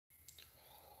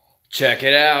Check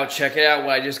it out. Check it out.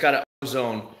 What I just got at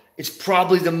AutoZone. It's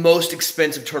probably the most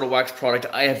expensive Turtle Wax product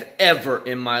I have ever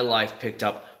in my life picked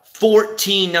up.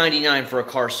 $14.99 for a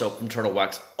car soap from Turtle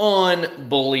Wax.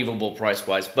 Unbelievable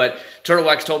price-wise. But Turtle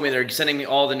Wax told me they're sending me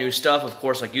all the new stuff, of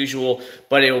course, like usual,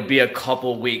 but it will be a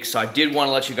couple weeks. So I did want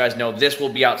to let you guys know this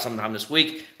will be out sometime this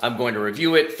week. I'm going to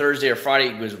review it Thursday or Friday.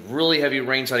 It was really heavy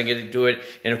rain, so I didn't get to do it.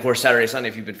 And, of course, Saturday, Sunday,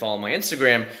 if you've been following my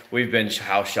Instagram, we've been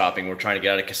house shopping. We're trying to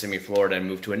get out of Kissimmee, Florida, and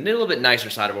move to a little bit nicer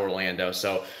side of Orlando.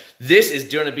 So this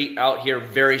is going to be out here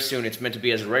very soon. It's meant to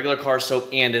be as a regular car soap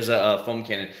and as a foam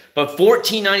cannon. But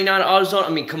 $14.99 AutoZone, I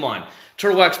mean, come on.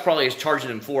 Turtle Wax probably is charging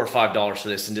them $4 or $5 for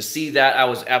this. And to see that, I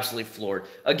was absolutely floored.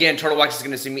 Again, Turtle Wax is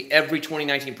going to send me every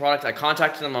 2019 product. I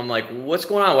contacted them. I'm like, what's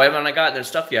going on? Why haven't I gotten their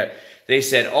stuff yet? They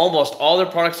said almost all their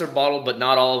products are bottled, but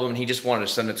not all of them. He just wanted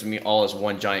to send it to me all as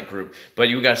one giant group. But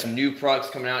you got some new products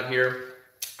coming out here.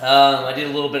 I did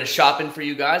a little bit of shopping for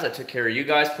you guys. I took care of you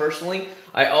guys personally.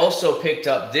 I also picked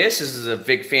up this. This is a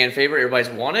big fan favorite. Everybody's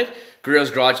wanted.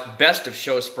 Grillo's Garage Best of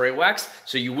Show Spray Wax.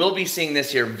 So you will be seeing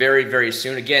this here very, very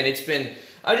soon. Again,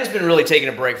 I've just been really taking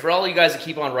a break. For all you guys that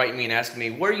keep on writing me and asking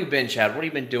me, where you been, Chad? What have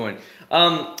you been doing?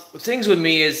 Things with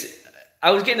me is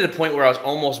I was getting to the point where I was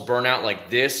almost burnt out like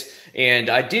this. And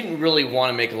I didn't really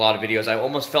want to make a lot of videos. I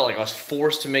almost felt like I was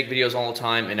forced to make videos all the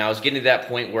time. And I was getting to that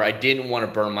point where I didn't want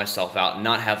to burn myself out and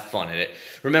not have fun at it.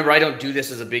 Remember, I don't do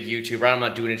this as a big YouTuber. I'm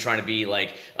not doing it trying to be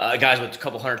like guys with a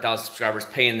couple 100,000 subscribers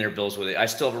paying their bills with it. I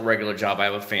still have a regular job. I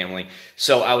have a family.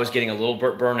 So I was getting a little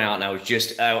bit burnt out. And I was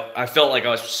just, I felt like I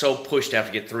was so pushed to have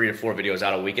to get 3 to 4 videos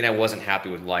out a week. And I wasn't happy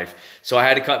with life. So I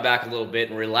had to cut back a little bit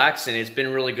and relax. And it's been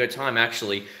a really good time,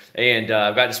 actually. And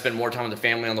I've got to spend more time with the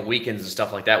family on the weekends and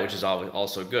stuff like that, which is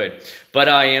also good. But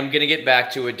I am going to get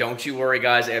back to it. Don't you worry,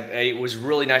 guys. It was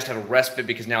really nice to have a respite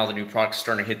because now the new products are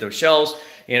starting to hit those shelves.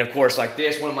 And, of course, like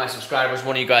this, one of my subscribers,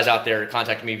 one of you guys out there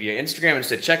contacted me via Instagram and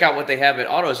said, check out what they have at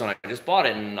AutoZone. I just bought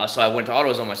it. And so I went to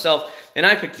AutoZone myself, and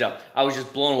I picked it up. I was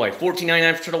just blown away.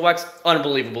 $14.99 for Turtle Wax,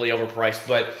 unbelievably overpriced.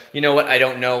 But you know what? I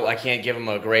don't know. I can't give them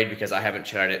a grade because I haven't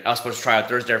tried it. I was supposed to try it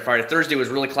Thursday or Friday. Thursday was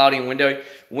really cloudy and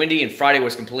windy, and Friday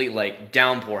was complete, like,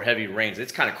 downpour, heavy rains.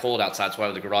 It's kind of cold outside, so I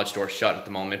have the garage door shut at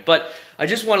the moment. But I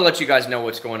just want to let you guys know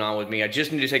what's going on with me. I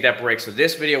just need to take that break. So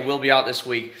this video will be out this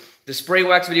week. The spray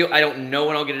wax video, I don't know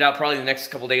when I'll get it out, probably the next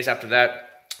couple days after that.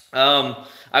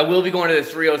 I will be going to the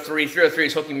 303. 303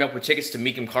 is hooking me up with tickets to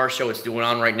Mecum Car Show. It's going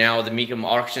on right now, the Mecum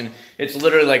auction. It's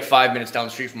literally like 5 minutes down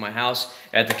the street from my house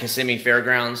at the Kissimmee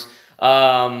Fairgrounds.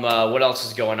 What else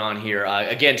is going on here?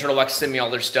 Again, Turtle Wax sent me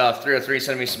all their stuff. 303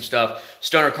 sent me some stuff.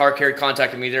 Stoner Car Care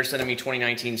contacted me. They're sending me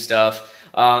 2019 stuff.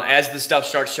 As the stuff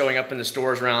starts showing up in the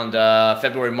stores around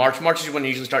February, March. March is when it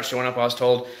usually starts showing up, I was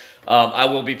told. I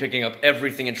will be picking up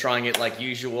everything and trying it like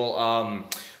usual.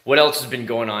 What else has been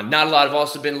going on? Not a lot. I've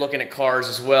also been looking at cars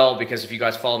as well because if you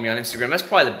guys follow me on Instagram, that's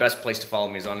probably the best place to follow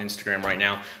me is on Instagram right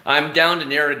now. I'm down to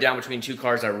narrow it down between 2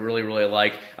 cars I really, really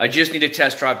like. I just need to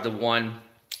test drive the one.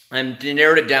 I'm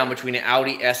narrowed it down between an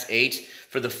Audi S8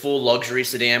 for the full luxury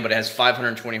sedan, but it has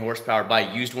 520 horsepower. Buy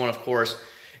a used one, of course.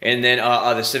 And then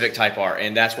the Civic Type R,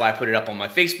 and that's why I put it up on my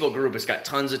Facebook group. It's got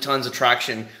tons of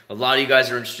traction. A lot of you guys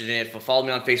are interested in it. Follow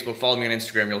me on Facebook, follow me on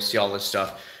Instagram. You'll see all this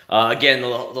stuff. Again, the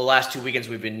last 2 weekends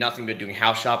we've been nothing but doing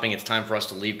house shopping. It's time for us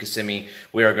to leave Kissimmee.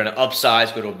 We are going to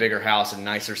upsize, go to a bigger house, a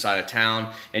nicer side of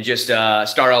town, and just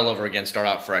start all over again, start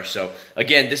out fresh. So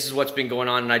again, this is what's been going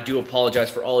on, and I do apologize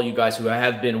for all you guys who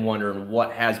have been wondering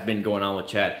what has been going on with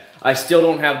Chad. I still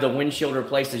don't have the windshield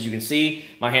replaced. As you can see,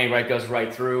 my handbrake goes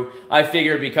right through. I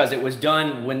figured because it was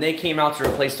done, when they came out to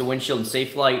replace the windshield in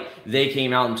Safelite, they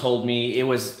came out and told me it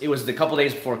was the couple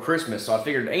days before Christmas. So I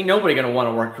figured ain't nobody going to want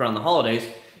to work around the holidays.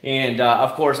 And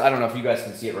of course, I don't know if you guys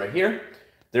can see it right here.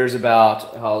 There's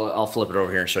about, I'll flip it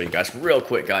over here and show you guys real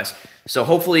quick, guys. So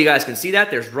hopefully you guys can see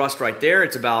that. There's rust right there.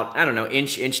 It's about, I don't know,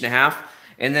 inch and a half.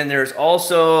 And then there's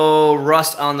also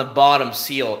rust on the bottom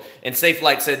seal. And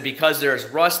Safelite said because there's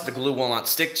rust, the glue will not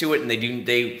stick to it. And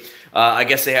I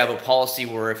guess they have a policy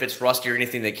where if it's rusty or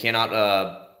anything, they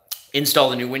cannot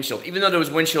install the new windshield. Even though there was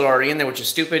windshield already in there, which is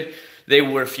stupid, they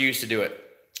will refuse to do it.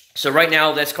 So right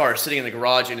now, this car is sitting in the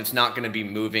garage, and it's not going to be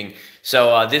moving.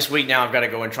 So this week now, I've got to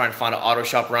go and try and find an auto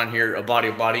shop around here, a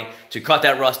body to cut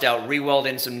that rust out, re-weld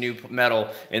in some new metal,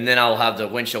 and then I'll have the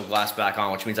windshield glass back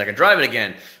on, which means I can drive it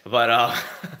again. But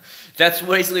that's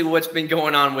basically what's been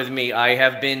going on with me. I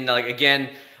have been, like, again,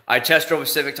 I test drove a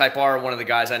Civic Type R. One of the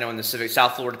guys I know in the Civic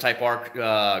South Florida Type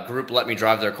R group let me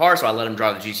drive their car, so I let him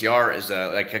drive the GTR as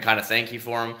a kind of thank you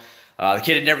for him. The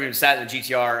kid had never even sat in the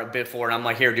GTR before, and I'm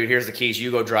like, here, dude, here's the keys. You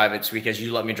go drive it because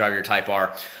you let me drive your Type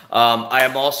R. I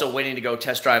am also waiting to go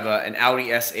test drive an Audi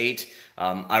S8.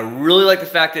 I really like the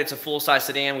fact that it's a full-size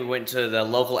sedan. We went to the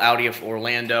local Audi of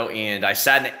Orlando, and I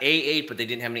sat in an A8, but they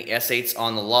didn't have any S8s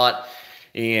on the lot.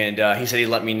 And he said he'd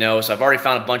let me know. So I've already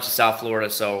found a bunch of South Florida.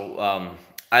 So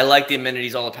I like the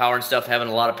amenities, all the power and stuff, having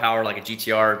a lot of power like a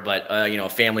GTR, but, you know, a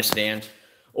family sedan.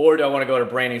 Or do I want to go to a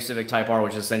brand new Civic Type R,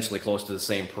 which is essentially close to the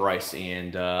same price?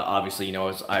 And obviously, you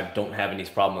know, I don't have any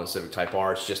problem with the Civic Type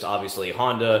R. It's just obviously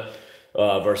Honda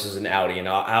versus an Audi. And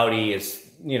Audi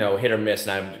is, you know, hit or miss.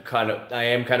 And I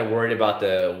am kind of worried about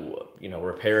the, you know,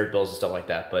 repair bills and stuff like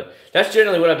that. But that's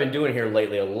generally what I've been doing here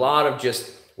lately. A lot of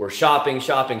just, we're shopping,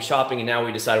 and now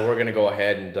we decided we're going to go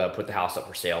ahead and put the house up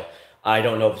for sale. I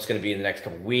don't know if it's going to be in the next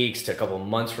couple of weeks to a couple of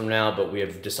months from now, but we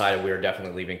have decided we are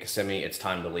definitely leaving Kissimmee. It's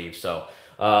time to leave. So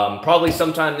probably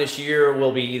sometime this year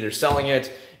we'll be either selling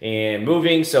it and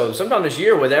moving. So sometime this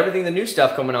year, with everything, the new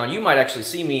stuff coming on, you might actually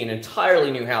see me in an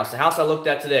entirely new house. The house I looked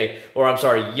at today, or I'm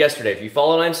sorry, yesterday. If you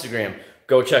follow on Instagram,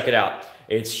 go check it out.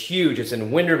 It's huge. It's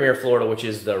in Windermere, Florida, which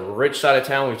is the rich side of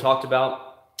town we talked about.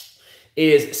 It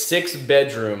is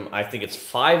 6-bedroom. I think it's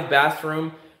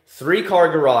 5-bathroom,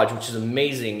 3-car garage, which is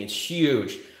amazing. It's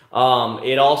huge.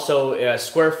 It also,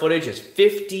 square footage is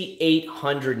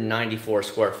 5,894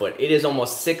 square foot. It is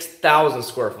almost 6,000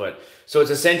 square foot. So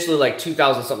it's essentially like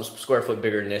 2,000 something square foot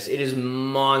bigger than this. It is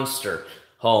monster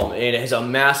home. It has a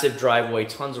massive driveway,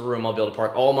 tons of room. I'll be able to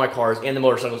park all my cars and the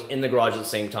motorcycles in the garage at the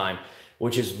same time,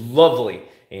 which is lovely.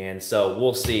 And so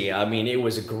we'll see. I mean, it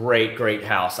was a great, great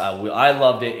house. I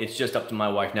loved it. It's just up to my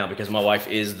wife now because my wife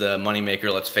is the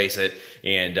moneymaker, let's face it.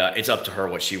 And it's up to her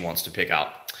what she wants to pick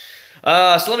out.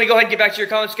 So let me go ahead and get back to your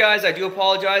comments, guys. I do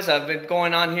apologize. I've been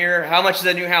going on here. How much is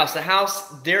that new house? The house,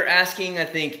 they're asking, I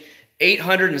think,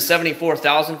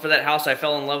 $874,000 for that house I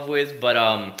fell in love with. But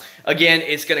again,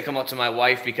 it's going to come up to my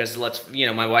wife because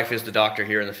my wife is the doctor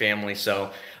here in the family.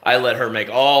 So I let her make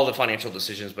all the financial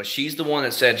decisions, but she's the one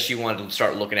that said she wanted to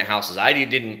start looking at houses. I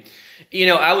didn't,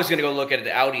 I was going to go look at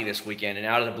the Audi this weekend, and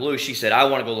out of the blue, she said, I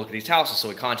want to go look at these houses. So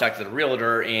we contacted the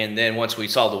realtor, and then once we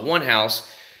saw the one house,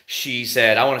 she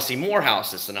said, I want to see more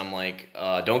houses. And I'm like,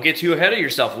 don't get too ahead of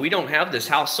yourself. We don't have this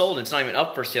house sold. It's not even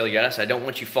up for sale yet. I said, I don't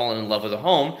want you falling in love with a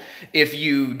home if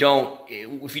you don't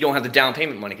have the down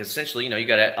payment money, because essentially, you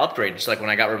got to upgrade. Just like when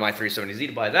I got rid of my 370Z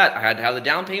to buy that, I had to have the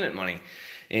down payment money.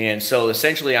 And so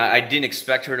essentially, I didn't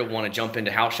expect her to want to jump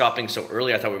into house shopping so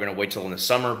early. I thought we were going to wait till in the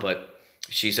summer, but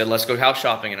she said, let's go house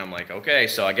shopping. And I'm like, okay.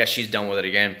 So I guess she's done with it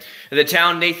again. The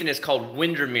town, Nathan, is called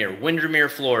Windermere,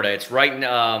 Florida. It's right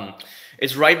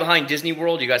behind Disney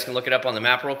World. You guys can look it up on the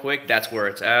map real quick. That's where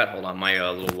it's at. Hold on. My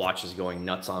little watch is going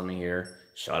nuts on me here.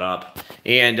 Shut up.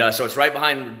 And so it's right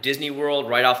behind Disney World,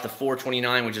 right off the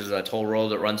 429, which is a toll road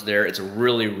that runs there. It's a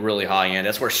really, really high end.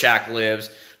 That's where Shaq lives.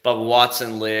 Bubba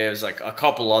Watson lives, like a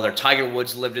couple other. Tiger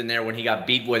Woods lived in there when he got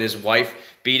beat with his wife,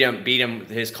 beat him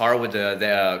his car with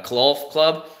the golf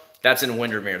club. That's in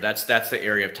Windermere. That's the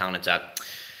area of town it's at.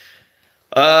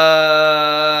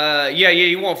 Yeah,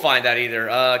 you won't find that either.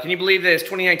 Can you believe this?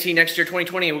 2019, next year,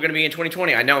 2020, and we're going to be in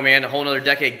 2020. I know, man, a whole nother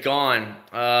decade gone.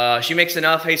 She makes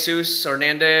enough, Jesus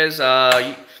Hernandez.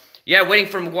 Yeah, waiting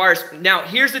for Meguiar's. Now,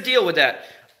 here's the deal with that.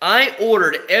 I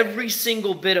ordered every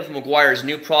single bit of Meguiar's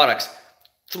new products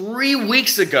 3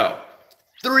 weeks ago.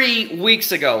 3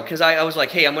 weeks ago, because I was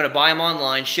like, hey, I'm going to buy them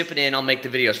online, ship it in, I'll make the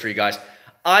videos for you guys.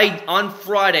 On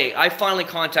Friday, I finally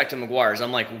contacted Meguiar's.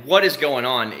 I'm like, what is going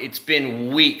on? It's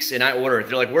been weeks, and I ordered it.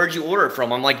 They're like, where'd you order it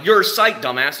from? I'm like, your site,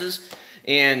 dumbasses.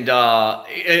 And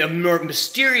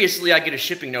mysteriously, I get a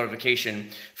shipping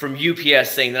notification from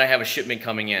UPS saying that I have a shipment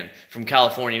coming in from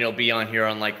California, and it'll be on here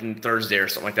on like Thursday or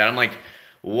something like that. I'm like,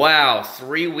 wow,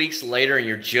 3 weeks later, and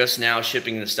you're just now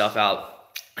shipping the stuff out.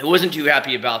 I wasn't too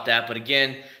happy about that, but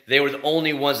again, they were the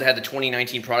only ones that had the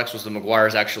 2019 products. Was the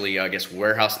Meguiar's actually, I guess,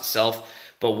 warehouse itself.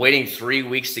 But waiting 3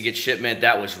 weeks to get shipment,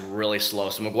 that was really slow.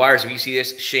 So Meguiar's, if you see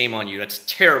this, shame on you. That's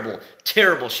terrible,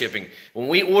 terrible shipping. When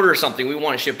we order something, we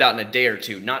want it shipped out in a day or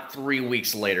two, not 3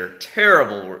 weeks later.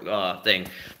 Terrible thing.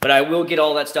 But I will get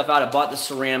all that stuff out. I bought the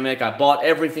ceramic. I bought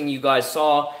everything you guys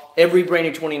saw. Every brand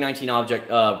new 2019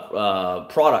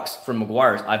 products from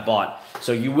Meguiar's I bought.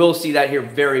 So you will see that here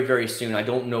very, very soon. I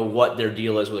don't know what their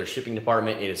deal is with their shipping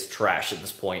department. It is trash at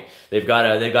this point. They've got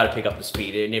to pick up the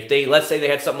speed. And if let's say they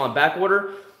had something on back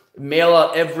order, mail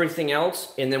out everything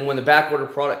else, and then when the back order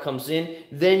product comes in,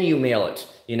 then you mail it.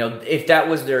 If that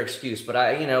was their excuse. But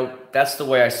that's the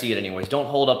way I see it anyways. Don't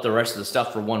hold up the rest of the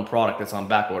stuff for one product that's on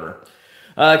back order.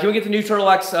 Can we get the new Turtle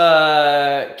Wax?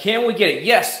 Can we get it?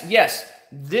 Yes.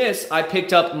 This I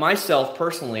picked up myself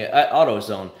personally at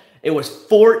AutoZone. It was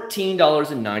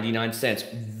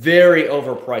 $14.99. Very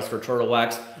overpriced for Turtle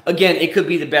Wax. Again, it could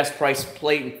be the best price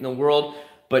plate in the world.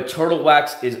 but Turtle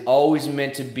Wax is always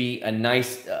meant to be a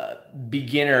nice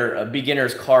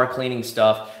beginner's car cleaning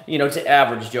stuff, you know, to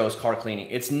average Joe's car cleaning.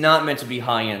 It's not meant to be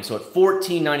high end. So at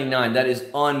 $14.99, that is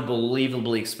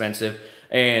unbelievably expensive.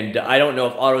 And I don't know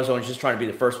if AutoZone is just trying to be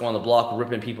the first one on the block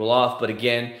ripping people off, but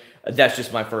again, that's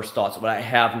just my first thoughts. But I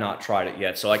have not tried it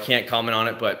yet, so I can't comment on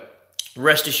it. But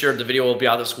rest assured, the video will be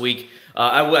out this week.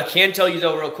 I can tell you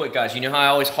though, real quick, guys. You know how I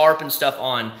always harp and stuff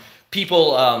on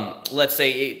people. Let's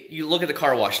say you look at the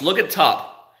car wash. Look at the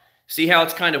top. See how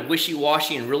it's kind of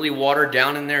wishy-washy and really watered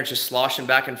down in there. It's just sloshing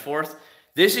back and forth.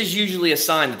 This is usually a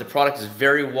sign that the product is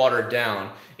very watered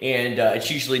down, and it's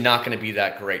usually not going to be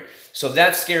that great. So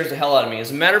that scares the hell out of me.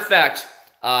 As a matter of fact,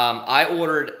 I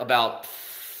ordered about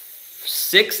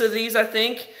 6 of these, I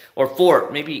think, or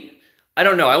 4, maybe. I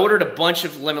don't know. I ordered a bunch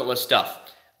of Limitless stuff.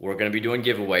 We're going to be doing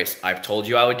giveaways. I've told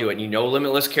you I would do it. And you know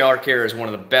Limitless Car Care is one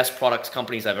of the best products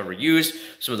companies I've ever used,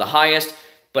 some of the highest.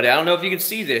 But I don't know if you can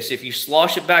see this. If you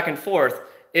slosh it back and forth,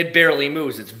 it barely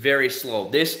moves. It's very slow.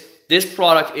 This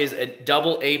product is a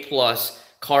double A+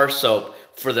 car soap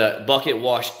for the bucket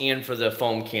wash and for the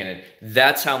foam cannon.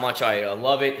 That's how much I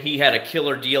love it. He had a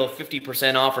killer deal,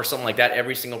 50% off or something like that,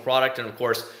 every single product. And of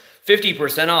course,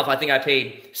 50% off, I think I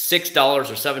paid $6 or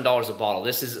 $7 a bottle.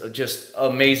 This is just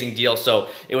an amazing deal. So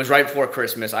it was right before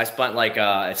Christmas. I spent like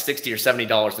 $60 or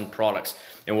 $70 in products,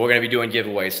 and we're going to be doing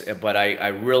giveaways. But I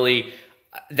really,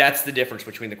 that's the difference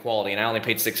between the quality, and I only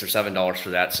paid $6 or $7 for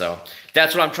that. So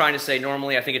that's what I'm trying to say.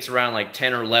 Normally, I think it's around like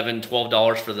 $10 or $11,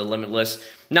 $12 for the Limitless.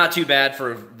 Not too bad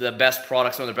for the best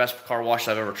products, some of the best car washes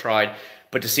I've ever tried.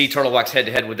 But to see Turtle Wax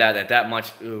head-to-head with that at that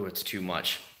much, ooh, it's too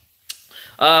much.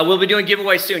 We'll be doing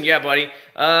giveaways soon. Yeah, buddy.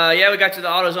 Yeah, we got to the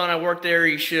AutoZone. I worked there.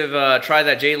 You should have tried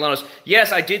that Jay Leno's.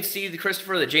 Yes, I did see the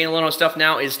Christopher. The Jay Leno stuff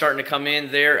now is starting to come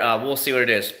in there. We'll see what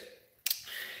it is.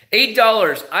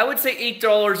 $8. I would say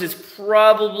 $8 is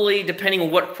probably, depending on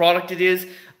what product it is,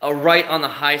 right on the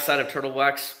high side of Turtle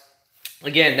Wax.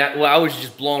 Again, I was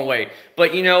just blown away.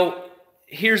 But, you know,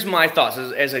 here's my thoughts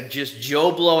as a just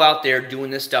Joe Blow out there doing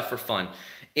this stuff for fun.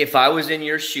 If I was in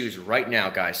your shoes right now,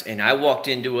 guys, and I walked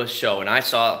into a show and I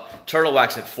saw Turtle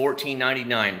Wax at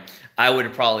 $14.99, I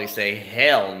would probably say,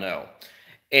 hell no.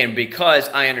 And because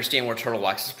I understand where Turtle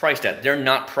Wax is priced at, they're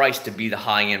not priced to be the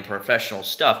high-end professional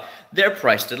stuff. They're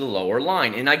priced at a lower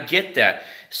line, and I get that.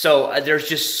 So there's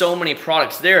just so many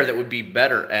products there that would be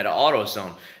better at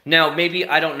AutoZone. Now, maybe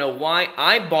I don't know why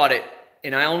I bought it,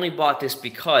 and I only bought this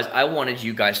because I wanted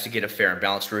you guys to get a fair and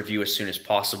balanced review as soon as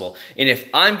possible. And if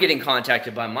I'm getting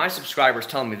contacted by my subscribers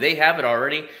telling me they have it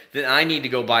already, then I need to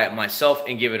go buy it myself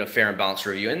and give it a fair and balanced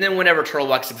review. And then whenever Turtle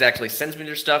Wax exactly sends me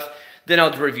their stuff, then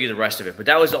I'll review the rest of it. But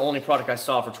that was the only product I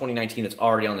saw for 2019 that's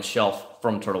already on the shelf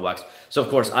from Turtle Wax. So, of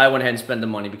course, I went ahead and spent the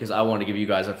money because I wanted to give you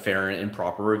guys a fair and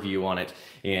proper review on it.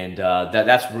 And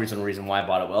that's the reason why I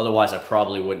bought it. Well, otherwise, I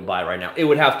probably wouldn't buy it right now. It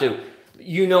would have to,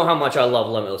 you know how much I love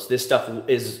Limitless. This stuff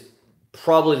is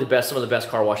probably the best, some of the best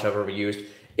car wash I've ever used.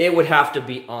 It would have to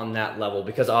be on that level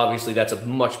because obviously that's a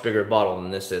much bigger bottle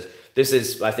than this is. This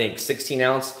is, I think, 16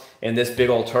 ounce, and this big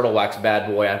old Turtle Wax bad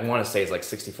boy, I want to say is like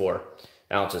 64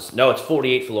 ounces. No, it's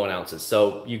 48 fluent ounces.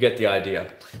 So you get the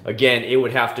idea. Again, it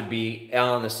would have to be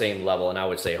on the same level, and I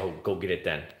would say, oh, go get it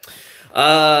then.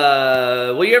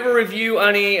 Will you ever review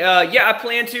any? Yeah, I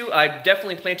plan to. I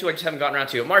definitely plan to. I just haven't gotten around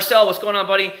to it. Marcel, what's going on,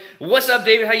 buddy? What's up,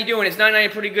 David? How you doing? It's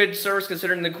 $9.90, pretty good service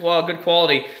considering the good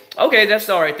quality. Okay, that's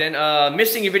all right then.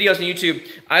 Missing your videos on YouTube.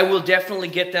 I will definitely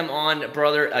get them on,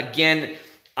 brother. Again,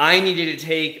 I needed to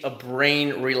take a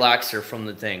brain relaxer from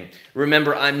the thing.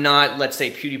 Remember, I'm not, let's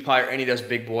say, PewDiePie or any of those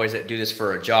big boys that do this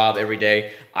for a job every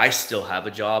day. I still have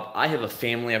a job. I have a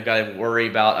family I've got to worry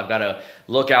about. I've got to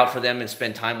look out for them and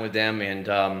spend time with them. And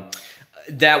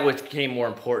that became more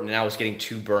important, and I was getting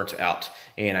too burnt out.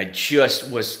 And I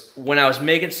just was, when I was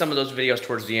making some of those videos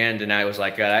towards the end, and I was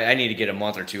like, I need to get a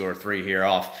month or 2 or 3 here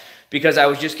off. Because I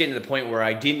was just getting to the point where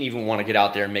I didn't even want to get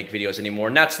out there and make videos anymore.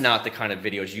 And that's not the kind of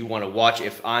videos you want to watch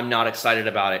if I'm not excited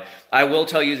about it. I will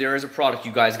tell you there is a product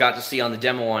you guys got to see on the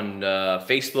demo on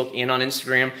Facebook and on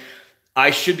Instagram.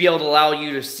 I should be able to allow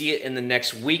you to see it in the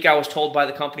next week, I was told by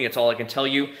the company. That's all I can tell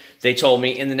you. They told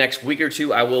me in the next week or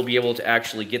 2, I will be able to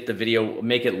actually get the video,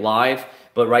 make it live.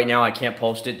 But right now I can't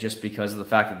post it just because of the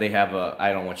fact that they have a,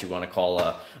 I don't know what you want to call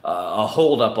a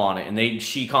hold up on it. And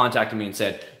she contacted me and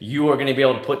said, you are going to be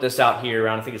able to put this out here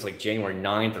around, I think it's like January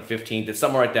 9th or 15th. It's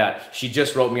somewhere like that. She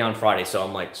just wrote me on Friday. So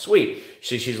I'm like, sweet.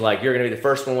 She's like, you're going to be the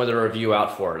first one with a review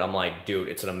out for it. I'm like, dude,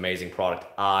 it's an amazing product.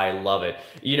 I love it.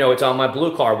 You know, it's on my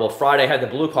blue car. Well, Friday I had the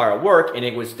blue car at work and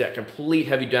it was that complete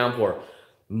heavy downpour.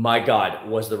 my God,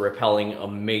 was the repelling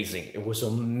amazing. It was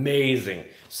amazing.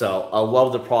 So I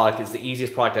love the product. It's the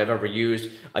easiest product I've ever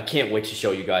used. I can't wait to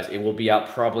show you guys. It will be out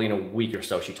probably in a week or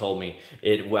so. She told me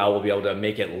I will be able to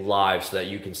make it live so that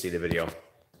you can see the video.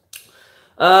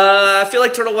 I feel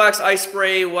like Turtle Wax Ice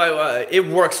Spray, it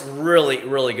works really,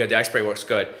 really good. The ice spray works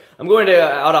good. I'm going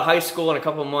out of high school in a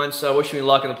couple of months. Wish me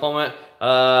luck in the deployment.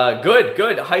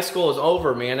 Good. High school is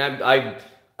over, man.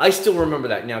 I still remember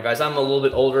that. Now, guys, I'm a little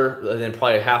bit older than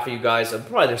probably half of you guys.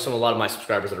 Probably there's a lot of my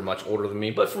subscribers that are much older than me.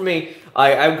 But for me,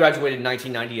 I graduated in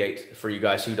 1998. For you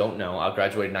guys who don't know, I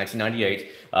graduated in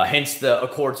 1998. Hence the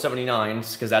Accord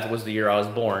 79s, because that was the year I was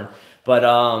born. But,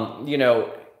 you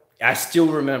know, I still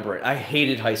remember it. I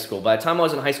hated high school. By the time I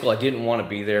was in high school, I didn't want to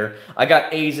be there. I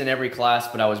got A's in every class,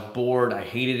 but I was bored. I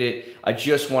hated it. I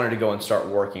just wanted to go and start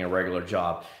working a regular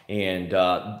job. And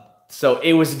so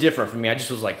it was different for me. I just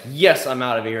was like, yes, I'm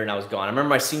out of here, and I was gone. I remember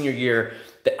my senior year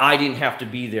that I didn't have to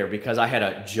be there because I had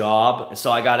a job, so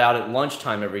I got out at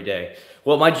lunchtime every day.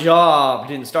 Well, my job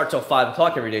didn't start till 5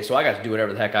 o'clock every day, so I got to do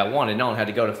whatever the heck I wanted. No one had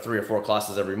to go to 3 or 4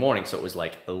 classes every morning, so it was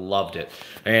like, I loved it.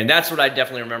 And that's what I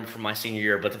definitely remember from my senior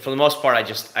year. But for the most part,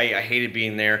 I hated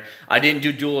being there. I didn't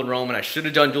do dual enrollment. I should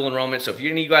have done dual enrollment. So if any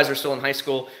of you guys are still in high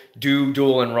school, do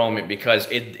dual enrollment, because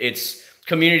it's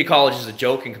community college is a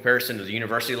joke in comparison to the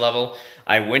university level.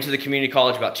 I went to the community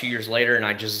college about 2 years later, and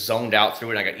I just zoned out through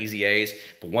it, and I got easy A's.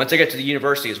 But once I got to the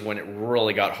university is when it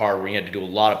really got hard, where you had to do a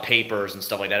lot of papers and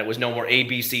stuff like that. It was no more A,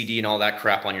 B, C, D, and all that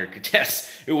crap on your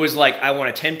tests. It was like, I want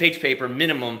a 10-page paper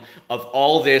minimum of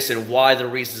all this and why the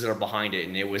reasons that are behind it.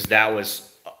 And that was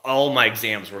all my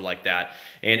exams were like that.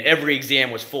 And every exam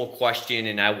was full question,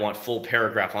 and I want full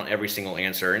paragraph on every single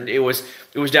answer. And it was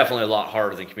definitely a lot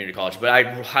harder than community college. But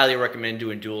I highly recommend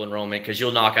doing dual enrollment, because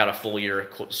you'll knock out a full year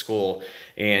of school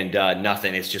and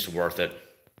nothing. It's just worth it.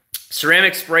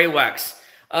 Ceramic spray wax.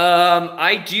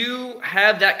 I do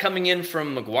have that coming in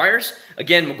from Meguiar's.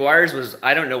 Again, Meguiar's was,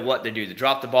 I don't know what to do. To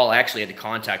drop the ball, I actually had to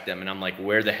contact them, and I'm like,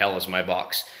 where the hell is my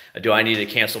box? Do I need to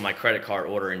cancel my credit card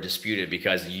order and dispute it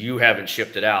because you haven't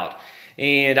shipped it out?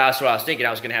 And that's what I was thinking.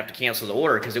 I was going to have to cancel the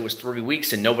order because it was 3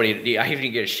 weeks and I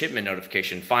didn't get a shipment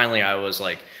notification. Finally, I was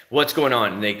like, what's going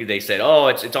on? And they said, oh,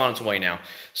 it's on its way now.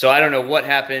 So I don't know what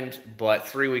happened, but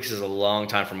 3 weeks is a long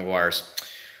time for Meguiar's.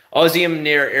 Osmium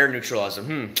near air neutralizer.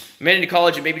 Man into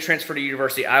college and maybe transfer to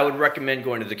university. I would recommend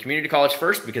going to the community college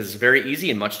first, because it's very easy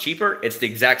and much cheaper. It's the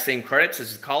exact same credits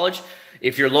as college.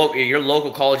 If your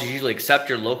local colleges usually accept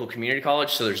your local community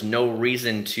college, so there's no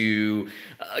reason to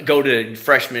go to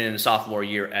freshman and sophomore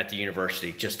year at the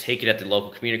university. Just take it at the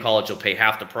local community college. You'll pay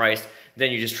half the price.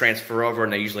 Then you just transfer over,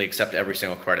 and they usually accept every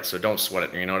single credit. So don't sweat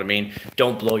it. You know what I mean?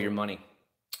 Don't blow your money.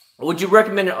 Would you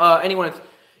recommend anyone?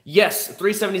 Yes,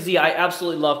 370Z. I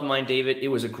absolutely loved mine, David. It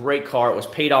was a great car. It was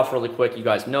paid off really quick. You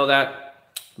guys know that.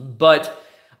 But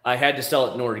I had to sell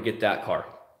it in order to get that car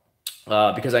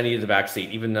because I needed the back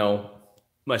seat, even though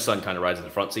my son kind of rides in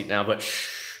the front seat now.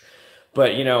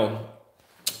 But you know,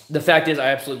 the fact is, I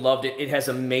absolutely loved it. It has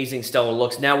amazing stellar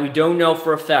looks. Now, we don't know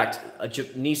for a fact.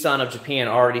 Nissan of Japan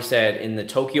already said in the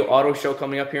Tokyo Auto Show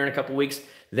coming up here in a couple weeks,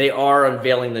 they are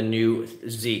unveiling the new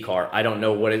Z car. I don't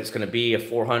know what it's going to be, a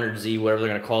 400Z, whatever they're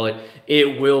going to call it.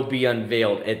 It will be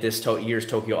unveiled at this year's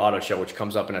Tokyo Auto Show, which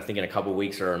comes up in, I think, in a couple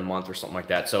weeks or a month or something like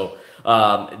that. So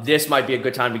this might be a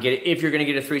good time to get it. If you're going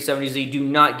to get a 370Z, do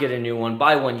not get a new one.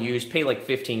 Buy one used. Pay like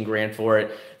 15 grand for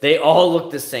it. They all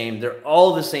look the same. They're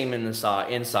all the same in the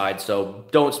inside, so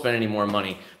don't spend any more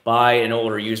money. Buy an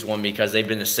older used one, because they've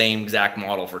been the same exact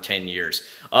model for 10 years.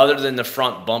 Other than the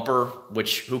front bumper,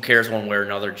 which who cares one way or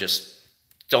another, just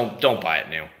don't buy it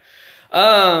new.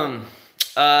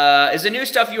 Is the new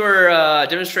stuff you were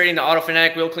demonstrating the Auto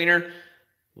Fanatic wheel cleaner?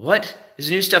 What? Is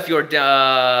the new stuff you were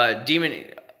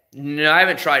No, I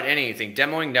haven't tried anything.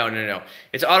 Demoing? No.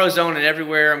 It's AutoZone and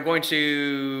everywhere. I'm going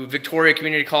to Victoria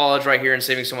Community College right here and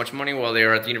saving so much money while they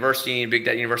are at the university, Big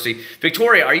Dad University.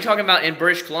 Victoria, are you talking about in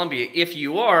British Columbia? If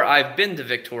you are, I've been to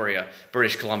Victoria,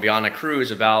 British Columbia on a cruise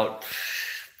about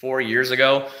 4 years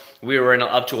ago. We were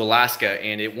up to Alaska,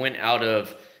 and it went out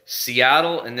of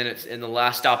Seattle, and then it's in the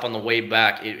last stop on the way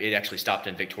back. It actually stopped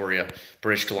in Victoria,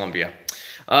 British Columbia.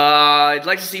 I'd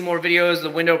like to see more videos. The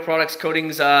window products,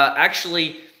 coatings.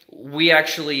 We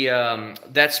actually,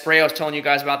 that spray I was telling you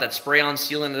guys about, that spray-on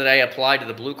sealant that I applied to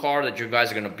the blue car, that you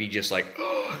guys are going to be just like,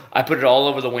 oh, I put it all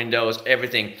over the windows,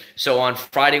 everything. So on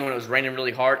Friday when it was raining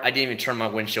really hard, I didn't even turn my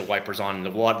windshield wipers on. And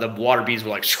the water beads were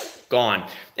like, gone.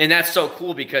 And that's so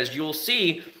cool, because you'll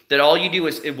see that all you do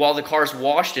is, while the car's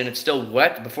washed and it's still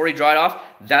wet, before you dry it off,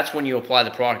 that's when you apply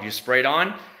the product. You spray it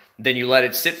on, then you let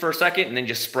it sit for a second, and then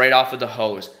just spray it off with the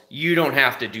hose. You don't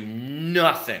have to do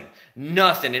nothing.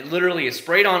 Nothing. It literally is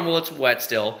sprayed on while it's wet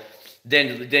still.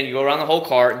 Then you go around the whole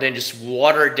car, and then just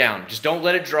water it down. Just don't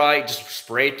let it dry. Just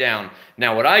spray it down.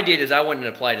 Now, what I did is I went and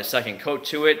applied a second coat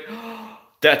to it.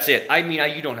 That's it. I mean,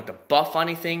 you don't have to buff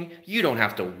anything. You don't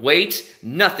have to wait.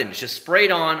 Nothing. It's just spray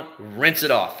it on, rinse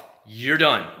it off. You're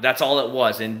done. That's all it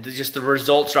was. And just the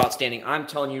results are outstanding. I'm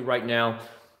telling you right now,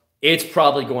 it's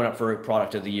probably going up for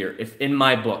product of the year. If in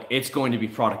my book, it's going to be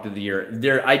product of the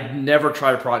year. I never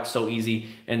tried a product so easy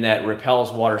and that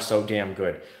repels water so damn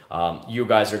good. You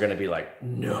guys are going to be like,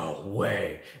 no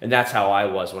way. And that's how I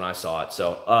was when I saw it.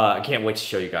 So I can't wait to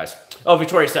show you guys. Oh,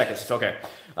 Victoria Seconds. It's okay.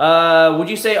 Would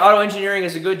you say auto engineering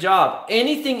is a good job?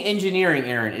 Anything engineering,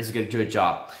 Aaron, is a good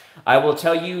job. I will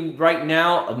tell you right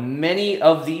now, many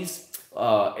of these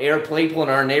people in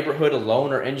our neighborhood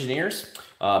alone are engineers.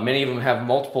 Many of them have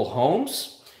multiple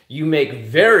homes. You make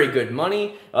very good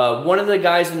money. One of the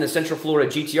guys in the Central Florida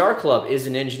GTR Club is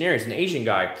an engineer. He's an Asian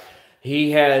guy.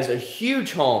 He has a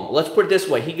huge home. Let's put it this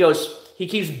way. He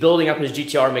keeps building up his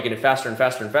GTR, making it faster and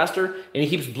faster and faster, and he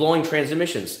keeps blowing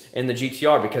transmissions in the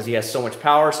GTR because he has so much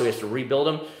power, so he has to rebuild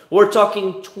them. We're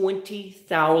talking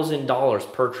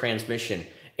 $20,000 per transmission,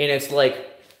 and it's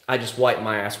like, I just wiped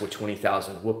my ass with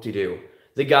 $20,000. Whoop-de-doo.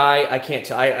 The guy, I can't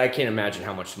imagine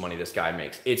how much money this guy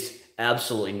makes. It's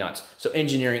absolutely nuts. So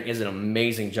engineering is an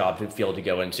amazing job to feel to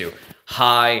go into.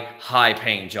 High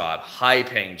paying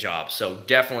job. So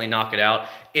definitely knock it out.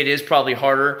 It is probably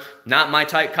harder. Not my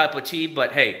cup of tea,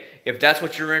 but hey, if that's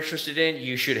what you're interested in,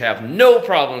 you should have no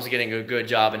problems getting a good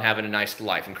job and having a nice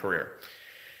life and career.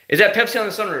 Is that Pepsi on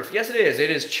the sunroof? Yes, it is. It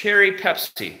is Cherry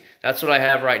Pepsi. That's what I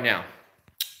have right now.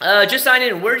 Just sign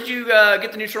in. Where did you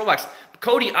get the new Turtle Wax?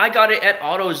 Cody, I got it at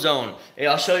AutoZone. Hey,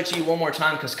 I'll show it to you one more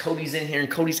time because Cody's in here and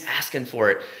Cody's asking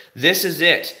for it. This is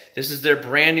it. This is their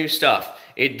brand new stuff.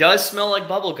 It does smell like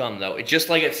bubble gum though. It's just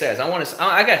like it says. I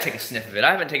gotta take a sniff of it. I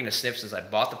haven't taken a sniff since I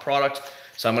bought the product,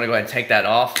 so I'm gonna go ahead and take that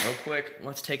off real quick.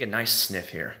 Let's take a nice sniff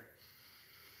here.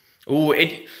 Ooh,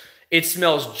 it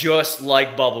smells just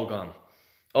like bubble gum.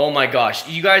 Oh my gosh.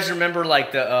 You guys remember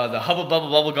like the Hubba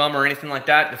Bubba bubble gum or anything like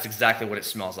that? That's exactly what it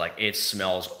smells like. It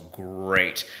smells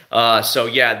great. So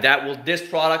yeah, this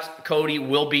product, Cody,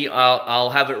 will be, I'll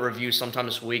have it reviewed sometime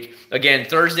this week. Again,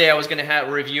 Thursday I was going to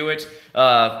review it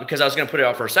because I was going to put it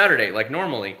out for Saturday like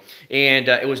normally. And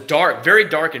it was dark, very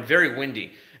dark and very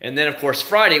windy. And then, of course,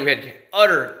 Friday, we had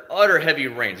utter heavy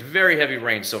rains, very heavy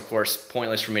rains. So, of course,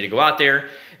 pointless for me to go out there.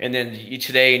 And then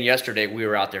today and yesterday, we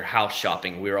were out there house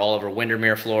shopping. We were all over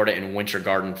Windermere, Florida and Winter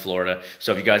Garden, Florida.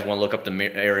 So if you guys want to look up the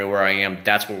area where I am,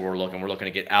 that's where we're looking. We're looking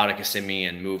to get out of Kissimmee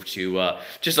and move to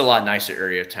just a lot nicer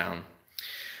area of town.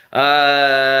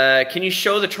 Can you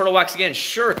show the Turtle Wax again?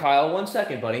 Sure, Kyle. 1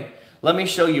 second, buddy. Let me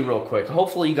show you real quick.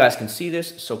 Hopefully, you guys can see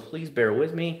this, so please bear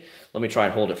with me. Let me try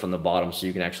and hold it from the bottom so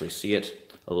you can actually see it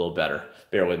a little better.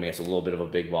 Bear with me, it's a little bit of a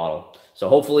big bottle. So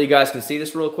hopefully you guys can see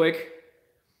this real quick.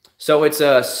 So it's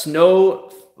a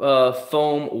snow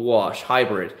foam wash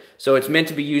hybrid. So it's meant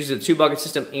to be used in the 2-bucket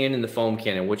system and in the foam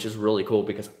cannon, which is really cool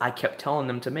because I kept telling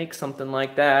them to make something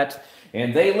like that.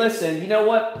 And they listened. You know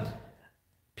what?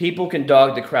 People can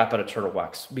dog the crap out of Turtle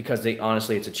Wax because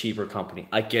honestly, it's a cheaper company.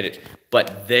 I get it.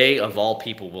 But they, of all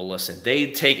people, will listen.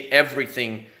 They take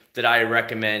everything that I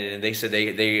recommended, and they said they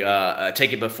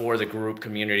take it before the group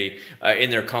community in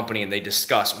their company, and they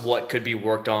discuss what could be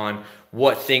worked on,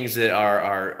 what things that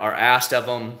are asked of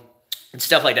them, and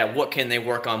stuff like that. What can they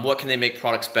work on? What can they make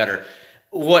products better?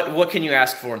 What can you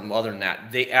ask for them other than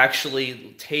that? They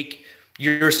actually take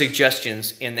your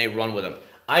suggestions and they run with them.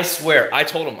 I swear, I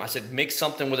told him, I said, make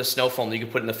something with a snow foam that you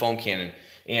can put in the foam cannon.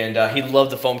 And he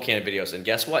loved the foam cannon videos. And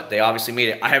guess what? They obviously made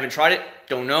it. I haven't tried it.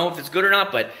 Don't know if it's good or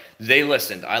not, but they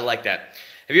listened. I like that.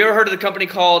 Have you ever heard of the company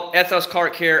called Ethos Car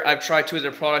Care? I've tried 2 of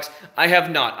their products. I have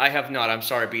not. I'm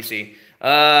sorry, BC.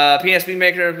 PSB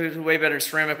Maker, way better than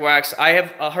ceramic wax. I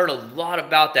have heard a lot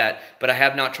about that, but I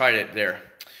have not tried it there.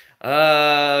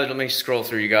 Let me scroll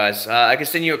through you guys. I can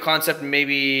send you a concept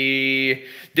maybe.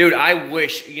 Dude, I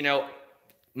wish,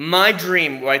 my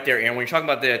dream right there, and when you're talking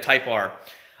about the Type R,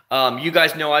 you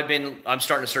guys know I'm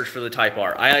starting to search for the Type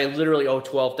R. I literally owe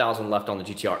 $12,000 left on the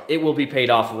GTR. It will be paid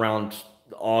off around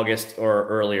August or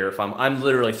earlier. I'm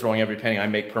literally throwing every penny I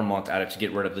make per month at it to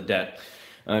get rid of the debt.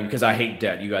 Because I hate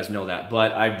debt, you guys know that.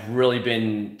 But I've really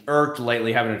been irked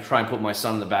lately having to try and put my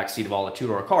son in the back seat of all the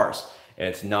 2-door cars.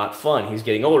 It's not fun. He's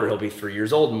getting older. He'll be 3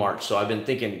 years old in March. So I've been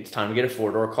thinking it's time to get a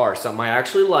 4-door car. Something I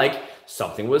actually like,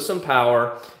 something with some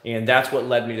power. And that's what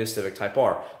led me to Civic Type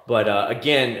R. But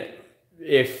again,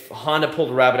 if Honda pulled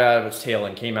a rabbit out of its tail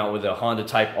and came out with a Honda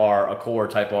Type R,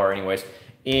 Accord Type R anyways,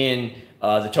 in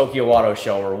the Tokyo Auto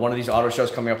Show or one of these auto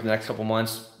shows coming up in the next couple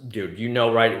months, dude, you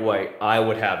know right away, I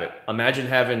would have it. Imagine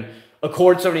having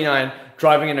Accord 79,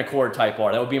 driving an Accord Type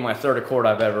R. That would be my third Accord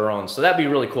I've ever owned. So that'd be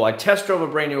really cool. I test drove a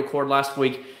brand new Accord last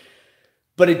week,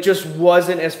 but it just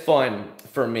wasn't as fun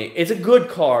for me. It's a good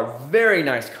car, very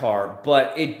nice car,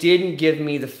 but it didn't give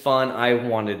me the fun I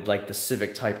wanted like the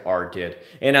Civic Type R did.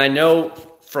 And I know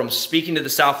from speaking to the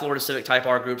South Florida Civic Type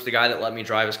R groups, the guy that let me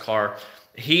drive his car,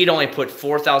 he'd only put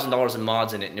 $4,000 in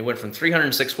mods in it, and it went from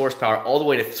 306 horsepower all the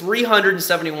way to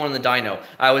 371 in the dyno.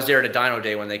 I was there at a dyno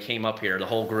day when they came up here, the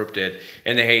whole group did,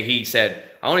 and he said,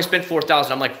 I only spent $4,000.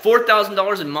 I'm like,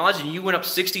 $4,000 in mods, and you went up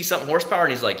 60-something horsepower?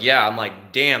 And he's like, yeah. I'm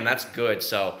like, damn, that's good.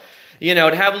 So, you know,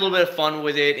 to have a little bit of fun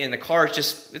with it, and the car is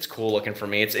just, it's cool looking for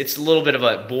me. It's a little bit of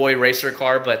a boy racer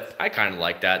car, but I kind of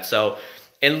like that. So,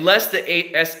 unless the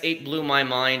S8 blew my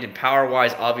mind, and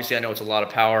power-wise, obviously I know it's a lot of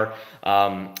power,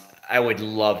 I would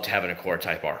love to have an Accord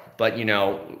Type R, but you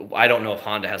know, I don't know if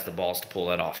Honda has the balls to pull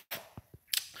that off.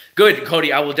 Good,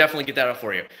 Cody. I will definitely get that up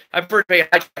for you. I've heard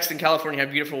Jackson, California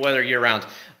have beautiful weather year round.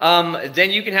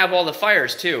 Then you can have all the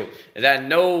fires too. That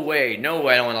no way, I don't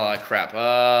want all that crap.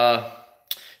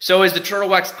 So is the Turtle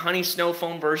Wax Honey Snow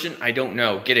Foam version? I don't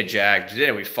know. Get a Jag. Then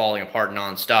it'll be falling apart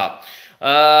nonstop.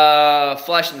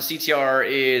 Flash in the CTR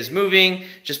is moving.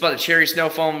 Just bought the cherry snow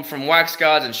foam from Wax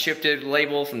Gods and shipped it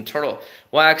label from Turtle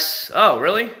Wax. Oh,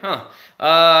 really? Huh.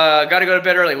 Gotta go to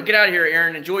bed early. Well, get out of here,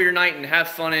 Aaron. Enjoy your night and have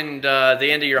fun in the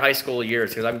end of your high school years,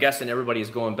 because I'm guessing everybody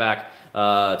is going back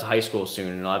to high school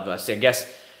soon. And I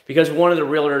guess because one of the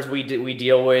realtors we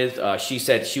deal with, she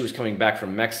said she was coming back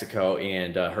from Mexico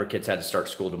and her kids had to start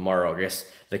school tomorrow. I guess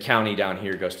the county down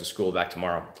here goes to school back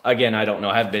tomorrow. Again, I don't know.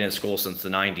 I haven't been in school since the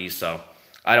 90s, so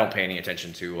I don't pay any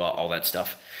attention to all that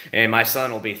stuff. And my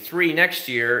son will be 3 next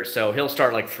year, so he'll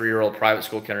start like 3-year-old private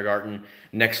school kindergarten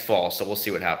next fall, so we'll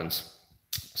see what happens.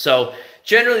 So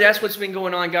generally, that's what's been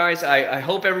going on, guys. I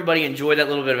hope everybody enjoyed that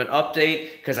little bit of an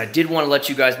update, because I did want to let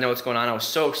you guys know what's going on. I was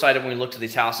so excited when we looked at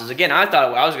these houses. Again, I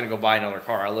thought I was going to go buy another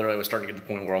car. I literally was starting to get to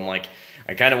the point where I'm like,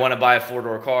 I kind of want to buy a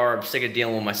 4-door car. I'm sick of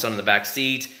dealing with my son in the back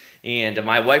seat. And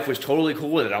my wife was totally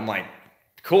cool with it. I'm like,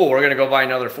 cool, we're going to go buy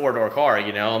another 4-door car,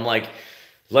 you know? I'm like,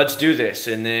 let's do this.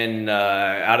 And then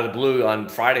out of the blue on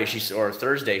Friday or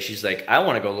Thursday, she's like, I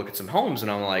want to go look at some homes.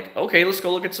 And I'm like, okay, let's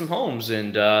go look at some homes.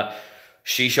 And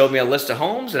she showed me a list of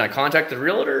homes, and I contacted the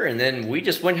realtor, and then we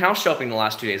just went house shopping the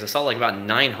last 2 days. I saw like about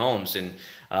 9 homes, and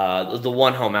the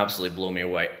one home absolutely blew me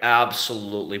away.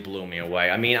 Absolutely blew me away.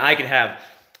 I mean, I could have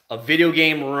a video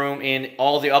game room in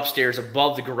all the upstairs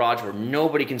above the garage where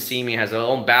nobody can see me. It has its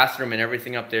own bathroom and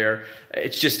everything up there.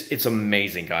 It's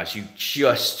amazing, guys. You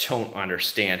just don't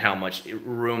understand how much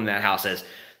room that house has.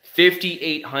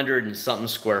 5,800 and something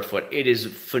square foot. It is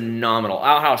phenomenal.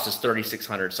 Our house is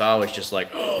 3,600, so I was just like,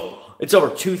 oh, it's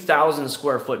over 2,000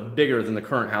 square foot bigger than the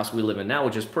current house we live in now,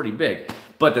 which is pretty big.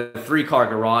 But the 3-car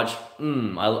garage,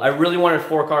 I really wanted a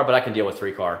 4-car, but I can deal with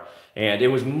 3-car. And it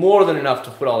was more than enough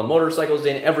to put all the motorcycles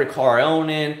in, every car I own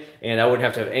in, and I wouldn't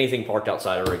have to have anything parked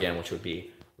outside her again, which would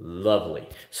be lovely.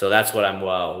 So that's what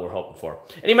we're hoping for.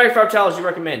 Any microfiber towels you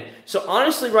recommend? So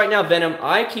honestly, right now, Venom,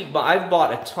 I've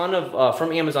bought a ton of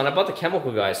from Amazon. I bought the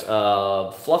Chemical Guys,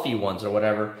 fluffy ones or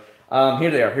whatever. Here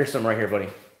they are. Here's some right here, buddy.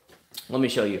 Let me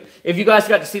show you. If you guys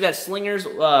got to see that Slingers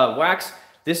wax,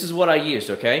 this is what I used,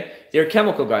 okay? They're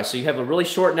Chemical Guys. So you have a really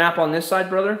short nap on this side,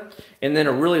 brother, and then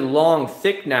a really long,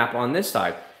 thick nap on this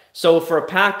side. So for a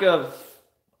pack of,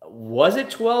 was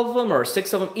it 12 of them or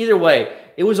 6 of them? Either way,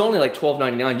 it was only like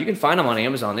 $12.99. You can find them on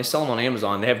Amazon. They sell them on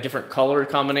Amazon. They have different color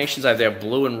combinations. They have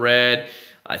blue and red.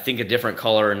 I think a different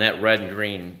color, and that red and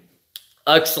green.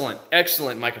 Excellent,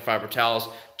 excellent microfiber towels.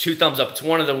 2 thumbs up. It's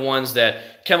one of the ones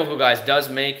that Chemical Guys does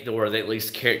make, or they at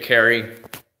least carry,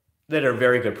 that are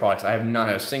very good products. I have not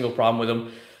had a single problem with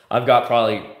them. I've got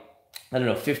probably, I don't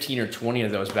know, 15 or 20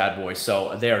 of those bad boys.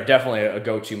 So they are definitely a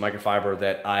go-to microfiber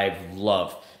that I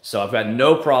love. So I've got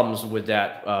no problems with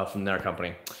that from their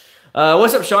company.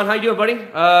 What's up, Sean? How you doing, buddy?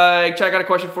 I got a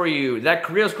question for you. That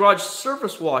Carrillo's Garage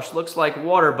surface wash looks like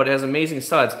water, but it has amazing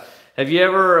suds. Have you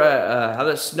ever had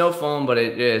a snow foam, but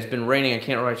it's been raining? I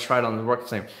can't really try it on the work the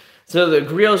same. So the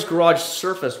Carrillo's Garage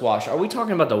surface wash, are we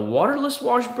talking about the waterless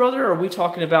wash, brother? Or are we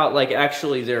talking about like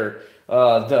actually their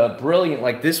the Brilliant,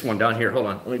 like this one down here? Hold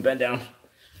on, let me bend down.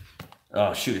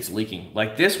 Oh shoot, it's leaking.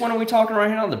 Like this one, are we talking right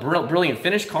now? The Brilliant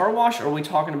Finish car wash, or are we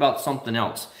talking about something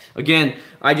else? Again,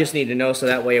 I just need to know so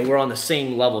that way we're on the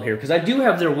same level here, because I do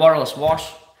have their waterless wash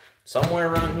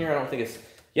somewhere around here. I don't think it's,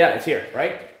 yeah, it's here,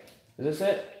 right? Is this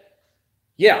it?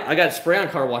 Yeah, I got a spray-on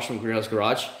car wash from Carrillo's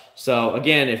Garage. So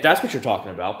again, if that's what you're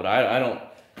talking about, but I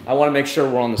want to make sure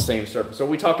we're on the same surface. So are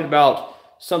we talking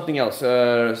about something else.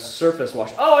 Surface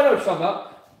wash. Oh, I know what you're talking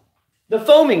about. The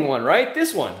foaming one, right?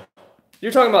 This one.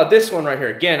 You're talking about this one right here.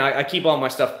 Again, I keep all my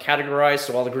stuff categorized,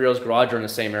 so all the grills, garage are in the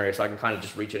same area, so I can kind of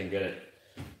just reach it and get it.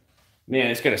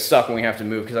 Man, it's going to suck when we have to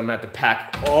move because I'm going to have to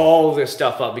pack all this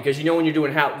stuff up. Because you know when you're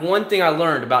doing house, one thing I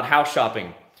learned about house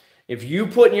shopping, if you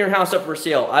put your house up for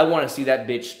sale, I want to see that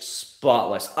bitch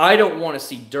spotless. I don't want to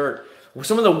see dirt.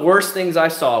 Some of the worst things I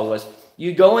saw was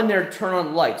you go in there to turn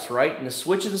on lights, right? And the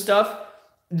switches and stuff,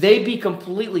 they'd be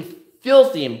completely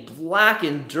filthy and black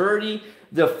and dirty.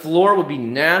 The floor would be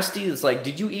nasty. It's like,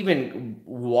 did you even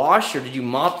wash or did you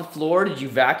mop the floor? Did you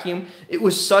vacuum? It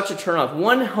was such a turnoff.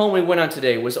 One home we went on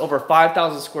today was over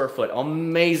 5,000 square foot.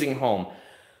 Amazing home.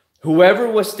 Whoever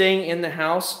was staying in the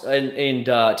house and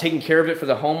taking care of it for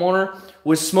the homeowner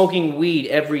was smoking weed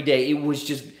every day. It was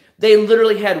just, they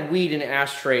literally had weed in an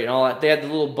ashtray and all that. They had the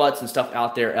little butts and stuff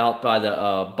out there, out by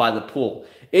the pool.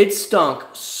 It stunk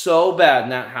so bad in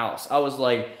that house. I was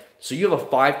like, so you have a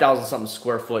 5,000 something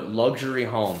square foot luxury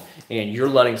home and you're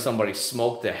letting somebody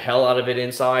smoke the hell out of it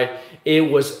inside. It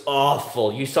was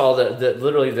awful. You saw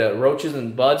literally the roaches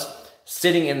and buds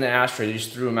sitting in the ashtray. They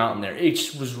just threw them out in there. It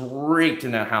just was reeked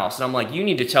in that house. And I'm like, you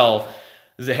need to tell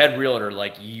the head realtor,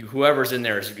 like, whoever's in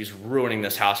there is ruining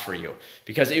this house for you.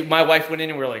 Because my wife went in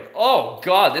and we were like, oh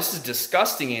God, this is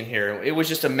disgusting in here. It was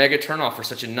just a mega turnoff for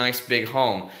such a nice big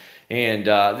home. And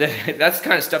that's the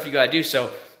kind of stuff you gotta do.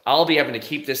 So I'll be having to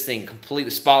keep this thing completely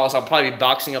spotless. I'll probably be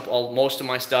boxing up most of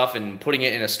my stuff and putting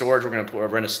it in a storage. We're going to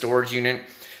rent a storage unit.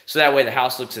 So that way the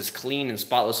house looks as clean and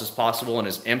spotless as possible and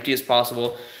as empty as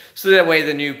possible. So that way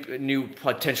the new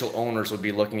potential owners would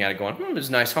be looking at it going, it's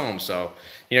a nice home. So,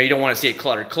 you don't want to see it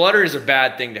cluttered. Clutter is a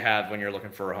bad thing to have when you're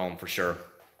looking for a home for sure.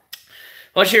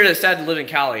 Well, it's here that's sad to live in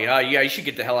Cali. Yeah, you should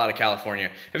get the hell out of California.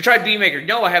 Have you tried BeamMaker?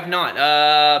 No, I have not.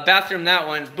 Bathroom, that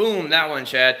one. Boom, that one,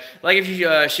 Chad. Like if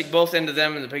you shake both ends of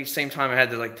them at the same time, I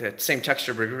had the same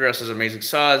texture, but progress is amazing.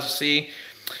 See?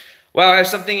 Well, I have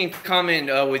something in common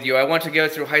with you. I went to go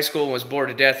through high school and was bored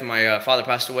to death. And my father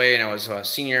passed away, and I was a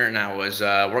senior, and I was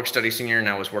work-study senior, and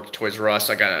I was working Toys R Us.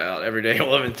 I got out every day at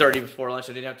 11:30 before lunch.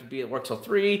 I didn't have to be at work till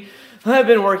 3. I've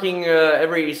been working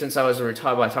since I was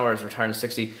retired. By the time I was retired at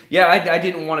 60. Yeah, I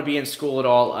didn't want to be in school at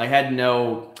all. I had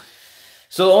no...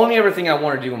 So the only other thing I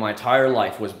wanted to do in my entire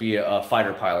life was be a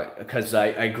fighter pilot, because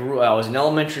I was in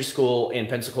elementary school in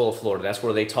Pensacola, Florida. That's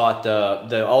where they taught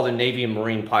all the Navy and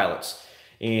Marine pilots.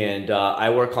 And I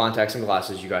wear contacts and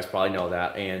glasses. You guys probably know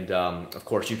that. And of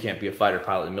course, you can't be a fighter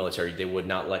pilot in the military. They would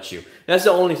not let you. That's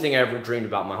the only thing I ever dreamed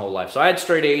about my whole life. So I had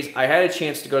straight A's. I had a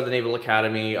chance to go to the Naval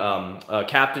Academy.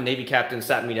 Navy captain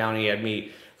sat me down. He had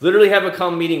me literally have a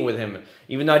come meeting with him,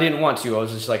 even though I didn't want to. I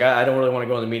was just like, I don't really want to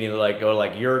go in the meeting. They're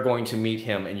like, you're going to meet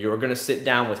him and you're going to sit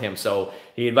down with him. So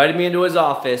he invited me into his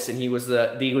office, and he was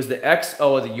the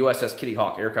XO of the USS Kitty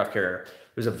Hawk aircraft carrier.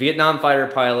 He was a Vietnam fighter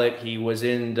pilot. He was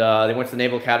in, they went to the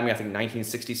Naval Academy, I think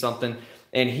 1960 something.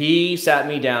 And he sat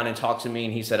me down and talked to me,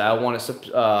 and he said, I want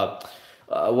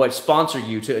to sponsor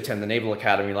you to attend the Naval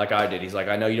Academy like I did. He's like,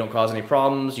 I know you don't cause any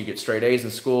problems. You get straight A's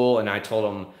in school. And I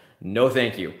told him, no,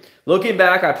 thank you. Looking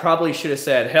back, I probably should have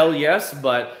said, hell yes.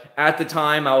 But at the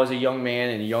time, I was a young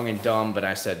man and young and dumb, but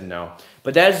I said no.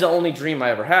 But that is the only dream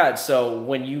I ever had. So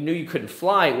when you knew you couldn't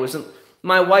fly, it wasn't,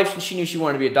 my wife, she knew she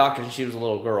wanted to be a doctor since she was a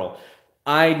little girl.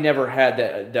 I never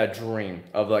had that dream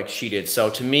of like she did.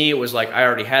 So to me, it was like I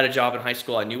already had a job in high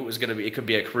school. I knew it could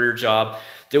be a career job.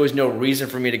 There was no reason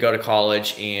for me to go to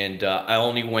college, and I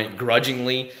only went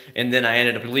grudgingly. And then I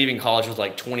ended up leaving college with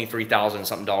like $23,000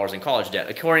 something in college debt.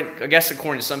 According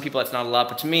to some people, that's not a lot,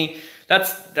 but to me,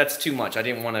 that's too much. I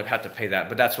didn't want to have to pay that,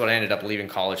 but that's what I ended up leaving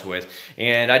college with.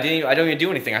 And I don't even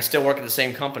do anything. I still work at the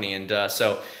same company, and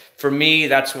so. For me,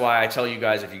 that's why I tell you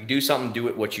guys, if you do something, do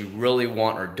it what you really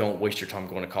want, or don't waste your time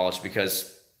going to college,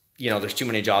 because, there's too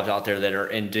many jobs out there that are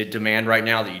in demand right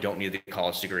now that you don't need the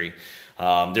college degree.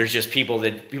 There's just people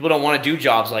don't want to do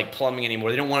jobs like plumbing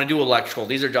anymore. They don't want to do electrical.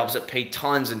 These are jobs that pay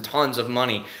tons and tons of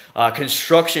money.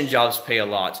 Construction jobs pay a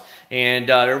lot.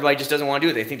 And everybody just doesn't want to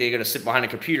do it. They think they're going to sit behind a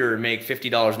computer and make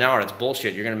 $50 an hour. That's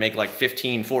bullshit. You're going to make like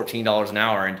 $15, $14 an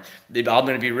hour. And I'm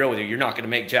going to be real with you. You're not going to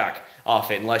make jack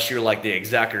off it unless you're like the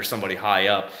exec or somebody high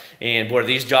up. And boy,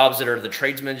 these jobs that are the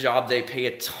tradesman job, they pay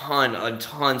a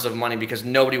tons of money because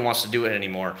nobody wants to do it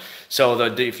anymore. So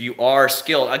if you are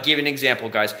skilled, I'll give you an example,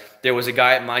 guys. There was a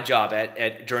guy at my job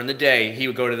during the day. He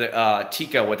would go to the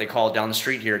TICA, what they call it down the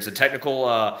street here. It's a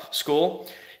technical school.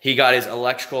 He got his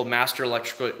master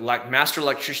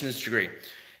electrician's degree.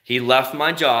 He left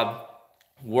my job,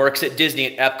 works at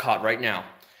Disney at Epcot right now.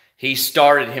 He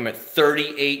started him at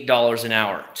 $38 an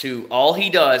hour. All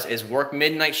he does is work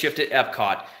midnight shift at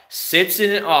Epcot, sits in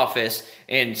an office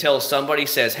until somebody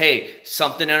says, hey,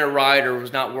 something in a rider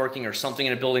was not working or something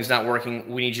in a building's not working.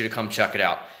 We need you to come check it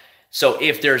out. So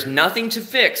if there's nothing to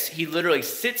fix, he literally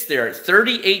sits there at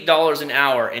 $38 an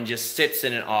hour and just sits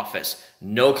in an office.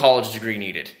 No college degree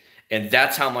needed. And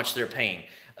that's how much they're paying.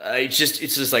 It's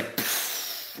just like,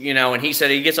 you know, and he said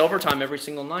he gets overtime every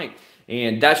single night.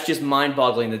 And that's just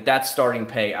mind-boggling that that's starting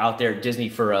pay out there at Disney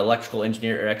for electrical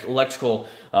engineer, electrical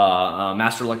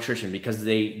master electrician, because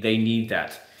they need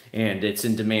that. And it's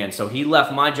in demand. So he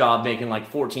left my job making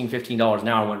like $14, $15 an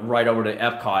hour, went right over to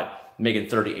Epcot making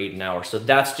 $38 an hour. So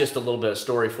that's just a little bit of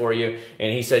story for you.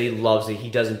 And he said he loves it.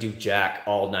 He doesn't do jack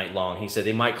all night long. He said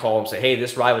they might call him and say, hey,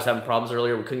 this ride was having problems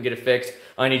earlier. We couldn't get it fixed.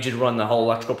 I need you to run the whole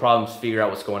electrical problems, figure out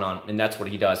what's going on. And that's what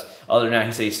he does. Other than that,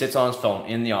 he said he sits on his phone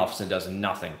in the office and does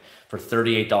nothing for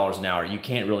 $38 an hour. You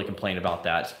can't really complain about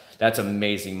that. That's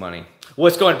amazing money.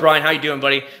 What's going on, Brian? How you doing,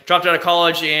 buddy? Dropped out of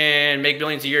college and make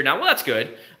millions a year now. Well, that's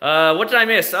good. What did I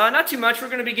miss? Not too much. We're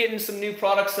going to be getting some new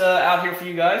products out here for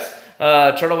you guys.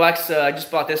 Turtle Wax, I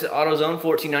just bought this at AutoZone,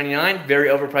 $14.99. Very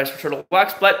overpriced for Turtle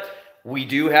Wax, but we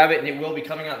do have it, and it will be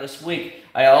coming out this week.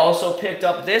 I also picked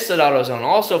up this at AutoZone,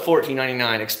 also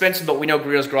 $14.99. Expensive, but we know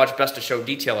Grillo's Garage Best of Show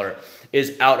Detailer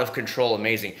is out of control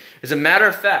amazing. As a matter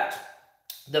of fact,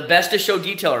 the Best of Show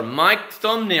Detailer, my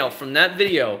thumbnail from that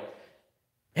video,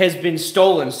 has been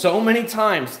stolen so many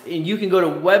times, and you can go to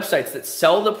websites that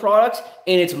sell the products,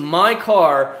 and it's my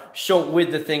car show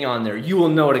with the thing on there. You will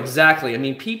know it exactly. I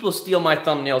mean, people steal my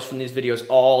thumbnails from these videos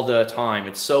all the time.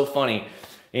 It's so funny,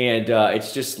 and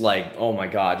it's just like, oh my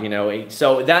God, you know.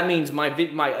 So that means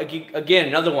again,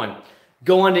 another one.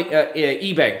 Go on to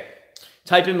eBay.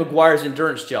 Type in Meguiar's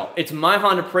Endurance Gel. It's my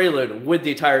Honda Prelude with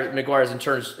the entire Meguiar's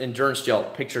Endurance Gel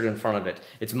pictured in front of it.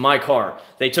 It's my car.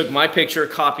 They took my picture,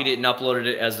 copied it, and uploaded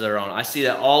it as their own. I see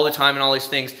that all the time in all these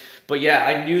things. But yeah,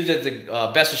 I knew that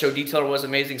the Best of Show Detailer was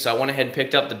amazing, so I went ahead and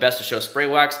picked up the Best of Show Spray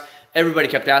Wax. Everybody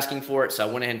kept asking for it, so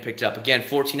I went ahead and picked it up. Again,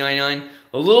 $14.99.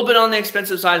 A little bit on the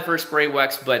expensive side for a spray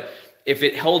wax, but if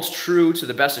it holds true to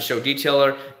the Best of Show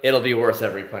Detailer, it'll be worth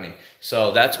every penny.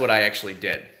 So that's what I actually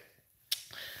did.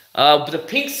 But the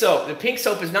pink soap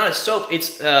is not a soap.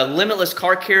 It's Limitless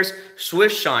Car Care's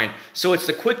Swift Shine. So it's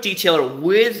the quick detailer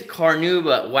with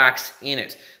Carnauba wax in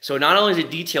it. So not only is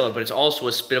it detailer, but it's also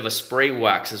a bit of a spray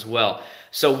wax as well.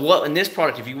 So what in this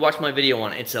product, if you watch my video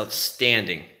on it, it's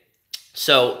outstanding.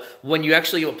 So when you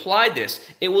actually apply this,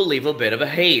 it will leave a bit of a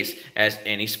haze, as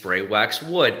any spray wax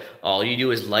would. All you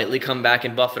do is lightly come back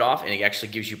and buff it off, and it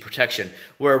actually gives you protection.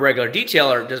 Where a regular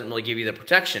detailer doesn't really give you the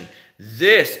protection.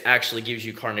 This actually gives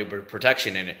you Carnauba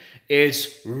protection in it.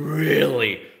 It's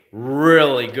really,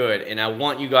 really good, and I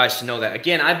want you guys to know that.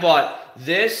 Again, I bought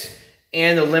this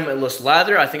and the Limitless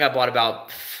Lather. I think I bought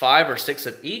about 5 or 6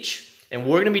 of each, and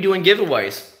we're going to be doing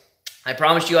giveaways. I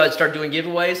promised you I'd start doing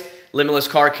giveaways. Limitless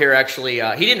Car Care actually,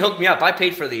 he didn't hook me up. I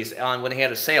paid for these when they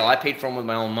had a sale. I paid for them with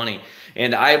my own money,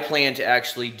 and I plan to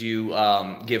actually do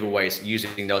giveaways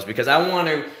using those because I want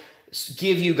to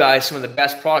give you guys some of the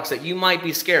best products that you might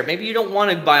be scared. Maybe you don't want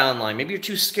to buy online. Maybe you're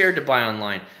too scared to buy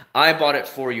online. I bought it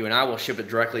for you, and I will ship it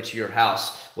directly to your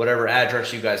house, whatever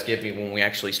address you guys give me when we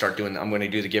actually start doing. I'm going to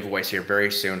do the giveaways here very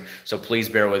soon, so please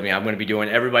bear with me. I'm going to be doing.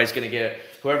 Everybody's going to get.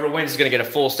 Whoever wins is going to get a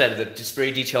full set of the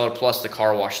spray detailer plus the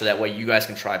car wash, so that way you guys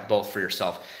can try both for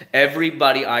yourself.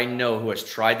 Everybody I know who has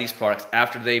tried these products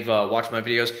after they've watched my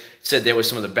videos said they were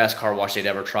some of the best car wash they'd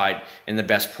ever tried and the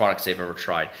best products they've ever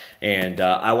tried. And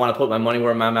I want to put my money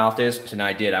where my mouth is, and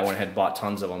I did. I went ahead and bought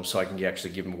tons of them so I can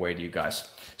actually give them away to you guys.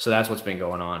 So that's what's been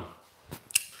going on.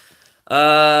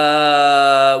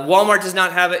 Walmart does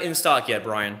not have it in stock yet,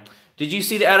 Brian. Did you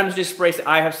see the Adams Disc Spray?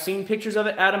 I have seen pictures of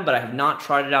it, Adam, but I have not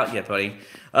tried it out yet, buddy.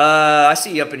 I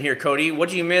see you up in here, Cody. What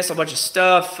did you miss? A bunch of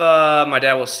stuff. My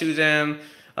dad will sue them.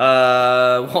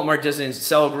 Walmart doesn't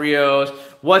sell Griot's.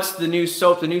 What's the new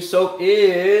soap? The new soap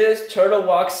is Turtle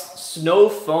Wax Snow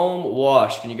Foam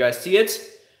Wash. Can you guys see it?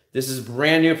 This is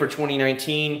brand new for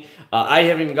 2019. I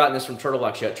haven't even gotten this from Turtle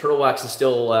Wax yet. Turtle Wax is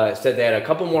still said they had a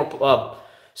couple more.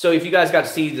 So if you guys got to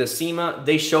see the SEMA,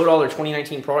 they showed all their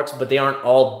 2019 products, but they aren't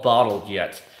all bottled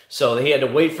yet. So he had to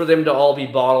wait for them to all be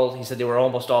bottled. He said they were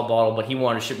almost all bottled, but he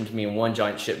wanted to ship them to me in one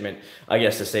giant shipment, I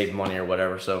guess to save money or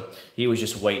whatever. So he was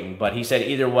just waiting. But he said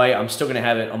either way, I'm still going to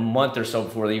have it a month or so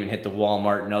before they even hit the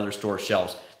Walmart and other store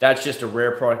shelves. That's just a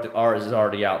rare product that ours is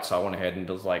already out. So I went ahead and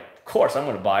was like, of course, I'm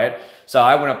going to buy it. So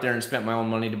I went up there and spent my own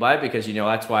money to buy it because, you know,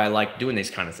 that's why I like doing these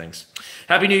kind of things.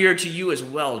 Happy New Year to you as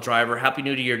well, driver. Happy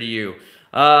New Year to you.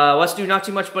 Let's do not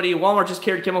too much, buddy. Walmart just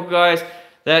carried chemical, guys.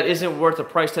 That isn't worth the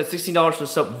price tag. $16 for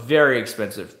soap, very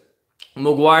expensive.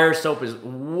 Meguiar soap is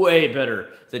way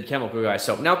better than Chemical Guys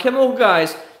soap. Now, Chemical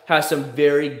Guys has some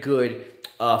very good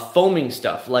foaming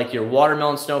stuff, like your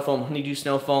watermelon snow foam, honeydew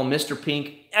snow foam, Mr.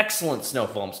 Pink, excellent snow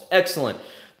foams, excellent.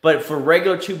 But for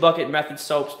regular 2-bucket method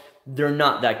soaps, they're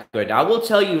not that good. Now, I will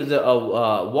tell you the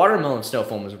watermelon snow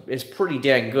foam is pretty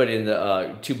dang good in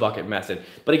the 2-bucket method.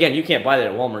 But again, you can't buy that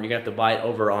at Walmart. You're going to have to buy it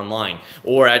over online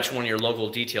or at one of your local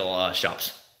detail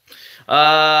shops.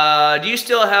 Do you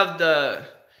still have the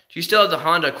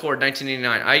Honda Accord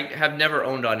 1989? I have never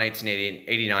owned a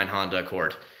 1989 Honda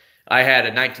Accord. I had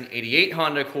a 1988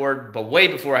 Honda Accord, but way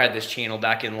before I had this channel,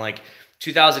 back in like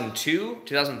 2002,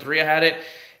 2003 I had it.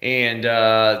 And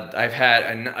I've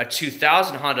had a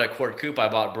 2000 Honda Accord Coupe I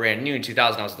bought brand new in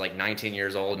 2000. I was like 19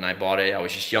 years old and I bought it. I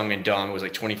was just young and dumb. It was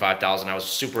like $25,000. I was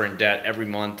super in debt every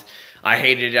month. I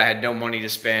hated it. I had no money to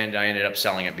spend. I ended up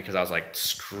selling it because I was like,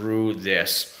 screw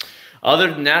this.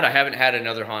 Other than that, I haven't had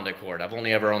another Honda Accord. I've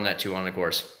only ever owned that 2 Honda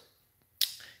Accords.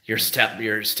 Your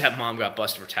stepmom got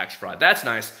busted for tax fraud. That's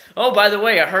nice. Oh, by the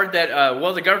way, I heard that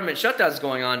while the government shutdown is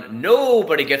going on,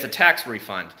 nobody gets a tax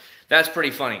refund. That's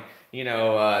pretty funny. You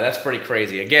know, that's pretty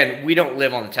crazy. Again, we don't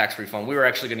live on the tax refund. We were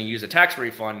actually going to use a tax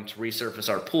refund to resurface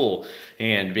our pool,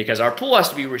 and because our pool has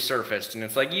to be resurfaced, and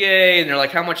it's like, yay! And they're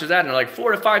like, how much is that? And they're like,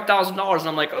 $4,000 to $5,000, and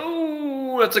I'm like,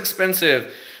 oh, that's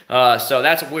expensive. So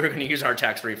that's what we're going to use our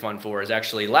tax refund for. Is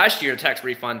actually last year, the tax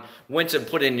refund went to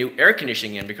put in new air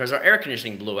conditioning in because our air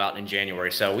conditioning blew out in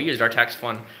January. So we used our tax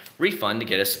refund to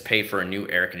get us paid for a new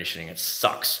air conditioning. It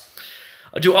sucks.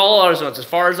 Do all AutoZones. As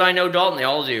far as I know, Dalton, they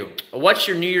all do. What's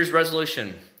your New Year's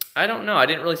resolution? I don't know. I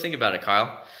didn't really think about it,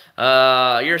 Kyle.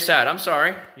 You're sad. I'm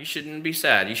sorry. You shouldn't be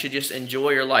sad. You should just enjoy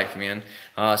your life, man.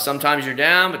 Sometimes you're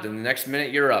down, but then the next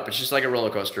minute you're up. It's just like a roller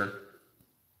coaster.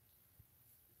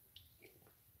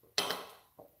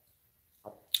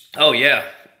 Oh, yeah.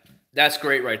 That's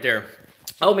great right there.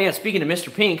 Oh, man, speaking of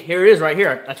Mr. Pink, here it is right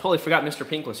here. I totally forgot Mr.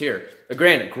 Pink was here.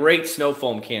 Granted, great snow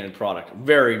foam cannon product.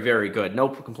 Very, very good. No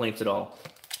complaints at all.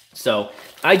 So,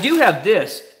 I do have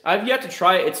this. I've yet to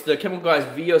try it. It's the Chemical Guys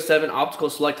VO7 Optical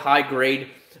Select High Grade,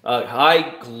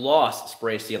 High Gloss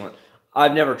Spray Sealant.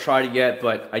 I've never tried it yet,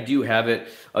 but I do have it.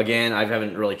 Again, I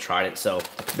haven't really tried it, so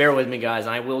bear with me, guys.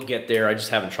 I will get there. I just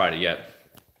haven't tried it yet.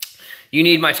 You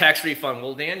need my tax refund.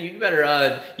 Well, Dan, you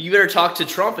better talk to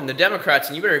Trump and the Democrats,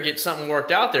 and you better get something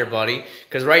worked out there, buddy.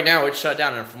 Because right now it's shut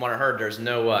down, and from what I heard, there's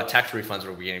no tax refunds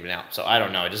will be getting out. So I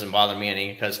don't know. It doesn't bother me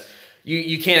any because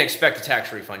you can't expect a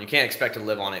tax refund. You can't expect to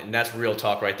live on it, and that's real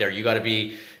talk right there. You got to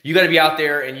be out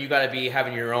there, and you got to be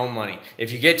having your own money.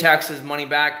 If you get taxes money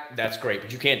back, that's great,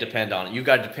 but you can't depend on it. You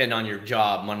got to depend on your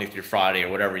job Monday through Friday or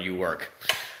whatever you work.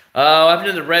 What happened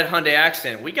to the red Hyundai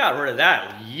Accent? We got rid of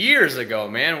that years ago,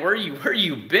 man. Where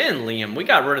you been, Liam? We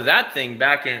got rid of that thing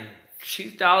back in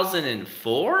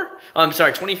 2004. I'm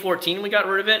sorry, 2014. We got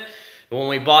rid of it when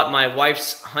we bought my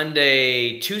wife's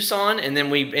Hyundai Tucson, and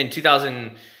then in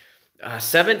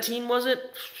 2017 was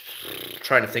it? I'm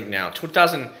trying to think now.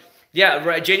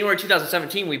 January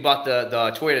 2017. We bought the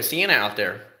Toyota Sienna out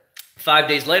there. 5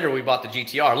 days later, we bought the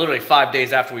GTR. Literally 5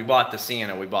 days after we bought the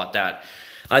Sienna, we bought that.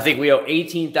 I think we owe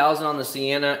 $18,000 on the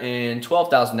Sienna and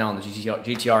 $12,000 now on the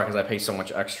GTR because I pay so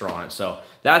much extra on it. So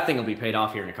that thing will be paid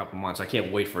off here in a couple months. I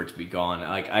can't wait for it to be gone.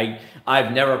 Like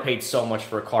I've never paid so much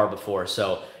for a car before.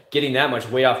 So getting that much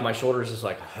weight off my shoulders is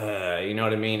like, you know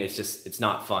what I mean? It's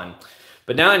not fun.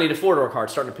 But now I need a 4-door car.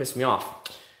 It's starting to piss me off.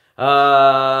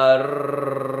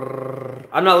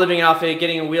 I'm not living off it,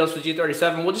 getting wheels for the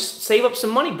G37. We'll just save up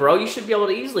some money, bro. You should be able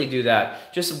to easily do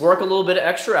that. Just work a little bit of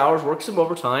extra hours, work some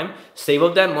overtime, save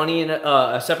up that money in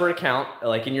a separate account,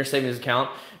 like in your savings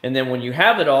account, and then when you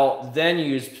have it all, then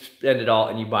you spend it all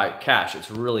and you buy cash.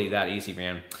 It's really that easy,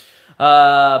 man.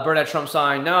 Burn that Trump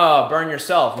sign. No, burn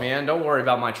yourself, man. Don't worry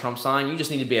about my Trump sign. You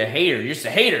just need to be a hater. You're just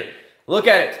a hater. Look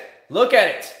at it. Look at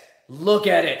it. Look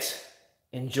at it.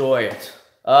 Enjoy it.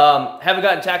 Haven't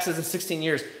gotten taxes in 16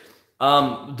 years.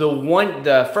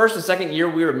 The first and second year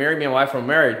we were married, me and my wife were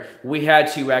married, we had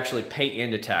to actually pay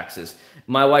into taxes.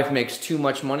 My wife makes too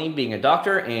much money being a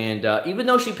doctor, and even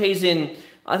though she pays in,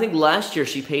 I think last year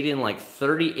she paid in like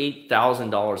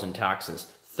 $38,000 in taxes.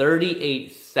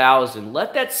 $38,000.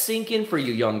 Let that sink in for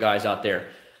you young guys out there.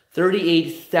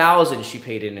 $38,000 she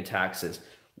paid in taxes.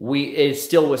 It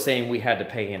still was saying we had to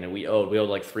pay in, and we owed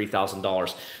like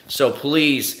 $3,000. So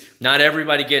please, not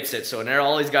everybody gets it. So now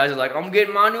all these guys are like, I'm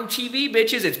getting my new TV,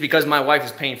 bitches. It's because my wife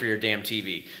is paying for your damn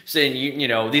TV. Saying you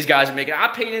know these guys are making, I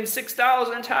paid in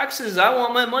 $6,000 in taxes. I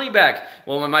want my money back.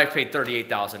 Well, my wife paid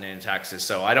 $38,000 in taxes.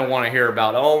 So I don't want to hear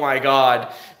about, oh my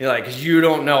God, like, 'cause you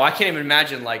don't know. I can't even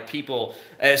imagine like people.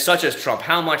 such as Trump.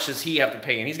 How much does he have to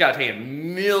pay? And he's got to pay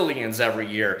millions every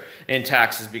year in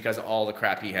taxes because of all the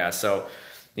crap he has. So,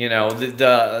 you know,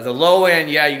 the low end,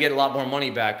 yeah, you get a lot more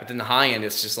money back, but then the high end,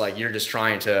 it's just like you're just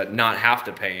trying to not have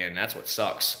to pay in. That's what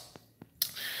sucks.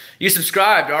 You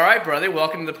subscribed. All right, brother.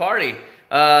 Welcome to the party.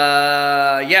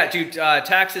 Yeah, dude,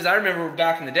 taxes. I remember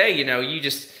back in the day, you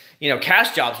know,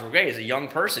 cash jobs were great. As a young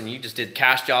person, you just did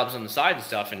cash jobs on the side and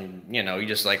stuff. And, you know, you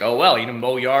just like, oh, well, you know,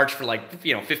 mow yards for like,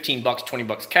 you know, $15,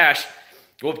 $20 cash.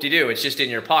 Whoop-de-doo. It's just in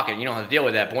your pocket. You don't have to deal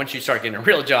with that. But once you start getting a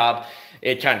real job,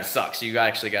 it kind of sucks. You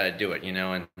actually got to do it, you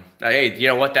know. And hey, you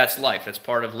know what? That's life. That's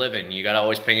part of living. You got to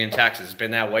always pay in taxes. It's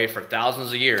been that way for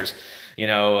thousands of years, you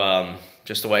know,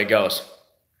 just the way it goes.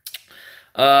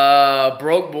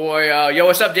 Broke boy. Yo,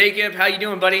 what's up, Jacob? How you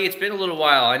doing, buddy? It's been a little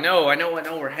while. I know.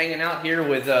 We're hanging out here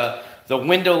with the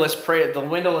windowless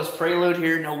Prelude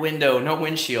here. No window, no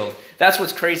windshield. That's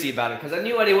what's crazy about it, because I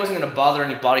knew I wasn't going to bother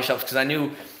any body shops, because I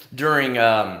knew during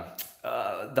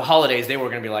the holidays they were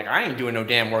going to be like, I ain't doing no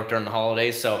damn work during the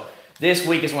holidays. So this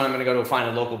week is when I'm going to go to find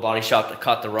a local body shop to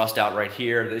cut the rust out right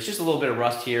here. There's just a little bit of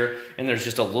rust here, and there's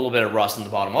just a little bit of rust in the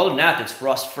bottom. Other than that, it's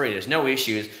rust-free. There's no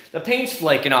issues. The paint's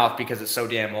flaking off because it's so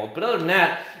damn old. But other than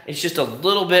that, it's just a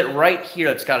little bit right here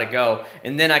that's got to go,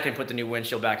 and then I can put the new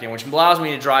windshield back in, which allows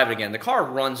me to drive it again. The car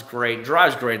runs great,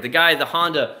 drives great. The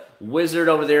Honda Wizard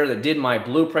over there that did my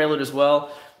blue Prelude as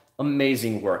well,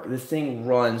 amazing work. The thing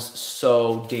runs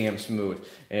so damn smooth,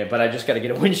 but I just got to get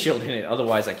a windshield in it.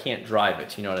 Otherwise, I can't drive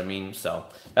it. You know what I mean? So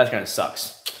that kind of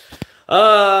sucks.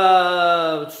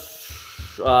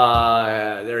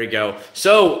 There we go.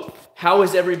 So how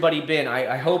has everybody been?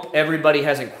 I hope everybody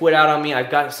hasn't quit out on me. we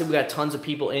got tons of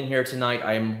people in here tonight.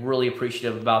 I am really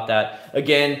appreciative about that.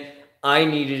 Again, I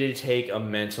needed to take a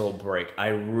mental break. I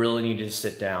really needed to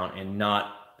sit down and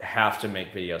not have to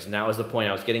make videos. And that was the point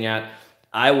I was getting at.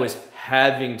 I was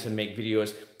having to make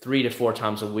videos 3 to 4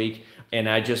 times a week, and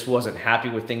I just wasn't happy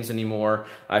with things anymore.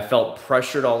 I felt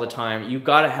pressured all the time. You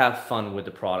got to have fun with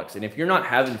the products. And if you're not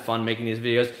having fun making these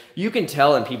videos, you can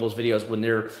tell in people's videos when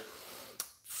they're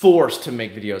forced to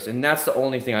make videos. And that's the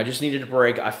only thing. I just needed a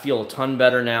break. I feel a ton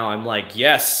better now. I'm like,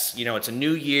 yes, you know, it's a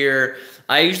new year.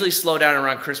 I usually slow down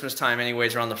around Christmas time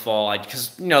anyways, around the fall,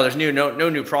 because, you know, there's no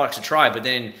new products to try. But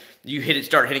then you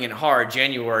start hitting it hard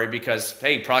January, because,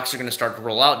 hey, products are going to start to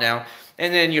roll out now.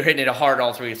 And then you're hitting it hard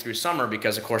all through summer,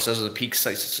 because, of course, those are the peak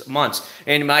months.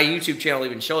 And my YouTube channel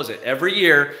even shows it. Every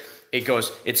year,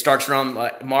 it starts around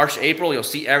March, April. You'll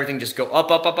see everything just go up,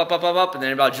 up, up, up, up, up, up. And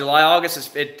then about July,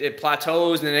 August, it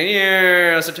plateaus. And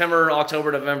then September,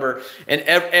 October, November. And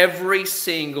every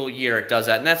single year it does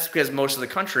that. And that's because most of the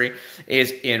country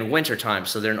is in wintertime,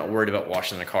 so they're not worried about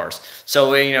washing the cars.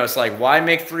 So, you know, it's like, why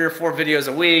make 3 or 4 videos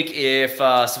a week if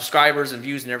subscribers and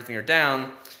views and everything are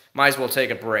down? Might as well take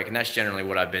a break, and that's generally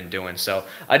what I've been doing. So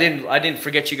I didn't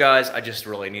forget you guys. I just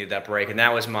really needed that break, and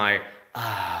that was my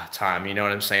time. You know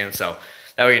what I'm saying? So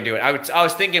that we can do it. I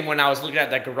was thinking when I was looking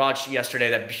at that garage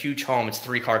yesterday, that huge home, it's a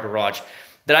 3-car garage,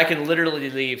 that I can literally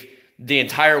leave the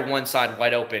entire one side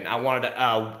wide open. I wanted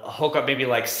to hook up maybe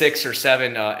like 6 or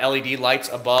 7 LED lights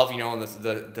above, you know, on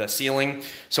the ceiling,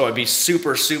 so it'd be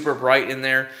super, super bright in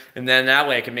there. And then that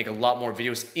way I can make a lot more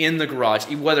videos in the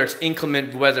garage. Whether it's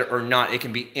inclement weather or not, it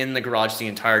can be in the garage the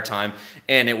entire time,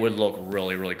 and it would look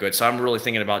really, really good. So I'm really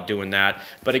thinking about doing that.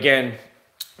 But again,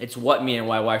 it's what me and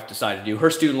my wife decided to do.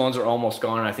 Her student loans are almost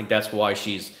gone, and I think that's why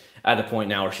she's at the point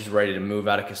now where she's ready to move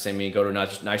out of Kissimmee, go to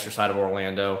a nicer side of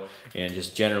Orlando, and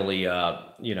just generally,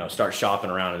 you know, start shopping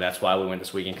around. And that's why we went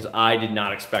this weekend, because I did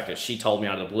not expect it. She told me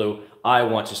out of the blue, I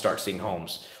want to start seeing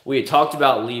homes. We had talked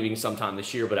about leaving sometime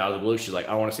this year, but out of the blue, she's like,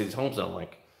 I want to see these homes. And I'm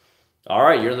like, all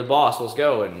right, you're the boss, let's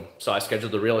go. And so I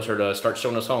scheduled the realtor to start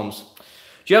showing us homes.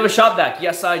 Do you have a shop vac?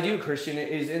 Yes, I do, Christian. It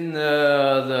is in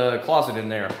the closet in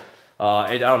there.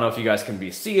 I don't know if you guys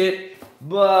can see it,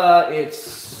 but I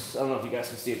don't know if you guys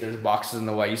can see it. There's boxes in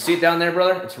the way. You see it down there,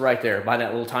 brother? It's right there by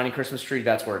that little tiny Christmas tree.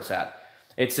 That's where it's at.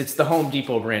 It's the Home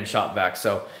Depot brand shop vac.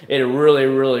 So it's really,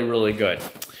 really, really good.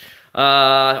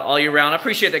 All year round. I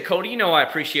appreciate that, Cody. You know I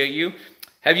appreciate you.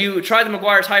 Have you tried the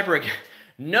Meguiar's Hyper again?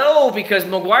 No, because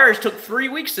Meguiar's took 3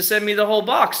 weeks to send me the whole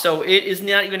box, so it is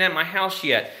not even at my house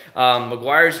yet.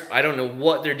 Meguiar's, I don't know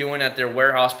what they're doing at their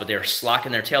warehouse, but they're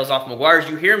slacking their tails off. Meguiar's,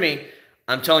 you hear me?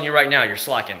 I'm telling you right now, you're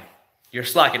slacking. You're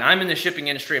slacking. I'm in the shipping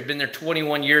industry. I've been there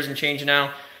 21 years and change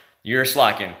now. You're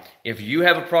slacking. If you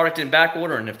have a product in back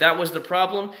order, and if that was the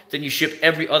problem, then you ship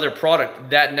every other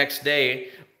product that next day,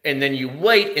 and then you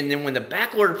wait, and then when the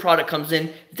back order product comes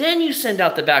in, then you send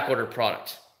out the back order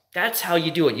product. That's how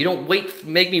you do it. You don't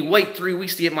make me wait 3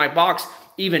 weeks to get my box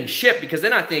even shipped, because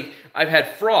then I think I've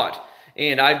had fraud.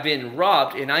 and I've been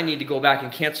robbed, and I need to go back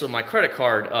and cancel my credit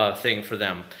card thing for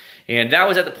them. And that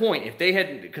was at the point. If they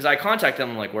had, because I contacted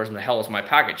them, I'm like, where's the hell is my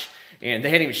package? And they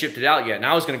hadn't even shipped it out yet. And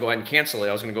I was going to go ahead and cancel it.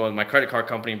 I was going to go with my credit card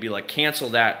company and be like, cancel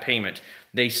that payment.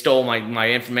 They stole my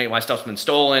information. My stuff's been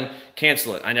stolen.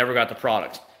 Cancel it. I never got the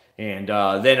product. And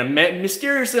then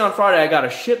mysteriously on Friday, I got a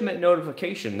shipment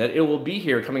notification that it will be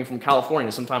here coming from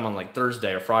California sometime on like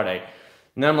Thursday or Friday.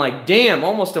 And I'm like, damn,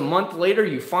 almost a month later,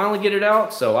 you finally get it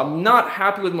out? So I'm not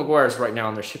happy with Meguiar's right now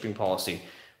on their shipping policy.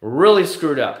 Really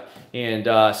screwed up. And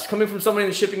coming from somebody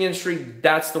in the shipping industry,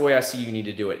 that's the way I see you need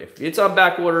to do it. If it's on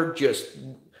back order, just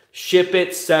ship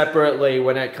it separately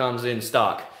when it comes in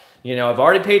stock. You know, I've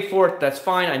already paid for it. That's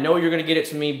fine. I know you're going to get it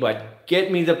to me, but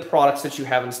get me the products that you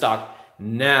have in stock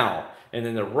now. And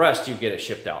then the rest, you get it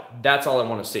shipped out. That's all I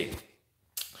want to see.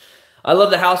 I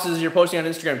love the houses you're posting on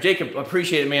Instagram. Jacob,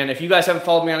 appreciate it, man. If you guys haven't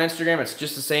followed me on Instagram, it's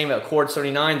just the same. Accord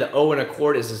 79. The O in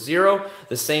Accord is a 0.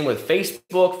 The same with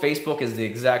Facebook. Facebook is the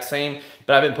exact same.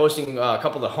 But I've been posting a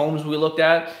couple of the homes we looked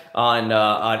at on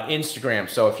Instagram.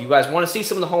 So if you guys want to see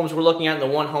some of the homes we're looking at, and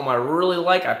the one home I really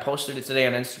like, I posted it today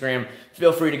on Instagram.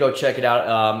 Feel free to go check it out.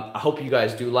 I hope you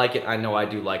guys do like it. I know I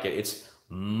do like it. It's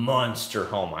monster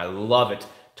home. I love it.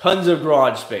 Tons of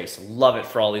garage space. Love it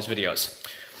for all these videos.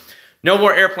 No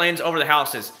more airplanes over the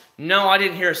houses. No, I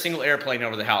didn't hear a single airplane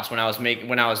over the house when I was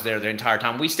there the entire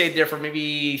time. We stayed there for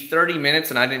maybe 30 minutes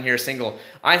and I didn't hear a single.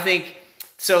 I think,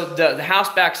 so the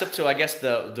house backs up to, I guess,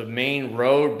 the main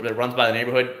road that runs by the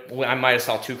neighborhood. I might have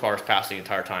saw 2 cars pass the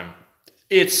entire time.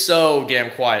 It's so damn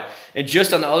quiet. And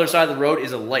just on the other side of the road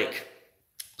is a lake.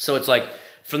 So it's like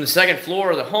from the second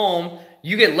floor of the home,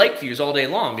 you get lake views all day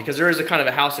long because there is a kind of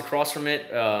a house across from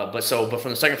it. But from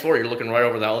the second floor, you're looking right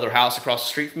over the other house across the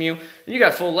street from you. And you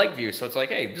got full lake view. So it's like,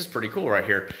 hey, this is pretty cool right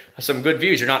here. Some good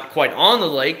views. You're not quite on the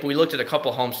lake. We looked at a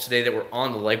couple homes today that were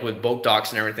on the lake with boat docks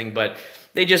and everything, but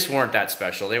they just weren't that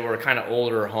special. They were kind of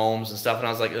older homes and stuff. And I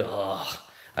was like, ugh,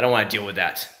 I don't want to deal with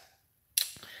that.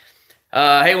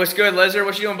 Hey, what's good, Lezer?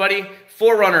 What you doing, buddy?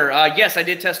 4Runner. Yes, I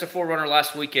did test a 4Runner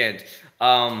last weekend.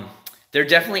 They're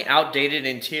definitely outdated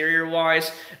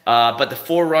interior-wise, but the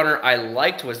 4Runner I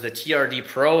liked was the TRD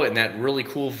Pro and that really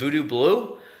cool Voodoo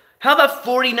Blue. How about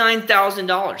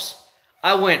 $49,000?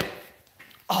 I went,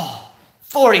 oh,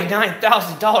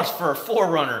 $49,000 for a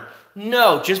 4Runner.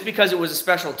 No, just because it was a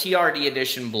special TRD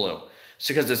edition blue.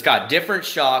 So because it's got different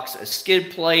shocks, a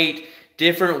skid plate,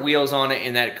 different wheels on it,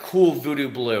 and that cool Voodoo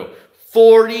Blue.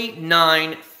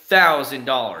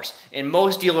 $49,000, and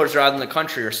most dealers around the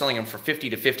country are selling them for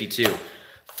 $50 to $52.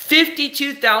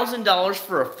 $52,000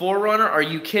 for a 4Runner? Are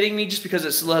you kidding me? Just because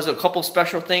it still has a couple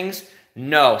special things?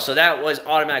 No. So that was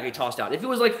automatically tossed out. If it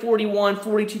was like $41,000,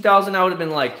 $42,000, I would have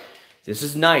been like, this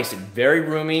is nice and very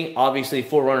roomy. Obviously,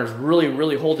 4Runners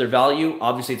really hold their value.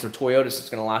 Obviously, it's a Toyota, so it's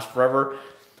going to last forever.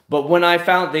 But when I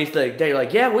found they're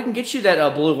like, yeah, we can get you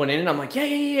that blue one in, and I'm like,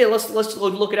 yeah, let's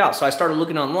look it out. So I started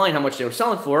looking online how much they were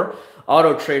selling for.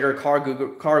 Auto Trader, Car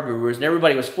Gurus, and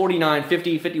everybody was $49,000,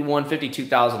 $50,000, $51,000,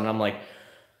 $52,000, and I'm like,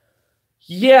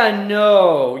 yeah,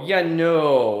 no,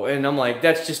 and I'm like,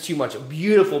 that's just too much.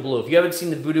 Beautiful blue. If you haven't seen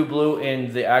the Voodoo Blue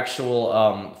in the actual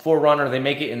 4Runner, they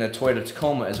make it in the Toyota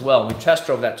Tacoma as well. We test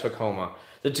drove that Tacoma.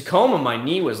 The Tacoma, my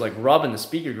knee was like rubbing the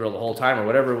speaker grill the whole time, or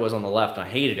whatever it was on the left, and I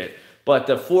hated it. But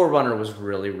the 4Runner was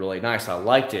really nice. I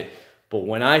liked it. But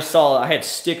when I saw it, I had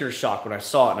sticker shock when I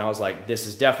saw it, and I was like, this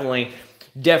is definitely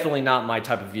not my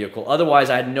type of vehicle. Otherwise,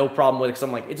 I had no problem with it because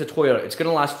I'm like, it's a Toyota. It's going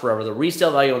to last forever. The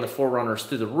resale value on the 4Runner is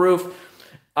through the roof.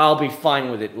 I'll be fine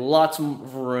with it. Lots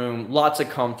of room, lots of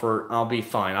comfort. I'll be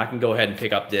fine. I can go ahead and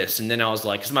pick up this. And then I was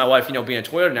like, because my wife, being a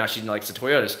Toyota now, she likes the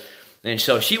Toyotas. And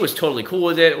so she was totally cool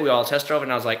with it. We all test drove it,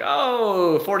 and I was like,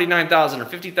 oh, $49,000 or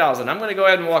 $50,000. I'm going to go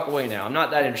ahead and walk away now. I'm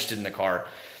not that interested in the car.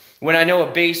 When I know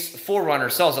a base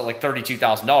 4Runner sells at like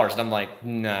 $32,000, and I'm like,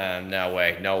 nah, no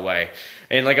way.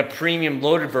 And like a premium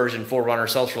loaded version 4Runner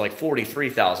sells for like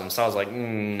 $43,000. So I was like,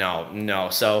 no.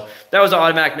 So that was an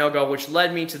automatic no-go, which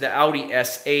led me to the Audi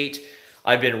S8.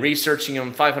 I've been researching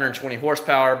them, 520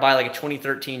 horsepower, by like a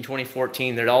 2013,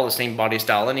 2014. They're all the same body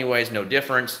style anyways, no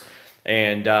difference.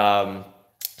 And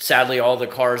sadly, all the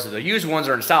cars, the used ones,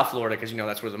 are in South Florida because,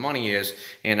 that's where the money is.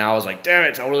 And I was like, damn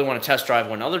it, I really want to test drive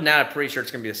one. Other than that, I'm pretty sure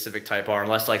it's going to be a Civic Type R.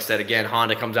 Unless, like I said, again,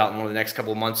 Honda comes out in one of the next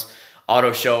couple of months,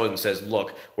 auto show, and says,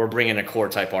 look, we're bringing a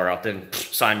Accord Type R out. Then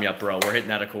sign me up, bro. We're hitting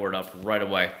that Accord up right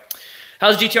away.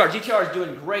 How's GTR? GTR is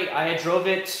doing great. I drove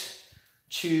it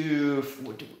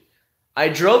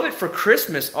for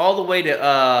Christmas all the way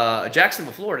to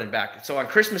Jacksonville, Florida and back. So on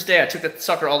Christmas Day, I took that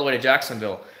sucker all the way to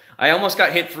Jacksonville. I almost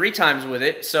got hit 3 times with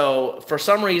it. So for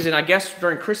some reason, I guess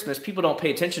during Christmas, people don't pay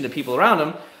attention to people around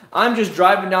them. I'm just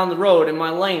driving down the road in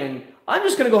my lane, and I'm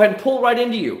just going to go ahead and pull right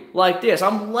into you like this.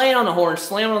 I'm laying on the horn,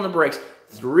 slamming on the brakes.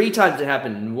 3 times it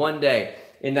happened in one day.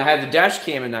 And I had the dash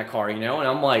cam in that car, and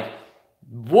I'm like,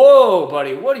 whoa,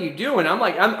 buddy, what are you doing? I'm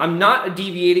like, I'm not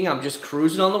deviating. I'm just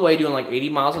cruising on the way, doing like 80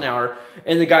 miles an hour.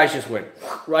 And the guys just went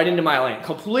right into my lane,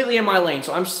 completely in my lane.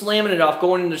 So I'm slamming it off,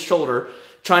 going into the shoulder,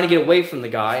 trying to get away from the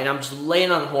guy. And I'm just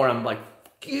laying on the horn. I'm like,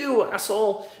 you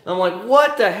asshole. And I'm like,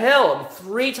 what the hell? And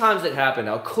 3 times it happened.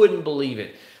 I couldn't believe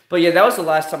it. But yeah, that was the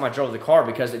last time I drove the car,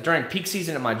 because during peak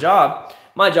season at my job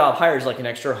hires like an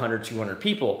extra 100, 200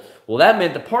 people. Well, that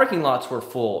meant the parking lots were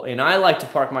full, and I like to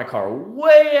park my car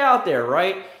way out there,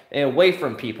 right? And away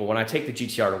from people when I take the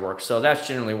GTR to work. So that's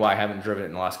generally why I haven't driven it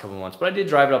in the last couple of months. But I did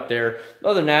drive it up there.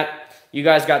 Other than that, you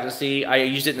guys got to see, I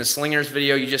used it in the Slingers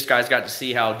video. You just guys got to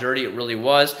see how dirty it really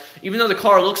was. Even though the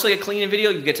car looks like a clean video,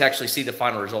 you get to actually see the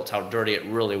final results, how dirty it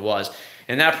really was.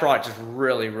 And that product is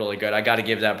really, really good. I got to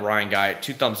give that Brian guy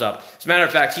 2 thumbs up. As a matter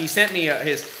of fact, he sent me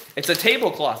it's a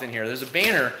tablecloth in here. There's a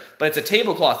banner, but it's a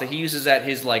tablecloth that he uses at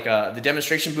his, like, the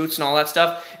demonstration booths and all that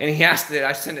stuff. And he asked that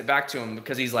I send it back to him,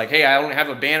 because he's like, hey, I don't have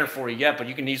a banner for you yet, but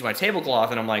you can use my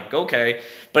tablecloth. And I'm like, okay.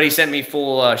 But he sent me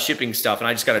full shipping stuff, and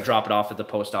I just got to drop it off at the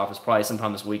post office probably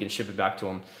sometime this week and ship it back to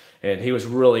him. And he was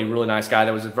really, really nice guy.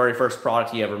 That was the very first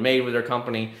product he ever made with their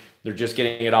company. They're just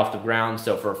getting it off the ground.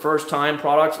 So for a first-time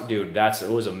product, dude, it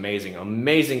was amazing.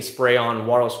 Amazing spray-on,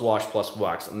 waterless wash plus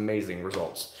wax. Amazing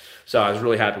results. So I was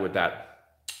really happy with that.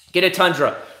 Get a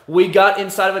Tundra. We got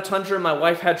inside of a Tundra. My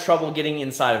wife had trouble getting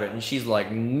inside of it, and she's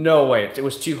like, no way. It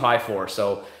was too high for her.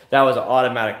 So that was an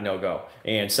automatic no-go.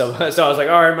 And so I was like,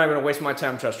 all right, I'm not going to waste my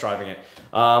time test driving it.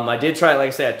 I did try it. Like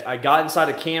I said, I got inside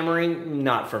a Camry.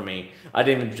 Not for me. I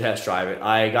didn't even test drive it.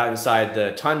 I got inside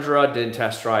the Tundra. Didn't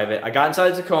test drive it. I got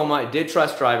inside the Tacoma. I did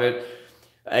test drive it.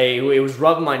 It was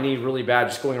rubbing my knee really bad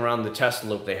just going around the test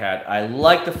loop they had. I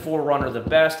like the 4Runner the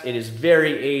best. It is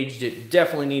very aged. It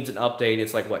definitely needs an update.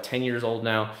 It's like, what, 10 years old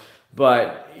now?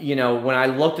 But, when I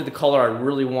looked at the color I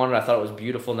really wanted, I thought it was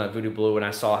beautiful in that Voodoo Blue, and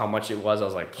I saw how much it was. I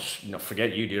was like, no,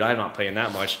 forget you, dude. I'm not paying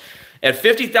that much. At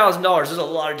 $50,000, there's a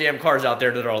lot of damn cars out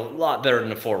there that are a lot better than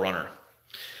the 4Runner.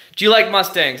 Do you like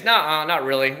Mustangs? No, not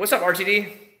really. What's up,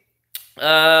 RTD?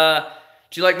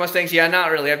 Do you like Mustangs? Yeah,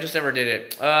 not really. I've just never did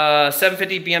it.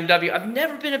 750 BMW. I've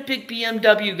never been a big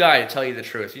BMW guy, to tell you the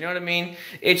truth. You know what I mean?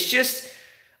 It's just,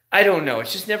 I don't know.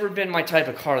 It's just never been my type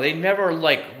of car. They never,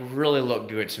 like, really look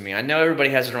good to me. I know everybody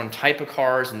has their own type of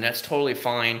cars, and that's totally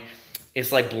fine.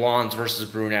 It's like blondes versus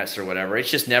brunettes or whatever.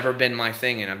 It's just never been my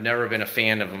thing, and I've never been a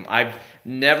fan of them. I've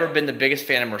never been the biggest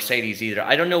fan of Mercedes either.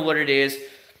 I don't know what it is.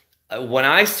 When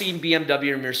I see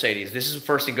BMW or Mercedes, this is the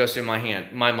first thing that goes through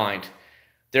my mind.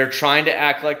 They're trying to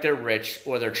act like they're rich,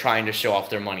 or they're trying to show off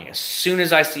their money. As soon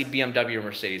as I see BMW or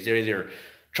Mercedes, they're either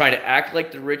trying to act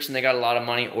like they're rich and they got a lot of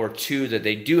money, or 2, that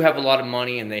they do have a lot of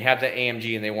money and they have the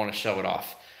AMG and they want to show it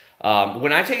off.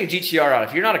 When I take a GTR out,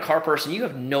 if you're not a car person, you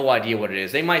have no idea what it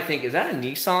is. They might think, is that a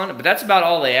Nissan? But that's about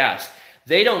all they ask.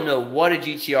 They don't know what a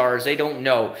GTR is. They don't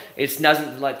know. It's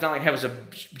not like it has a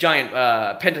giant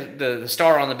the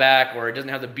star on the back, or it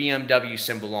doesn't have the BMW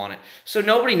symbol on it. So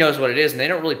nobody knows what it is, and they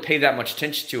don't really pay that much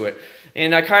attention to it.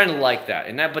 And I kind of like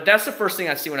that. But that's the first thing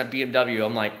I see when I BMW.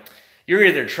 I'm like, you're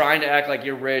either trying to act like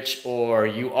you're rich, or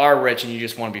you are rich and you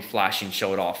just want to be flashy and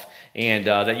show it off, and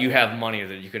that you have money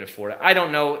that you could afford it. I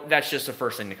don't know. That's just the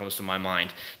first thing that comes to my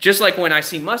mind. Just like when I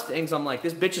see Mustangs, I'm like,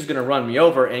 this bitch is going to run me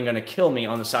over and going to kill me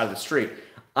on the side of the street.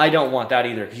 I don't want that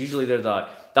either, because usually they're the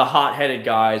hot-headed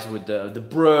guys with the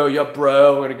bro, yup,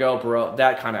 bro, we're going to go, bro,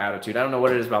 that kind of attitude. I don't know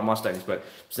what it is about Mustangs, but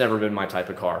it's never been my type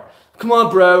of car. Come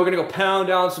on, bro, we're going to go pound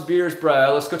down some beers,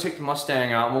 bro. Let's go take the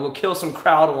Mustang out, and we'll go kill some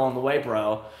crowd along the way,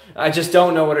 bro. I just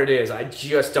don't know what it is. I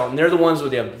just don't. And they're the ones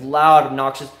with the loud,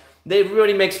 obnoxious.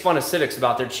 Everybody makes fun of Civics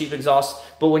about their cheap exhausts,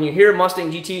 but when you hear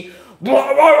Mustang GT,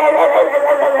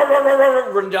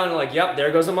 running down, you're like, yep,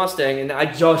 there goes a Mustang, and I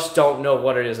just don't know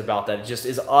what it is about that. It just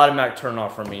is automatic turn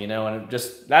off for me, and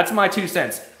that's my 2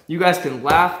 cents. You guys can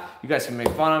laugh, you guys can make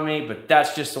fun of me, but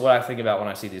that's just what I think about when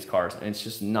I see these cars, and it's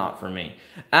just not for me.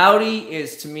 Audi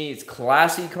is, to me, it's a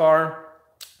classy car,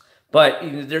 but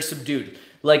they're subdued.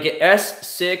 Like an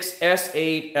S6,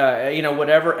 S8,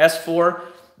 whatever, S4,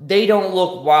 they don't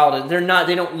look wild.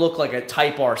 They don't look like a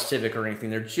Type R Civic or anything.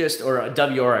 They're just, or a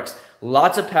WRX.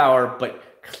 Lots of power, but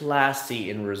classy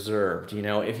and reserved.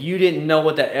 If you didn't know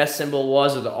what that S symbol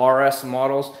was, or the RS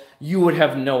models, you would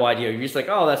have no idea. You're just like,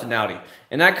 oh, that's an Audi.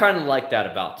 And I kind of like that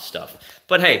about the stuff.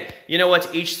 But hey, you know what?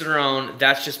 To each their own.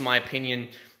 That's just my opinion.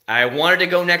 I wanted to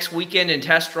go next weekend and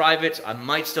test drive it. I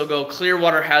might still go.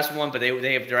 Clearwater has one, but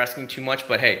they're asking too much.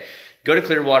 But hey, go to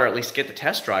Clearwater, at least get the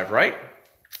test drive, right?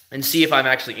 and see if I'm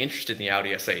actually interested in the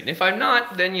Audi S8. And if I'm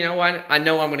not, then you know I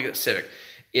know I'm going to get the Civic.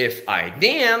 If I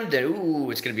am, then ooh,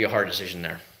 it's going to be a hard decision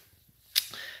there.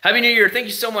 Happy New Year. Thank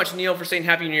you so much, Neil, for saying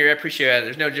Happy New Year. I appreciate it.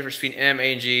 There's no difference between M,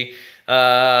 A, and G.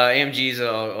 AMG's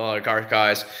car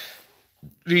guys.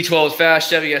 V12 is fast.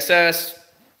 Chevy SS.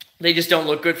 They just don't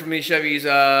look good for me. Chevys.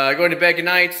 Going to bed at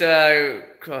night.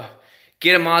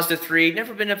 Get a Mazda 3.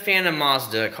 Never been a fan of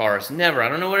Mazda cars. Never. I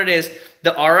don't know what it is.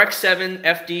 The RX-7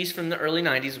 FDs from the early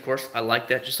 90s, of course. I like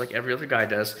that just like every other guy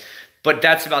does. But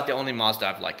that's about the only Mazda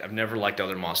I've liked. I've never liked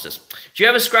other Mazdas. Do you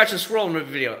have a scratch and swirl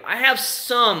movie video? I have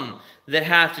some that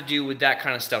have to do with that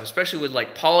kind of stuff, especially with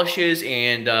like polishes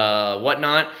and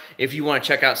whatnot. If you want to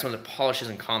check out some of the polishes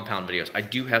and compound videos, I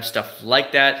do have stuff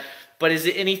like that. But is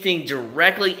it anything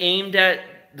directly aimed at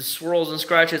the swirls and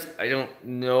scratches? I don't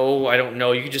know. I don't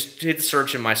know. You can just hit the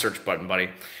search in my search button, buddy.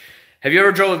 Have you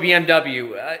ever drove a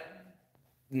BMW?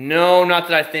 No, not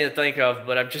that I think of,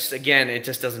 but I'm just, again, it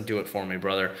just doesn't do it for me,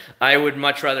 brother. I would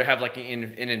much rather have like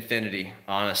an Infiniti,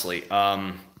 honestly.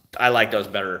 I like those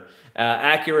better.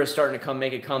 Acura is starting to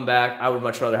make a comeback. I would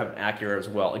much rather have an Acura as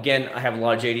well. Again, I have a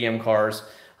lot of JDM cars.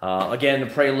 Again, the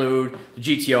Prelude, the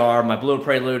GTR, my blue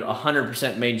Prelude,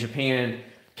 100% made in Japan.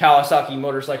 Kawasaki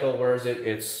motorcycle, where is it?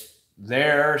 It's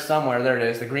there somewhere. There it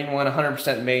is. The green one,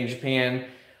 100% made in Japan.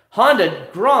 Honda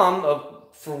Grom,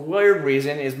 for weird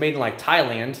reason, is made in like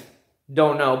Thailand.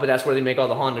 Don't know, but that's where they make all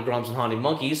the Honda Groms and Honda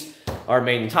Monkeys are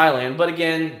made in Thailand. But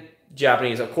again,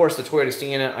 Japanese. Of course, the Toyota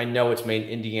Sienna, I know it's made in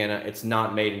Indiana. It's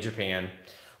not made in Japan.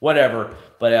 Whatever.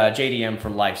 But JDM for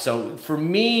life. So for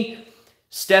me,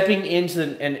 stepping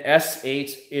into an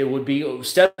S8, it would be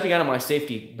stepping out of my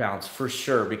safety bounds for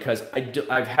sure, because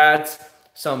I've had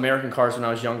some American cars when I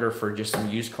was younger for just some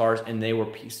used cars, and they were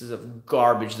pieces of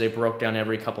garbage. They broke down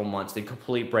every couple months. They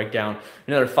complete breakdown.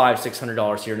 Another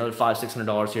 $500-$600 here, another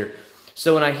 $500-$600 here.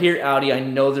 So when I hear Audi, I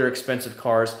know they're expensive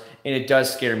cars, and it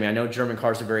does scare me. I know German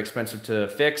cars are very expensive to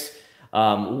fix.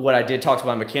 What I did talk to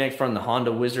my mechanic friend, the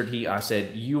Honda Wizard, I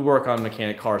said, you work on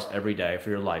mechanic cars every day for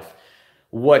your life.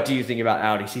 What do you think about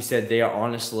Audis? He said they are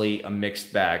honestly a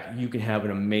mixed bag. You can have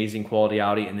an amazing quality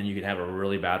Audi, and then you can have a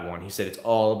really bad one. He said it's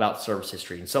all about service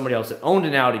history. And somebody else that owned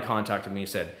an Audi contacted me and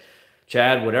said,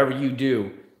 Chad, whatever you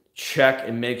do, check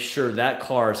and make sure that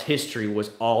car's history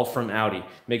was all from Audi.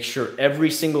 Make sure every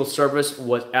single service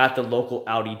was at the local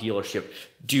Audi dealership.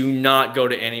 Do not go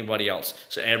to anybody else.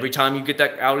 So every time you get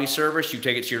that Audi service, you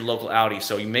take it to your local Audi.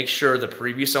 So you make sure the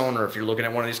previous owner, if you're looking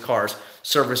at one of these cars,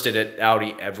 serviced it at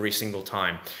Audi every single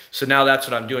time. So now that's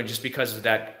what I'm doing, just because of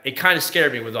that. It kind of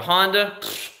scared me. With the Honda,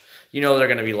 you know they're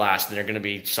going to be last and they're going to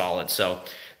be solid. So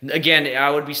again,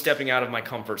 I would be stepping out of my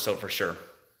comfort zone for sure.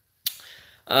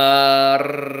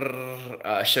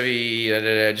 Chevy,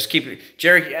 just keep it.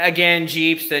 Jerry, again,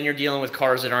 Jeeps, then you're dealing with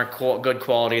cars that aren't good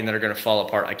quality and that are going to fall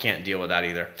apart. I can't deal with that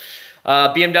either.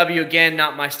 BMW, again,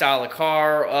 not my style of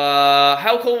car.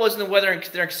 How cold was the weather in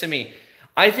Kissimmee?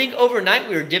 I think overnight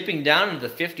we were dipping down into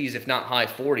the 50s, if not high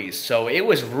 40s. So it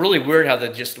was really weird how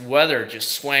the weather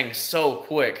just swang so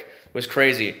quick. It was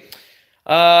crazy.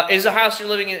 Is the house you're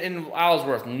living in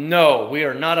Islesworth? No, we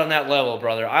are not on that level,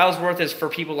 brother. Islesworth is for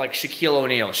people like Shaquille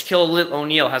O'Neal. Shaquille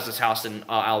O'Neal has his house in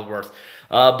Islesworth.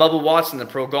 Bubba Watson, the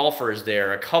pro golfer, is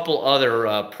there. A couple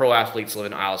other pro athletes live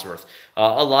in Islesworth.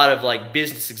 A lot of like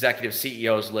business executive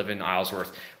CEOs live in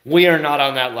Islesworth. We are not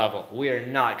on that level. We are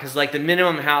not, because like the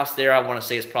minimum house there, I want to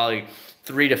say, is probably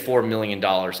 $3 to $4 million in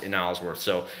Islesworth.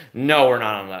 So no, we're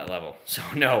not on that level. So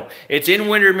no, it's in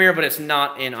Windermere, but it's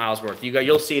not in Islesworth.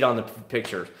 You'll see it on the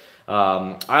picture.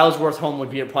 Islesworth home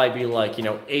would probably be like,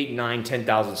 8, 9,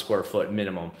 10,000 square foot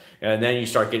minimum. And then you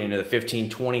start getting into the 15,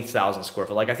 20,000 square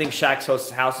foot. Like I think Shaq's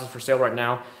house is for sale right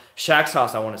now. Shaq's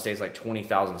house, I want to say, is like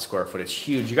 20,000 square foot. It's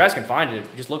huge. You guys can find it.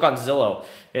 Just look on Zillow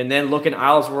and then look in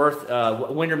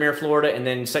Islesworth, Windermere, Florida, and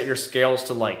then set your scales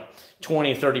to like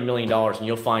 $20, $30 million, and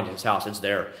you'll find his house. It's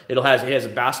there. It has a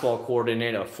basketball court in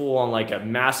it, a full on like a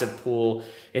massive pool.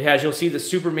 You'll see the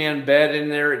Superman bed in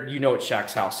there. You know it's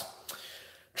Shaq's house.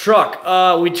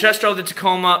 Truck. We just drove the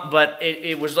Tacoma, but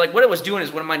it was like, what it was doing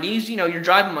is when my knees, you're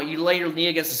driving, you lay your knee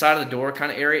against the side of the door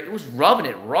kind of area. It was rubbing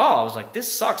it raw. I was like,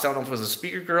 this sucks. I don't know if it was a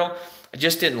speaker grill. I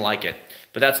just didn't like it,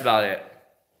 but that's about it.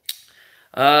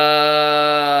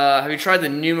 Have you tried the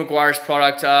new Meguiar's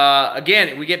product?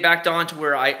 Again, we get back down to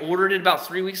where I ordered it about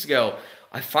 3 weeks ago.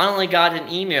 I finally got an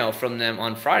email from them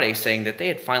on Friday saying that they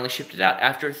had finally shipped it out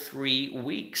after 3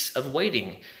 weeks of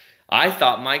waiting. I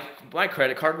thought my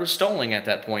credit card was stolen at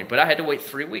that point, but I had to wait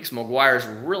 3 weeks. Meguiar's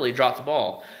really dropped the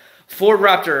ball. Ford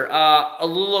Raptor, a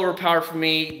little overpowered for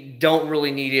me. Don't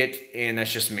really need it, and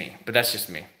that's just me. But that's just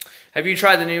me. Have you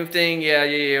tried the new thing?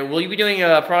 Yeah. Will you be doing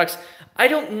products? I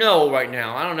don't know right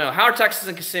now. I don't know. Howard, Texas,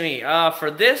 and Kissimmee.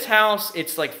 For this house,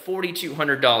 it's like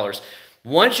 $4,200.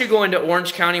 Once you go into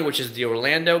Orange County, which is the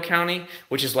Orlando County,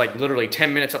 which is like literally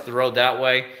 10 minutes up the road that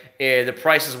way, the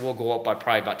prices will go up by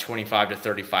probably about 25 to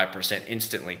 35%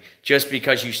 instantly, just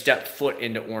because you stepped foot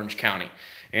into Orange County.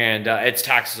 And its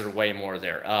taxes are way more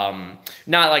there.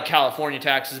 Not like California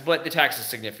taxes, but the taxes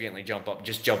significantly jump up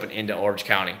just jumping into Orange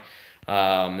County.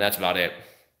 That's about it.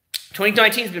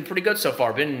 2019 has been pretty good so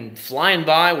far. Been flying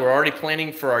by. We're already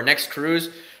planning for our next cruise.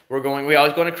 We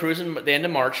always go on a cruise at the end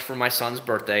of March for my son's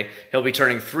birthday. He'll be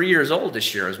turning 3 years old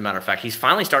this year, as a matter of fact. He's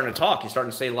finally starting to talk. He's starting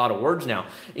to say a lot of words now.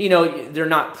 You know, they're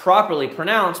not properly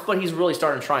pronounced, but he's really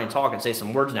starting to try and talk and say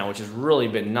some words now, which has really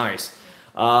been nice.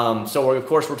 So of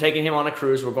course, we're taking him on a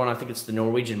cruise. We're going, I think it's the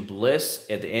Norwegian Bliss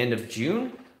at the end of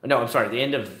June. No, I'm sorry, the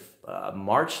end of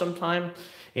March sometime.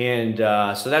 And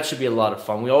so that should be a lot of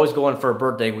fun. We always go on for a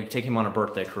birthday. We take him on a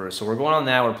birthday cruise. So we're going on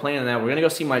that. We're planning that. We're going to go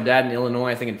see my dad in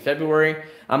Illinois, I think in February.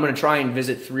 I'm going to try and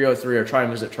visit 303 or try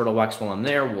and visit Turtle Wax while I'm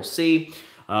there. We'll see.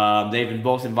 They've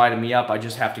both invited me up. I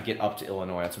just have to get up to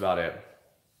Illinois. That's about it.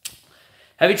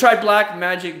 Have you tried Black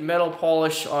Magic Metal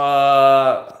Polish?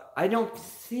 I don't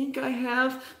think I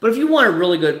have, but if you want a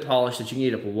really good polish that you can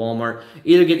get up at Walmart,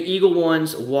 either get Eagle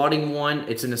One's wadding one,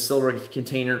 it's in a silver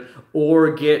container,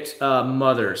 or get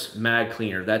Mother's Mag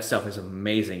Cleaner. That stuff is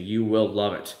amazing. You will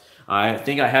love it. I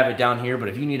think I have it down here, but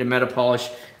if you need a metal polish,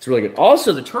 it's really good.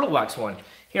 Also, the Turtle Wax one.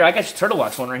 Here, I got your Turtle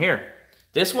Wax one right here.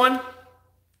 This one,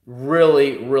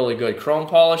 really, really good. Chrome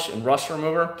polish and rust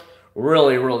remover.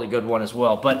 Really, really good one as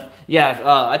well. But yeah,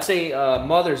 I'd say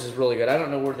Mother's is really good. I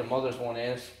don't know where the Mother's one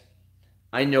is.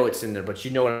 I know it's in there, but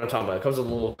you know what I'm talking about. It comes in a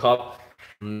little cup.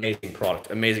 Amazing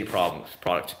product. Amazing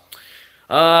product.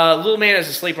 Little man is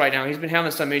asleep right now. He's been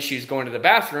having some issues going to the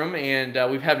bathroom,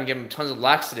 and we've had him give him tons of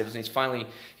laxatives, and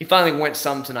he finally went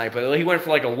some tonight, but he went for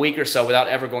like a week or so without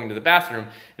ever going to the bathroom.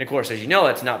 And of course, as you know,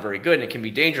 that's not very good, and it can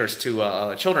be dangerous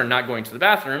to children not going to the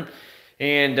bathroom.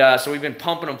 And so we've been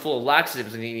pumping him full of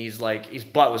laxatives, and he's like, his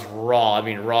butt was raw. I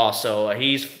mean, raw. So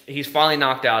he's finally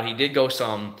knocked out. He did go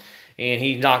some. And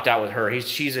he knocked out with her.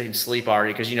 She's in sleep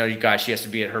already because, you know, you guys, she has to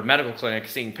be at her medical clinic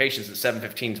seeing patients at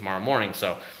 7:15 tomorrow morning.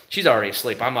 So she's already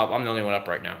asleep. I'm up. I'm the only one up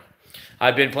right now.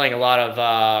 I've been playing a lot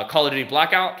of Call of Duty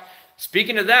Blackout.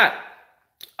 Speaking of that,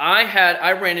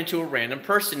 I ran into a random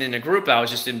person in a group. I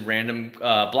was just in random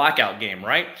Blackout game,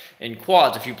 right? In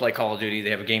quads, if you play Call of Duty,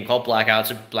 they have a game called Blackout.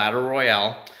 It's a battle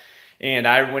royale. And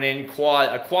I went in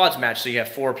a quads match, so you have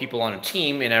 4 people on a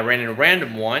team. And I ran in a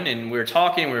random one, and we were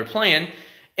talking, we were playing.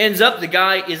 Ends up, the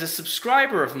guy is a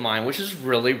subscriber of mine, which is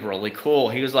really, really cool.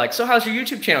 He was like, so how's your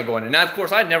YouTube channel going? And now, of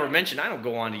course, I'd never mentioned, I don't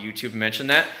go on to YouTube and mention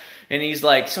that. And he's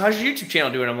like, so how's your YouTube channel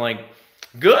doing? I'm like,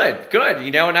 good,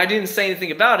 you know, and I didn't say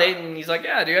anything about it. And he's like,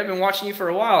 yeah, dude, I've been watching you for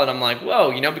a while. And I'm like,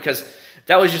 whoa, you know, because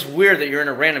that was just weird that you're in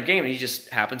a random game and he just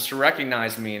happens to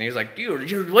recognize me. And he's like, dude,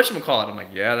 you're whatchamacallit? I'm like,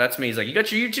 yeah, that's me. He's like, you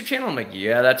got your YouTube channel? I'm like,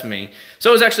 yeah, that's me. So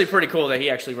it was actually pretty cool that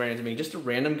he actually ran into me. Just a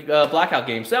random Blackout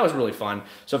game. So that was really fun.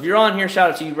 So if you're on here,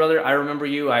 shout out to you, brother. I remember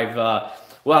you.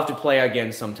 We'll have to play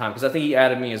again sometime because I think he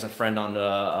added me as a friend on the,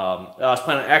 I was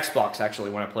playing on Xbox actually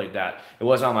when I played that. It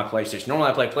wasn't on my PlayStation. Normally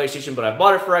I play PlayStation, but I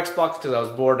bought it for Xbox because I was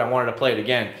bored and I wanted to play it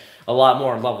again a lot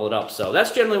more and level it up. So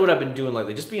that's generally what I've been doing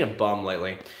lately, just being a bum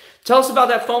lately. Tell us about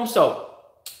that foam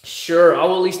soap. Sure, I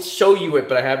will at least show you it,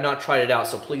 but I have not tried it out,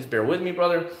 so please bear with me,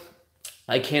 brother.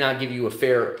 I cannot give you a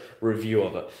fair review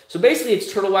of it. So basically,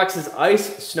 it's Turtle Wax's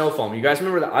Ice Snow Foam. You guys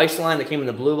remember the ice line that came in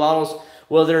the blue bottles?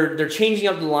 Well, they're changing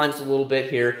up the lines a little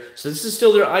bit here. So this is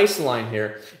still their ice line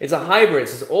here. It's a hybrid. It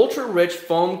says ultra-rich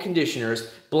foam conditioners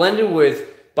blended with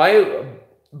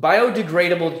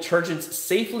biodegradable detergents,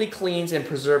 safely cleans and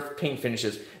preserve paint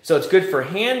finishes. So it's good for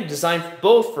designed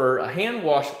both for a hand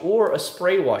wash or a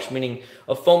spray wash, meaning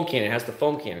a foam cannon. It has the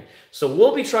foam cannon. So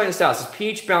we'll be trying this out. This is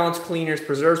pH balance cleaners,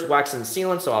 preserves wax and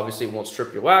sealant, so obviously it won't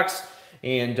strip your wax.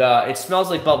 And it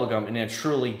smells like bubblegum, and it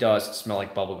truly does smell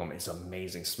like bubblegum. It's an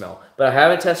amazing smell. But I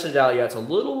haven't tested it out yet. It's a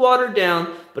little watered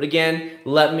down, but again,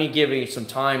 let me give you some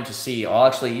time to see.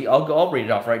 I'll read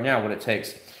it off right now what it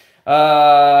takes.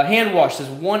 Hand wash says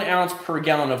 1 ounce per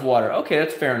gallon of water. Okay,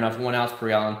 that's fair enough, 1 ounce per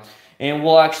gallon. And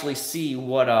we'll actually see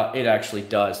what it actually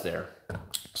does there.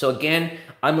 So again,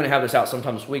 I'm going to have this out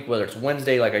sometime this week, whether it's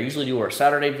Wednesday like I usually do or a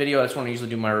Saturday video. That's when I usually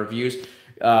do my reviews.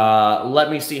 Let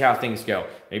me see how things go.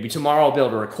 Maybe tomorrow I'll be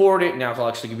able to record it. Now I'll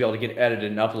actually be able to get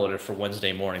edited and uploaded for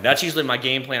Wednesday morning. That's usually my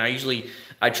game plan.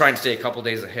 I try and stay a couple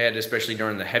days ahead, especially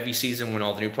during the heavy season when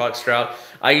all the new products are out.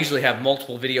 I usually have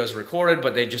multiple videos recorded,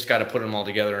 but they just got to put them all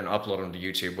together and upload them to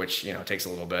YouTube, which, you know, takes a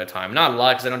little bit of time. Not a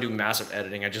lot because I don't do massive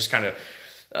editing. I just kind of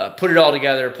put it all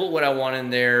together, put what I want in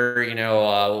there,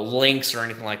 links or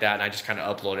anything like that, and I just kind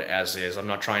of upload it as is. I'm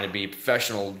not trying to be a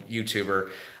professional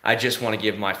YouTuber. I just want to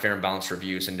give my fair and balanced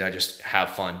reviews, and I just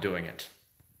have fun doing it.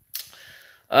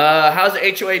 How's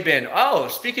the HOA been? Oh,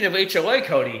 speaking of HOA,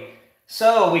 Cody,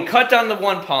 so we cut down the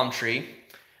one palm tree.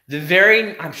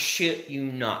 I'm shit you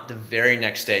not, the very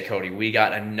next day, Cody, we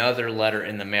got another letter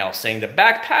in the mail saying the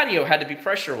back patio had to be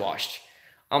pressure washed.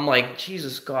 I'm like,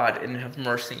 Jesus God, and have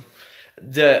mercy.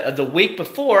 The week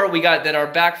before, we got that our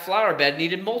back flower bed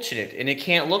needed mulch in it, and it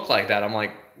can't look like that. I'm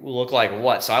like, look like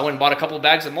what? So I went and bought a couple of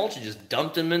bags of mulch and just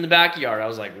dumped them in the backyard. I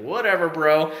was like, whatever,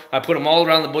 bro. I put them all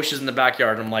around the bushes in the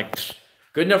backyard. I'm like,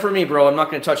 good enough for me, bro. I'm not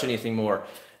going to touch anything more.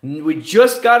 We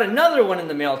just got another one in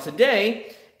the mail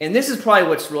today, and this is probably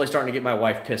what's really starting to get my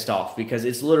wife pissed off, because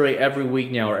it's literally every week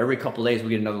now or every couple of days we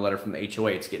get another letter from the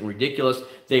HOA. It's getting ridiculous.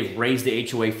 They've raised the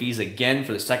HOA fees again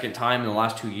for the second time in the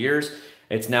last 2 years.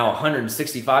 It's now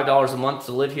 $165 a month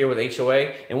to live here with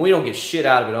HOA, and we don't get shit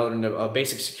out of it other than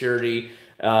basic security.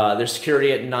 There's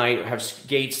security at night, have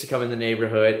gates to come in the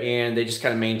neighborhood, and they just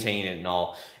kind of maintain it and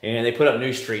all. And they put up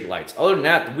new street lights. Other than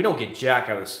that, we don't get jack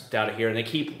out of here, and they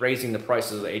keep raising the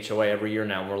prices of the HOA every year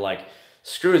now. And we're like,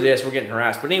 screw this, we're getting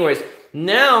harassed. But anyways,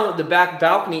 now the back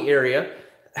balcony area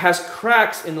has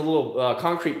cracks in the little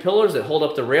concrete pillars that hold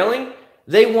up the railing.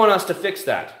 They want us to fix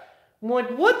that. I'm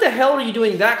like, what the hell are you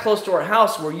doing that close to our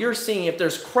house where you're seeing if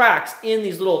there's cracks in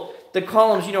these the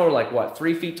columns, are like, what,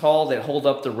 3 feet tall that hold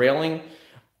up the railing?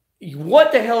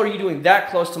 What the hell are you doing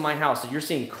that close to my house that you're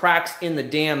seeing cracks in the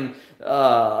damn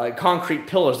concrete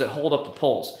pillars that hold up the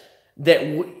poles?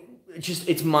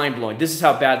 It's mind-blowing. This is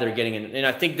how bad they're getting in. And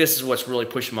I think this is what's really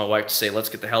pushing my wife to say, let's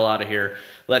get the hell out of here.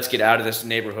 Let's get out of this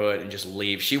neighborhood and just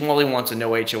leave. She only wants a no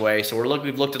HOA. So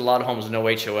we've looked at a lot of homes with no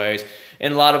HOAs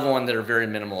and a lot of them that are very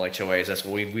minimal HOAs. That's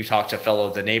what we've talked to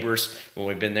the neighbors when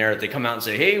we've been there. They come out and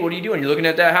say, hey, what are you doing? You're looking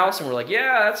at that house? And we're like,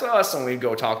 yeah, that's us. And we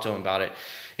go talk to them about it.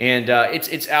 And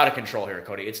it's out of control here,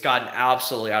 Cody. It's gotten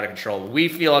absolutely out of control. We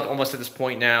feel like almost at this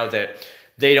point now that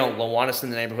they don't want us in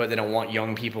the neighborhood. They don't want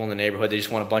young people in the neighborhood. They just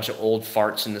want a bunch of old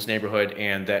farts in this neighborhood,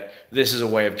 and that this is a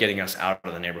way of getting us out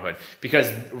of the neighborhood.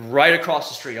 Because right across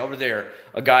the street over there,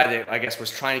 a guy that I guess was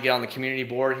trying to get on the community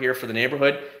board here for the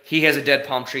neighborhood, he has a dead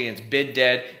palm tree, and it's bid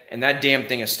dead, and that damn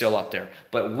thing is still up there.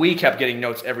 But we kept getting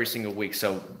notes every single week.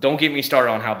 So don't get me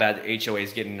started on how bad the HOA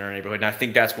is getting in our neighborhood. And I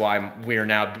think that's why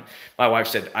my wife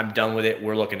said, I'm done with it.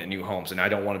 We're looking at new homes, and I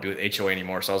don't want to be with HOA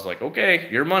anymore. So I was like, okay,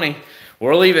 your money.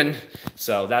 We're leaving.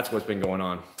 So that's what's been going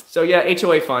on. So yeah,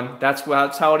 HOA fun. That's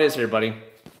how it is here, buddy.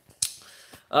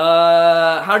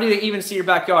 How do you even see your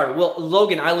backyard? Well,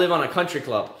 Logan, I live on a country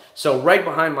club. So right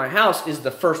behind my house is the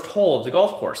first hole of the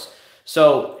golf course.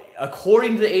 So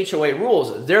according to the HOA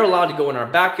rules, they're allowed to go in our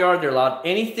backyard. They're allowed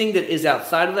anything that is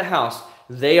outside of the house,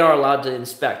 they are allowed to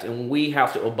inspect, and we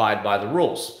have to abide by the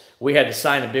rules. We had to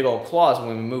sign a big old clause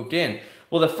when we moved in.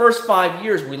 Well, the first 5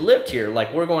 years we lived here,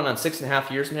 like we're going on 6.5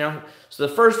 years now. So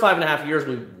the first 5.5 years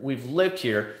we've lived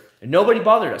here, and nobody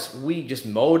bothered us. We just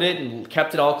mowed it and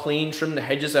kept it all clean, trimmed the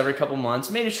hedges every couple months,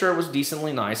 made sure it was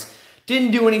decently nice.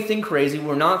 Didn't do anything crazy.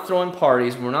 We're not throwing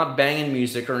parties. We're not banging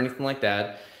music or anything like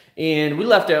that. And we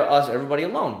left everybody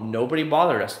alone. Nobody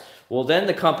bothered us. Well, then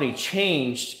the company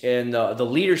changed, and the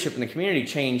leadership in the community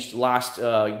changed last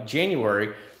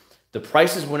January. The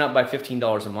prices went up by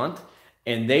 $15 a month,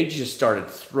 and they just started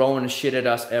throwing shit at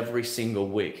us every single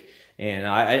week. And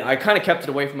I kind of kept it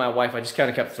away from my wife. I just kind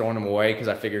of kept throwing them away because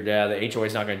I figured, yeah, the HOA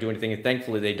is not going to do anything. And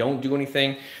thankfully, they don't do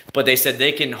anything. But they said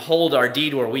they can hold our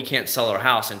deed where we can't sell our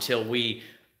house until we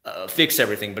fix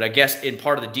everything. But I guess in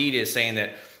part of the deed is saying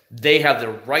that they have the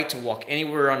right to walk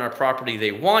anywhere on our property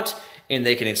they want, and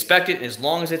they can inspect it. And as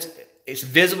long as it's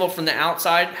visible from the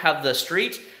outside, have the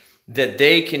street, that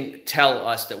they can tell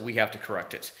us that we have to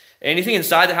correct it. Anything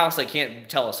inside the house, they can't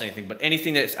tell us anything, but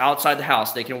anything that's outside the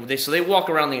house, so they walk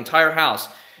around the entire house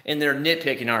and they're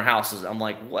nitpicking our houses. I'm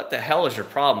like, what the hell is your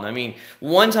problem? I mean,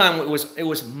 one time it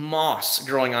was moss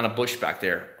growing on a bush back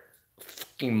there.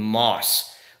 Fucking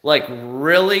moss. Like,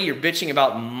 really? You're bitching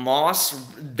about moss?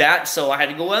 So I had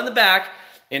to go in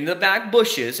the back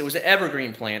bushes. It was an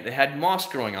evergreen plant that had moss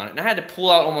growing on it, and I had to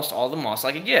pull out almost all the moss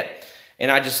I could get. And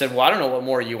I just said, well, I don't know what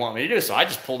more you want me to do. So I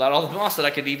just pulled out all the moss that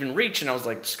I could even reach. And I was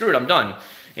like, screw it, I'm done.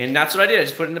 And that's what I did. I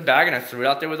just put it in the bag and I threw it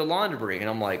out there with the lawn debris. And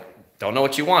I'm like, don't know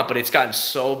what you want, but it's gotten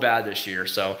so bad this year.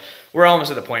 So we're almost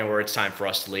at the point where it's time for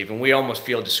us to leave. And we almost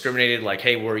feel discriminated, like,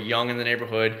 hey, we're young in the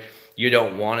neighborhood. You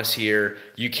don't want us here.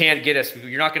 You can't get us.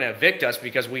 You're not going to evict us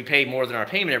because we pay more than our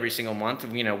payment every single month.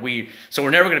 So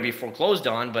we're never going to be foreclosed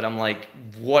on. But I'm like,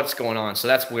 what's going on? So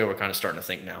that's where we're kind of starting to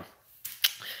think now.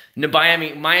 No,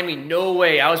 Miami, no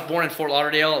way. I was born in Fort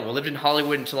Lauderdale. I lived in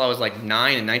Hollywood until I was like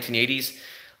 9 in 1980s.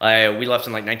 We left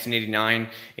in like 1989,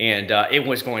 and it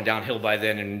was going downhill by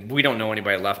then, and we don't know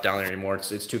anybody left down there anymore.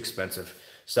 It's too expensive.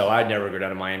 So I'd never go down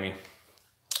to Miami.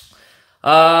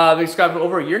 Been subscribed for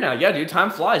over a year now. Yeah, dude, time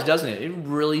flies, doesn't it? It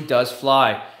really does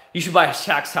fly. You should buy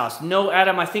Shaq's house. No,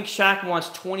 Adam, I think Shaq wants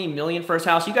 $20 million for his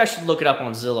house. You guys should look it up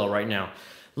on Zillow right now.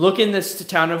 Look in this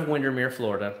town of Windermere,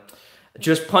 Florida.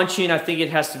 Just punch in, I think it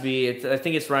has to be, I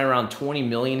think it's right around $20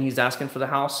 million he's asking for the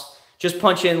house. Just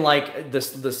punch in like the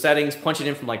settings, punch it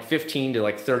in from like $15 to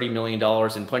like $30 million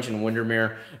and punch in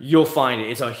Windermere. You'll find it.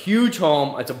 It's a huge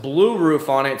home. It's a blue roof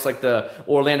on it. It's like the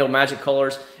Orlando Magic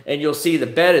colors. And you'll see the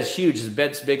bed is huge. The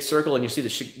bed's a big circle, and you'll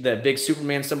see the big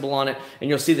Superman symbol on it. And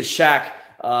you'll see the Shaq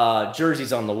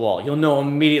jerseys on the wall. You'll know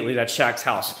immediately that's Shaq's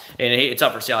house, and it's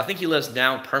up for sale. I think he lives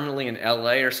now permanently in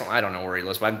LA or something. I don't know where he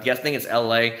lives, but I think it's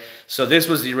LA. So this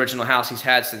was the original house he's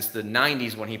had since the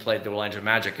 90s when he played the Orlando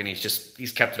Magic, and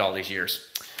he's kept it all these years.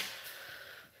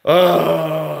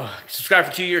 Oh, subscribed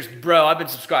for 2 years, bro. I've been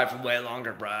subscribed for way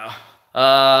longer, bro.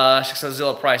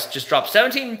 Zillow price just dropped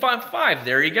 17.5.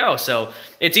 There you go. So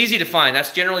it's easy to find.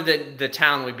 That's generally the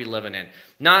town we'd be living in.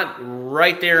 Not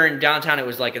right there in downtown. It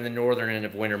was like in the northern end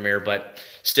of Windermere, but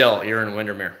still, you're in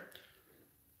Windermere.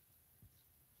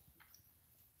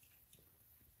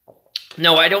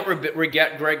 No, I don't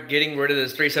regret getting rid of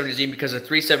this 370Z because the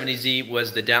 370Z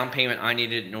was the down payment I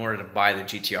needed in order to buy the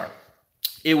GTR.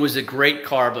 It was a great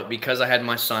car, but because I had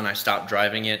my son, I stopped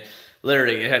driving it.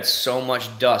 Literally, it had so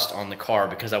much dust on the car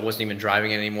because I wasn't even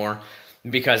driving it anymore.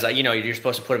 Because, you know, you're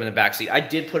supposed to put him in the back seat. I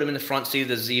did put him in the front seat of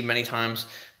the Z many times,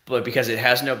 but because it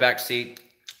has no back seat.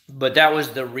 But that was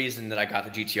the reason that I got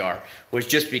the GTR, was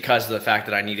just because of the fact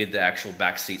that I needed the actual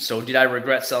back seat. So did I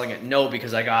regret selling it? No,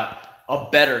 because I got a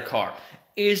better car.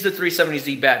 Is the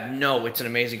 370Z bad? No, it's an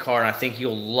amazing car, and I think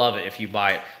you'll love it if you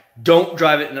buy it. Don't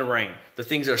drive it in the rain. The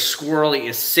things are squirrely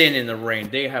as sin in the rain.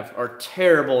 They are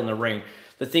terrible in the rain.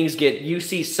 The things you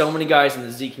see so many guys in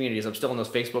the Z communities, I'm still in those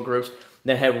Facebook groups,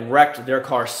 that have wrecked their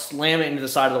car, slam it into the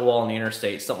side of the wall on the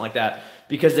interstate, something like that,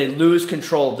 because they lose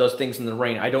control of those things in the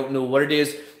rain. I don't know what it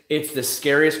is. It's the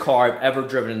scariest car I've ever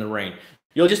driven in the rain.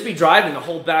 You'll just be driving, the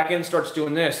whole back end starts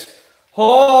doing this.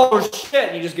 Oh, shit.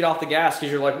 And you just get off the gas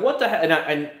because you're like, what the heck?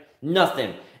 And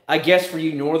nothing. I guess for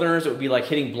you northerners, it would be like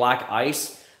hitting black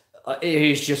ice. It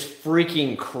is just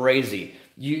freaking crazy.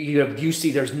 You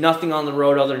see there's nothing on the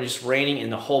road other than just raining,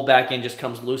 and the whole back end just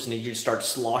comes loose and you just start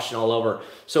sloshing all over.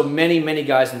 So many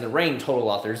guys in the rain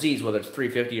total out their Zs, whether it's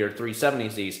 350 or 370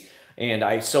 Zs.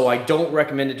 And so I don't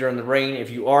recommend it during the rain. If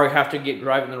you have to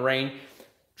drive in the rain,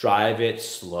 drive it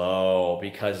slow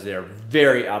because they're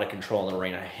very out of control in the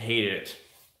rain. I hated it.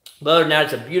 But other than that,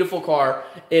 it's a beautiful car.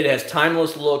 It has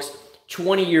timeless looks.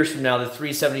 20 years from now, the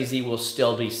 370Z will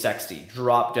still be sexy,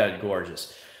 drop dead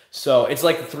gorgeous. So it's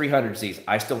like the 300Zs.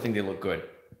 I still think they look good.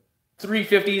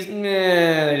 350s, nah,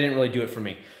 they didn't really do it for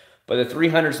me. But the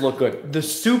 300s look good. The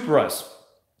Supras,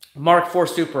 Mark IV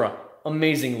Supra,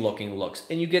 amazing looking looks.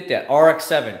 And you get that.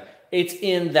 RX-7, it's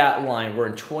in that line where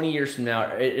in 20 years from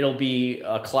now, it'll be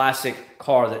a classic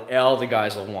car that all the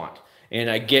guys will want. And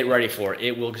I get ready for it.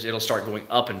 It'll start going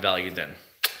up in value then.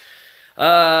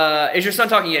 Is your son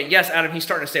talking yet? Yes, Adam, he's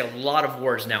starting to say a lot of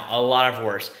words now. A lot of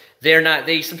words.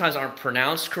 They sometimes aren't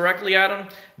pronounced correctly, Adam,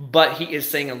 but he is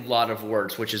saying a lot of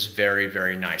words, which is very,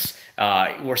 very nice.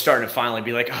 We're starting to finally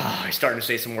be like, he's starting to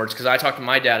say some words, because I talked to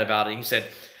my dad about it. He said,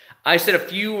 I said a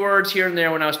few words here and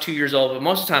there when I was 2 years old, but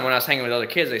most of the time when I was hanging with other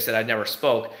kids, they said I never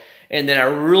spoke. And then I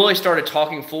really started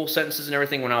talking full sentences and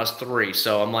everything when I was 3.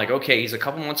 So I'm like, okay, he's a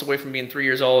couple months away from being 3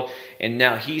 years old, and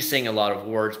now he's saying a lot of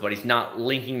words, but he's not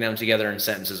linking them together in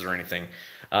sentences or anything.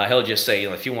 He'll just say,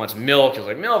 if he wants milk, he'll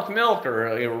like, milk, milk,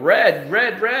 or red,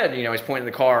 red, red. He's pointing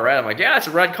the car red. I'm like, yeah, it's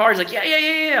a red car. He's like,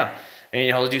 yeah. And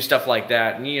he'll do stuff like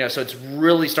that. And, so it's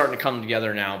really starting to come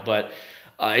together now. But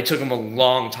it took him a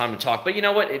long time to talk. But you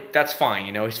know what? That's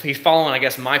fine. He's following, I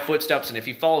guess, my footsteps. And if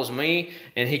he follows me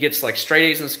and he gets like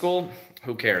straight A's in school,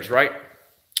 who cares, right?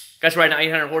 That's right now,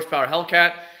 800 horsepower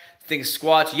Hellcat. Things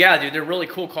squats. Yeah, dude, they're really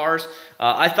cool cars.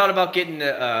 I thought about getting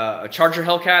a Charger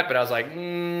Hellcat, but I was like,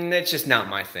 it's just not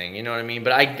my thing. You know what I mean?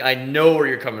 But I know where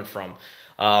you're coming from.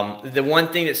 The one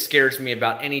thing that scares me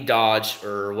about any Dodge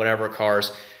or whatever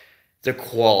cars, the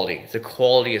quality. The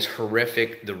quality is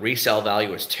horrific. The resale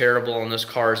value is terrible on those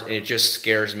cars, and it just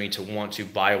scares me to want to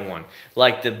buy one.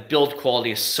 Like, the build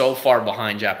quality is so far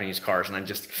behind Japanese cars, and I'm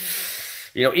just,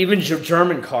 even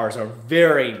German cars are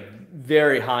very,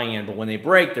 very high-end, but when they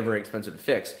break, they're very expensive to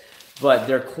fix. But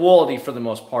their quality, for the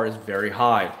most part, is very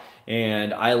high.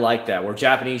 And I like that. Where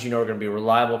Japanese, are going to be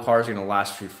reliable cars, are going to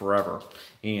last you forever.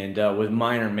 And with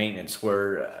minor maintenance,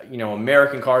 where,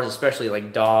 American cars, especially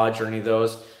like Dodge or any of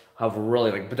those, have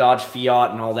really like Dodge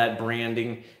Fiat and all that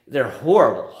branding. They're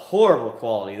horrible, horrible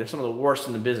quality. They're some of the worst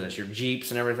in the business. Your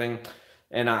Jeeps and everything.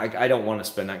 And I don't want to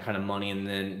spend that kind of money and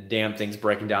then damn things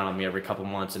breaking down on me every couple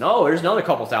months. And there's another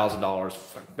couple $1,000.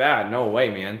 Bad, no way,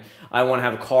 man. I want to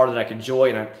have a car that I can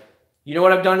enjoy. And you know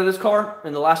what I've done to this car?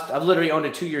 I've literally owned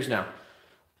it 2 years now.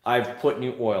 I've put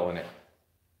new oil in it.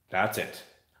 That's it.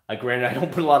 Granted, I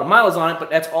don't put a lot of miles on it, but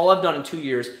that's all I've done in 2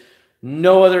 years.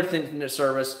 No other thing in the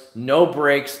service, no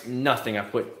brakes, nothing.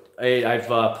 I've put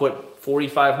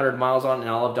 4,500 miles on it, and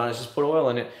all I've done is just put oil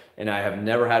in it, and I have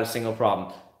never had a single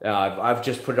problem. I've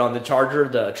just put it on the charger,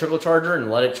 the trickle charger,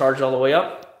 and let it charge all the way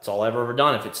up. That's all I've ever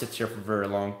done if it sits here for very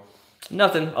long.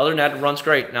 Nothing. Other than that, it runs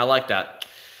great, and I like that.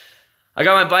 I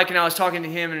got my bike, and I was talking to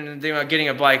him and about getting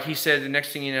a bike. He said, the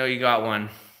next thing you know, you got one.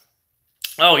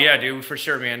 Oh, yeah, dude, for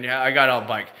sure, man. Yeah, I got a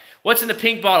bike. What's in the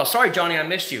pink bottle? Sorry, Johnny, I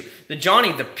missed you.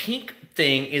 The pink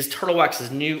thing is Turtle Wax's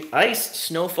new ice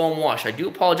snow foam wash. I do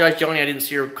apologize, Johnny. I didn't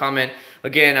see your comment.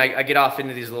 Again, I get off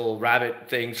into these little rabbit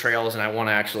trails, and I want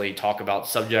to actually talk about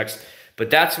subjects.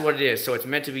 But that's what it is. So it's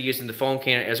meant to be used in the foam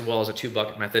can as well as a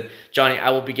 2-bucket method. Johnny,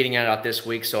 I will be getting it out this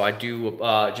week, so I do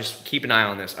just keep an eye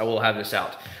on this. I will have this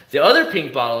out. The other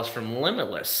pink bottle is from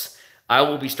Limitless. I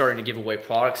will be starting to give away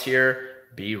products here.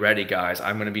 Be ready, guys.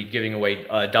 I'm going to be giving away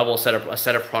a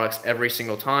set of products every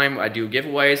single time I do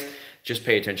giveaways. Just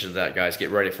pay attention to that, guys.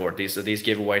 Get ready for it. These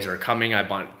giveaways are coming. I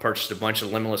purchased a bunch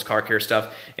of Limitless car care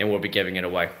stuff, and we'll be giving it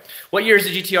away. What year is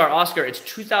the GTR, Oscar? It's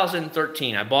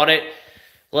 2013. I bought it.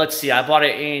 Let's see. I bought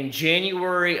it in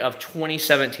January of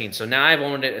 2017. So now I've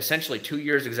owned it essentially 2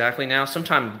 years exactly now.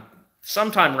 Sometime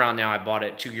around now, I bought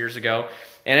it 2 years ago,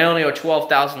 and I only owe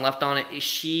 $12,000 left on it.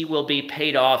 She will be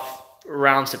paid off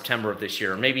around September of this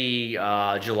year, maybe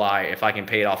July, if I can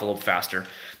pay it off a little faster.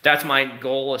 That's my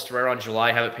goal, is to right around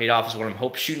July have it paid off, is what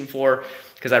I'm shooting for,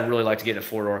 because I'd really like to get a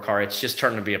 4-door car. It's just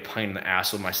starting to be a pain in the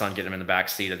ass with my son getting him in the back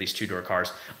seat of these 2-door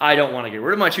cars. I don't want to get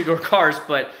rid of my 2-door cars,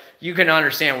 but you can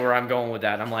understand where I'm going with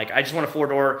that. I'm like, I just want a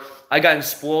 4-door. I gotten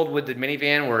spoiled with the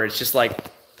minivan where it's just like,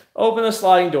 open the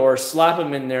sliding door, slap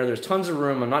them in there. There's tons of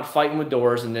room. I'm not fighting with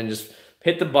doors, and then just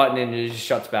hit the button and it just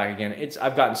shuts back again.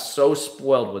 I've gotten so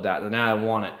spoiled with that now I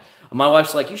want it. My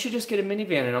wife's like, you should just get a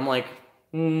minivan, and I'm like,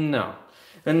 no.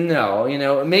 And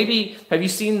no, maybe have you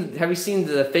seen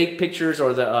the fake pictures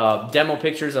or the demo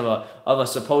pictures of a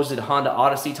supposed Honda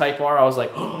Odyssey Type R? I was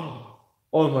like, oh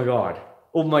my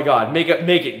god, make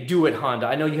it, do it, Honda.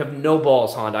 I know you have no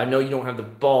balls, Honda. I know you don't have the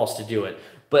balls to do it,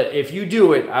 but if you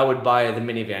do it, I would buy the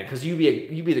minivan, because you'd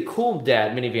be the cool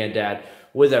minivan dad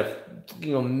with a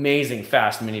amazing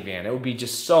fast minivan. It would be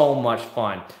just so much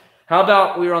fun. How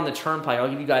about we were on the turnpike? I'll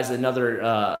give you guys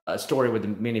another story with the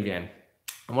minivan.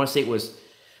 I want to say it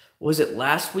was it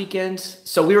last weekend?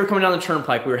 So we were coming down the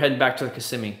turnpike. We were heading back to the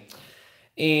Kissimmee,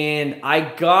 and I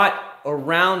got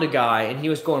around a guy, and he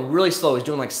was going really slow. He was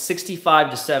doing like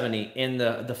 65 to 70 in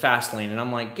the fast lane, and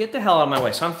I'm like, get the hell out of my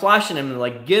way. So I'm flashing him and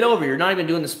like, get over. You're not even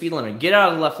doing the speed limit. Get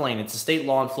out of the left lane. It's a state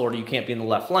law in Florida. You can't be in the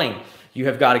left lane. You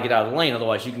have got to get out of the lane,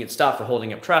 otherwise you can get stopped for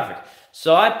holding up traffic.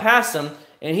 So I passed him,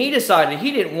 and he decided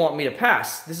he didn't want me to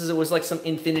pass. It was like some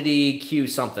Infiniti Q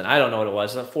something. I don't know what it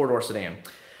was, a 4-door sedan.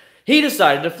 He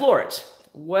decided to floor it.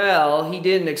 Well, he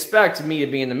didn't expect me to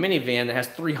be in the minivan that has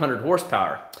 300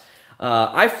 horsepower.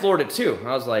 I floored it too.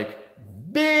 I was like,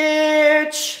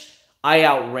 bitch! I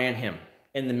outran him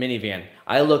in the minivan.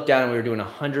 I looked down, and we were doing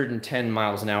 110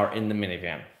 miles an hour in the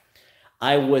minivan.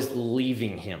 I was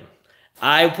leaving him.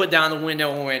 I put down the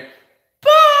window and went,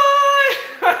 bye!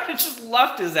 I just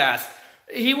left his ass.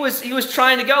 He was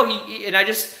trying to go, and I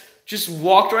just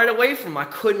walked right away from him. I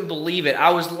couldn't believe it. I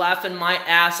was laughing my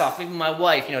ass off. Even my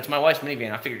wife, it's my wife's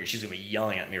minivan. I figured she's going to be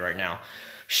yelling at me right now.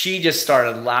 She just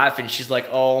started laughing. She's like,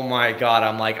 oh my God.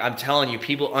 I'm like, I'm telling you,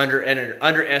 people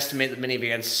underestimate the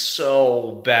minivan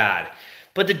so bad.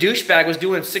 But the douchebag was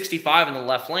doing 65 in the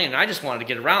left lane, and I just wanted to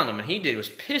get around him, and he was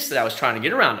pissed that I was trying to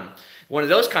get around him. One of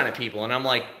those kind of people. And I'm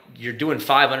like, you're doing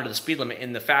 5 under the speed limit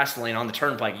in the fast lane on the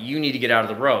turnpike. You need to get out of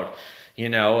the road,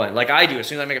 and like I do. As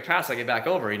soon as I make a pass, I get back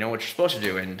over, what you're supposed to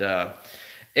do. And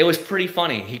it was pretty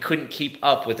funny. He couldn't keep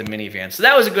up with the minivan. So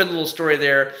that was a good little story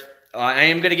there. I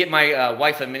am going to get my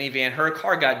wife a minivan. Her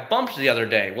car got bumped the other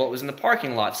day. Well, it was in the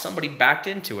parking lot. Somebody backed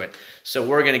into it. So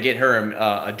we're going to get her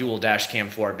a dual dash cam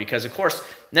for it, because, of course,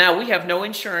 now we have no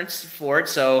insurance for it.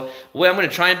 So I'm going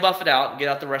to try and buff it out and get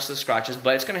out the rest of the scratches.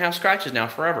 But it's going to have scratches now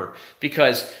forever,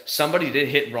 because somebody did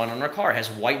hit and run on her car. It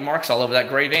has white marks all over that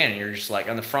gray van. And you're just like,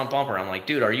 on the front bumper. I'm like,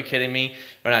 dude, are you kidding me?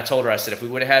 And I told her, I said, if we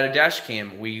would have had a dash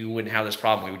cam, we wouldn't have this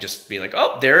problem. We would just be like,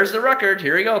 oh, there's the record.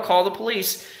 Here you go. Call the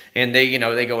police. And they,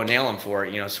 they go and nail him for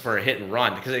it, for a hit and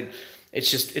run, because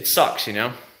it sucks,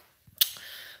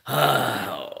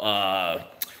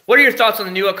 What are your thoughts on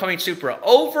the new upcoming Supra?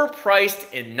 Overpriced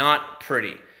and not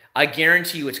pretty. I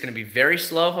guarantee you it's going to be very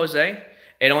slow, Jose.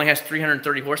 It only has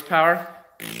 330 horsepower.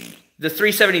 The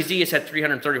 370Z has had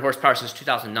 330 horsepower since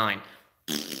 2009.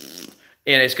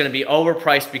 And it's going to be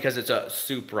overpriced because it's a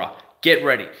Supra. Get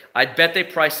ready. I bet they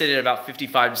priced it at about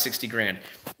 55 to 60 grand.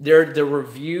 The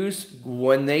reviews,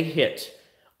 when they hit,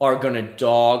 are going to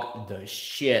dog the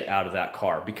shit out of that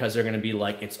car because they're going to be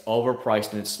like, it's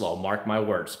overpriced and it's slow. Mark my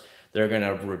words. They're going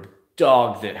to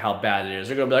dog it how bad it is.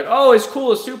 They're going to be like, oh, it's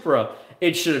cool, a Supra.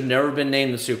 It should have never been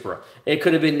named the Supra. It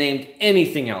could have been named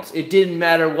anything else. It didn't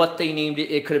matter what they named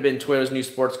it. It could have been Toyota's new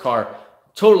sports car.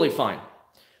 Totally fine.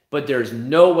 But there's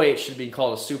no way it should be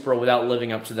called a Supra without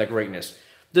living up to that greatness.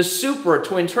 The Supra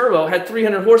twin turbo had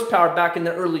 300 horsepower back in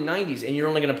the early 90s, and you're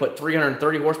only going to put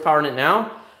 330 horsepower in it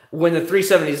now? When the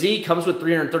 370Z comes with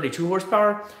 332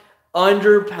 horsepower?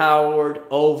 Underpowered,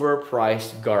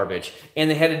 overpriced garbage. And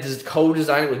they had to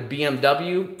co-design it with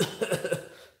BMW?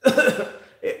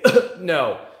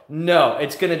 No,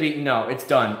 it's going to be, no, it's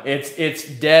done. It's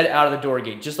dead out of the door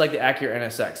gate, just like the Acura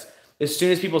NSX. As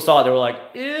soon as people saw it, they were like,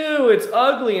 ew, it's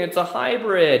ugly, and it's a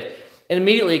hybrid. And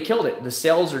immediately it killed it. The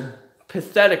sales are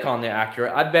pathetic on the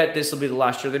Acura. I bet this will be the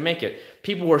last year they make it.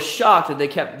 People were shocked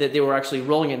that they were actually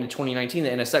rolling it into 2019,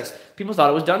 the NSX. People thought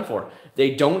it was done for.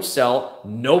 They don't sell.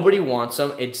 Nobody wants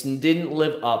them. It didn't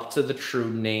live up to the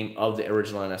true name of the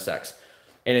original NSX.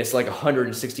 And it's like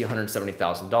 $160,000,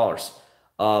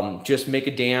 $170,000. Just make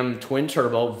a damn twin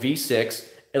turbo V6,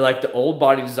 like the old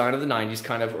body design of the 90s,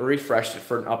 kind of refreshed it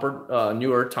for an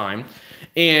newer time,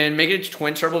 and make it a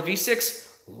twin turbo V6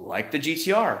 like the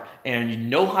GTR, and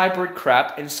no hybrid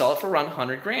crap, and sell it for around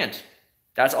 100 grand.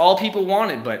 That's all people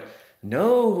wanted, but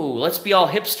no, let's be all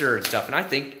hipster and stuff. And I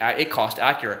think it cost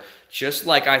Acura, just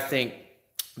like I think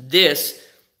this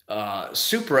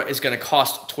Supra is going to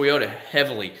cost Toyota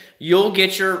heavily. You'll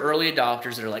get your early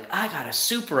adopters that are like, I got a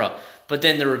Supra, but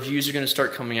then the reviews are going to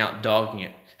start coming out dogging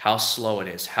it, how slow it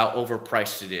is, how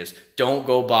overpriced it is. Don't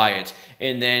go buy it.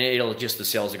 And then the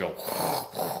sales will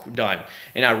go done.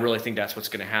 And I really think that's what's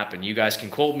going to happen. You guys can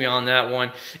quote me on that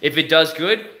one. If it does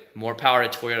good, more power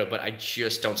to Toyota, but I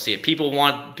just don't see it. People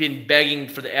been begging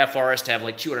for the FRS to have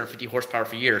like 250 horsepower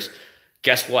for years.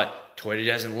 Guess what? Toyota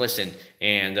doesn't listen,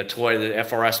 and the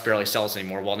FRS barely sells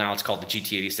anymore. Well, now it's called the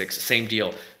GT86. Same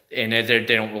deal, and they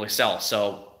don't really sell.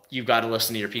 So you've got to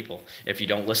listen to your people. If you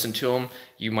don't listen to them,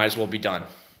 you might as well be done.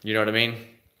 You know what I mean?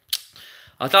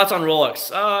 Thoughts on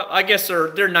Rolex? I guess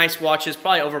they're nice watches,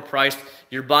 probably overpriced.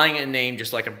 You're buying a name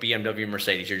just like a BMW,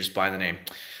 Mercedes. You're just buying the name.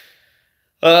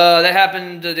 That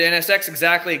happened to the NSX.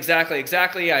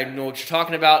 Exactly. I know what you're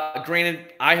talking about. Granted,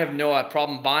 I have no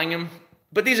problem buying them,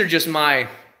 but these are just my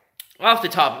off the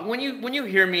top. When you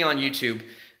hear me on YouTube,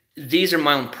 these are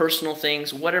my own personal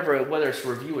things. Whether it's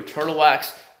review a Turtle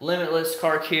Wax, Limitless,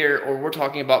 Car Care, or we're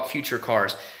talking about future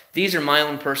cars. These are my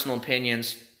own personal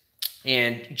opinions.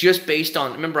 And just based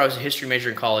on, remember I was a history major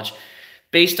in college,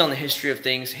 based on the history of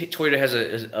things, Toyota has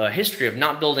a history of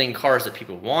not building cars that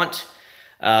people want.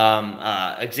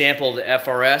 Example, the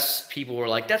FRS, people were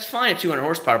like, that's fine at 200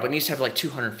 horsepower, but it needs to have like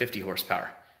 250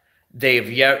 horsepower.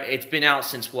 It's been out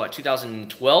since what,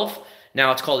 2012?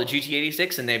 Now it's called the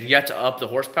GT86, and they've yet to up the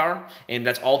horsepower, and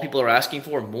that's all people are asking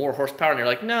for, more horsepower, and they're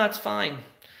like, no, it's fine.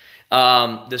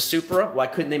 The Supra, why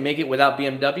couldn't they make it without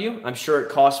BMW? I'm sure it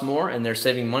costs more, and they're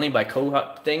saving money by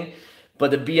thing.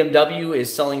 But the BMW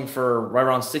is selling for right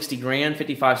around 60 grand,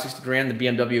 55, 60 grand, the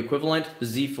BMW equivalent, the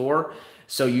Z4.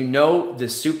 So the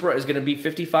Supra is going to be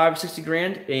 55, 60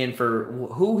 grand. And for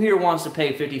who here wants to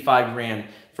pay 55 grand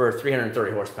for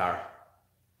 330 horsepower?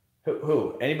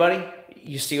 Who? Anybody?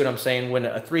 You see what I'm saying? When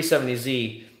a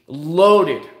 370Z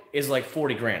loaded is like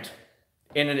 40 grand.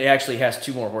 And it actually has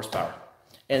 2 more horsepower.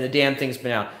 And the damn thing's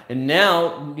been out. And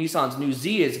now Nissan's new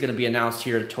Z is going to be announced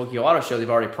here at Tokyo Auto Show. They've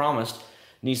already promised.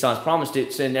 Nissan's promised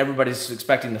it, and everybody's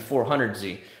expecting the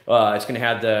 400Z. It's going to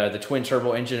have the twin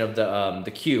turbo engine of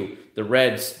the Q, the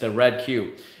red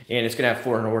Q, and it's going to have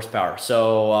 400 horsepower.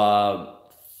 So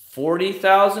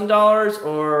 $40,000,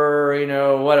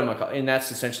 or what am I calling? And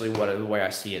that's essentially the way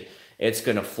I see it. It's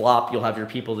going to flop. You'll have your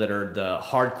people that are the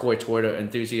hardcore Toyota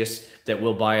enthusiasts that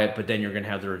will buy it, but then you're going to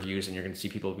have the reviews, and you're going to see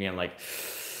people being like,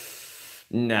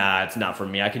 nah, it's not for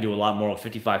me. I can do a lot more with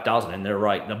 55,000, and they're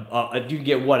right. You can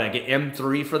get what? I get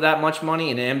M3 for that much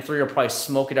money, and an M3 will probably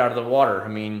smoke it out of the water. I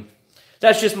mean,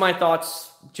 That's just my thoughts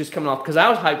just coming off, because I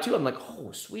was hyped too. I'm like,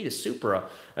 oh, sweet, a Supra.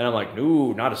 And I'm like,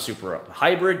 no, not a Supra.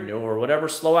 Hybrid, no, or whatever,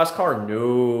 slow-ass car,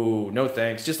 no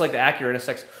thanks. Just like the Acura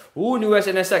NSX. Ooh, new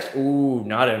NSX. Ooh,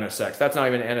 not NSX. That's not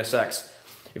even NSX.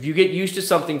 If you get used to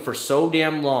something for so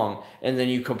damn long and then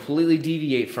you completely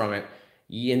deviate from it,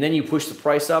 and then you push the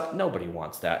price up, nobody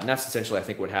wants that. And that's essentially, I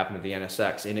think, what happened to the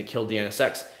NSX, and it killed the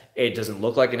NSX. It doesn't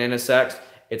look like an NSX.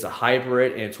 It's a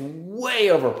hybrid, and it's way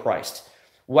overpriced.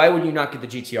 Why would you not get the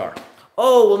GTR?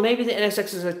 Oh, well, maybe the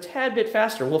NSX is a tad bit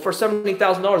faster. Well, for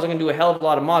 $70,000, I'm going to do a hell of a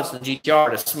lot of mods to the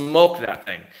GTR to smoke that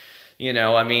thing. You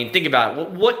know, I mean, think about it.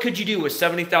 What could you do with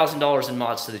 $70,000 in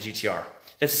mods to the GTR?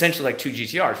 That's essentially like 2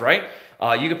 GTRs, right?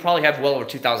 You could probably have well over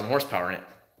 2,000 horsepower in it.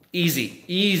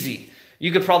 Easy.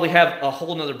 You could probably have a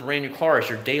whole nother brand new car as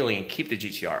your daily and keep the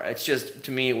GTR. It's just,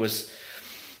 to me, it was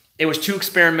too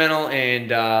experimental,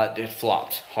 and it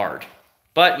flopped hard.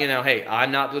 But, you know, hey,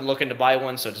 I'm not looking to buy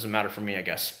one, so it doesn't matter for me, I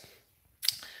guess.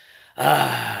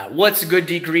 What's a good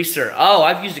degreaser? Oh,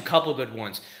 I've used a couple good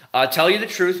ones. Tell you the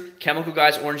truth, Chemical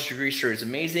Guys Orange Degreaser is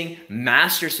amazing.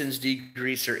 Masterson's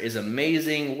degreaser is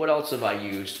amazing. What else have I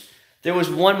used? There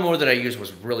was one more that I used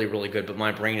was really, really good, but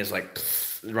my brain is like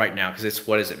right now because it's,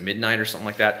 what is it, midnight or something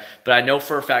like that. But I know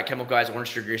for a fact Chemical Guys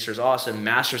Orange Degreaser is awesome.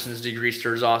 Masterson's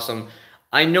degreaser is awesome.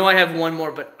 I know I have one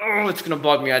more, but oh, it's going to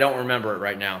bug me. I don't remember it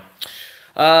right now.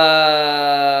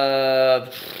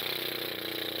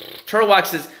 Turtle Wax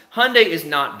says, Hyundai is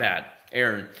not bad.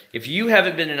 Aaron, if you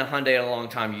haven't been in a Hyundai in a long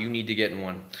time, you need to get in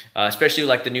one. Especially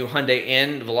like the new Hyundai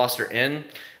N, the Veloster N,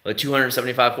 with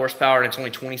 275 horsepower, and it's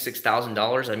only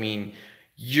 $26,000. I mean,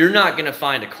 you're not going to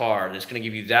find a car that's going to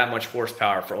give you that much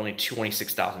horsepower for only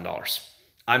 $26,000.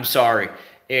 I'm sorry.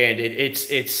 And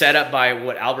it's set up by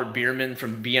what Albert Bierman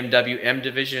from BMW M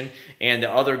Division and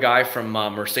the other guy from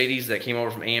Mercedes that came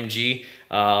over from AMG.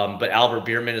 But Albert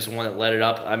Bierman is the one that led it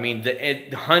up. I mean, the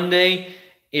Hyundai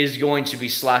is going to be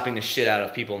slapping the shit out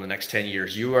of people in the next 10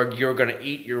 years. You're going to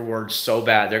eat your words so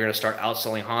bad. They're going to start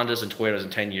outselling Hondas and Toyotas in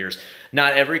 10 years.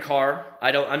 Not every car.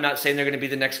 I'm not saying they're going to be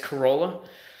the next Corolla,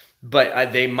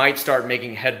 but they might start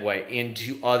making headway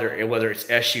into other, whether it's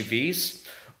SUVs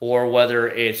or whether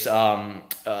it's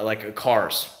like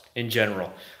cars in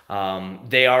general.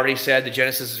 They already said the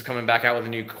Genesis is coming back out with a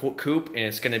new coupe, and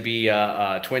it's going to be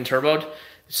twin turboed.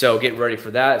 So get ready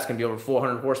for that. It's going to be over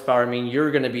 400 horsepower. I mean,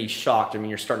 you're going to be shocked. I mean,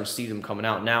 you're starting to see them coming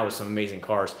out now with some amazing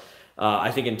cars.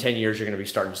 I think in 10 years, you're going to be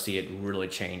starting to see it really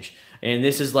change. And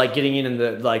this is like getting in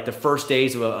the first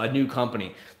days of a new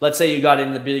company. Let's say you got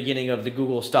in the beginning of the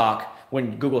Google stock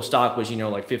when Google stock was,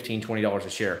 like $15, $20 a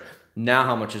share. Now,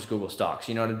 how much is Google stocks?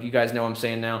 You guys know what I'm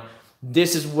saying now?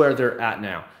 This is where they're at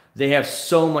now. They have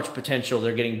so much potential.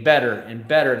 They're getting better and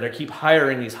better. They keep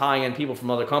hiring these high-end people from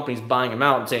other companies, buying them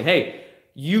out and saying, hey,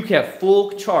 you have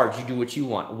full charge. You do what you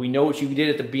want. We know what you did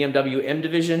at the BMW M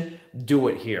Division. Do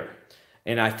it here.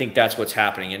 And I think that's what's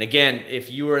happening. And again,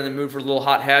 if you are in the mood for a little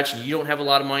hot hatch and you don't have a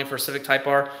lot of money for a Civic Type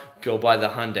R, go buy the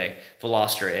Hyundai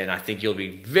Veloster, and I think you'll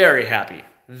be very happy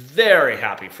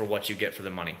for what you get for the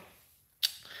money.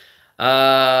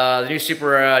 The new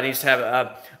Supra needs to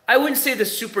have, I wouldn't say the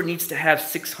Supra needs to have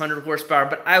 600 horsepower,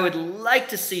 but I would like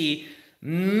to see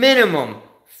minimum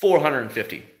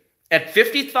 450. At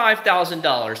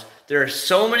 $55,000, there are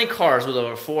so many cars with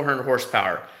over 400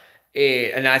 horsepower.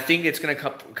 And I think it's going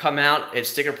to come out at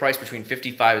sticker price between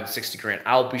 55 and 60 grand.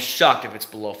 I'll be shocked if it's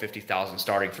below 50,000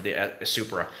 starting for the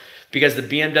Supra, because the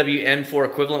BMW M4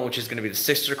 equivalent, which is going to be the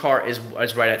sister car, is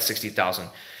right at 60,000.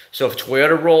 So if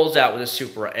Toyota rolls out with a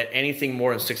Supra at anything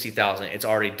more than 60,000, it's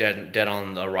already dead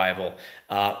on the arrival.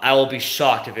 I will be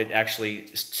shocked if it actually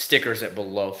stickers at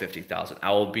below 50,000.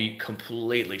 I will be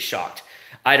completely shocked.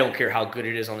 I don't care how good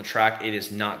it is on the track. It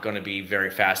is not going to be very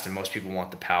fast, and most people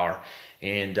want the power.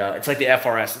 And it's like the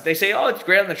FRS. They say, oh, it's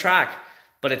great on the track,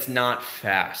 but it's not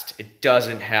fast. It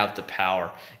doesn't have the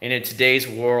power. And in today's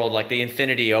world, like the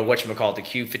Infiniti, or whatchamacallit, the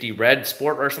Q50 Red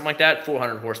Sport or something like that,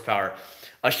 400 horsepower.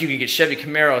 You can get Chevy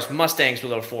Camaros, Mustangs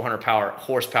with over 400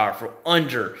 horsepower for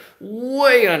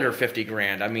way under 50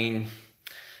 grand. I mean,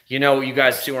 you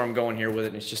guys see where I'm going here with it,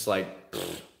 and it's just like,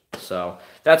 pfft. So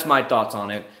that's my thoughts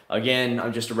on it. Again,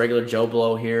 I'm just a regular Joe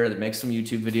Blow here that makes some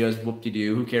YouTube videos.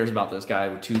 Whoop-de-doo. Who cares about this guy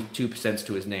with two cents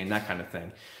to his name, that kind of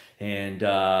thing.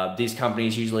 And these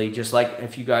companies usually, just like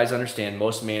if you guys understand,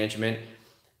 most management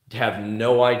have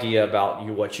no idea about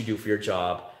what you do for your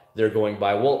job. They're going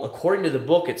by, well, according to the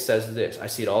book, it says this. I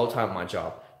see it all the time in my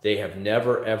job. They have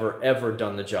never, ever, ever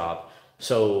done the job.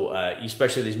 So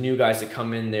especially these new guys that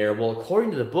come in there, well,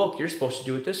 according to the book, you're supposed to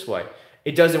do it this way.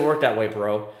 It doesn't work that way,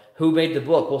 bro. Who made the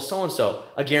book? Well, so-and-so.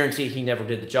 I guarantee he never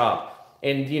did the job.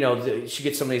 And, you know, she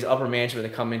gets some of these upper management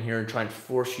that come in here and try and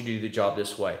force you to do the job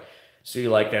this way. So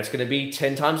you're like, that's going to be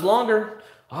 10 times longer.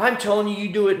 I'm telling you,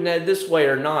 you do it this way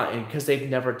or not. And because they've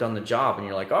never done the job. And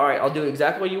you're like, all right, I'll do it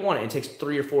exactly the way you want it. It takes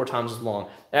 3 or 4 times as long.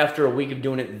 After a week of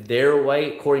doing it their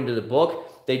way, according to the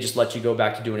book, they just let you go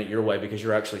back to doing it your way because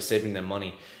you're actually saving them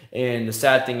money. And the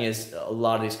sad thing is a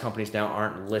lot of these companies now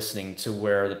aren't listening to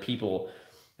where the people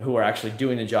who are actually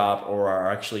doing the job or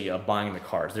are actually buying the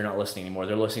cars. They're not listening anymore.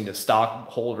 They're listening to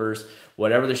stockholders,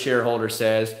 whatever the shareholder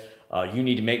says. You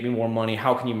need to make me more money.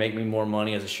 How can you make me more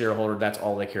money as a shareholder? That's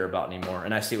all they care about anymore.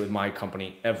 And I see it with my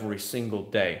company every single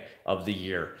day of the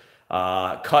year.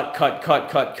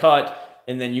 Cut.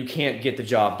 And then you can't get the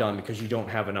job done because you don't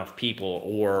have enough people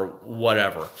or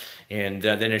whatever. And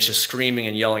then it's just screaming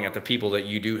and yelling at the people that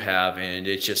you do have. And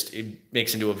it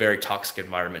makes into a very toxic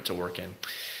environment to work in.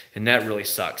 And that really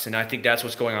sucks. And I think that's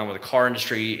what's going on with the car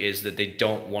industry is that they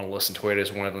don't want to listen. Toyota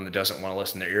is one of them that doesn't want to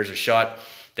listen. Their ears are shut.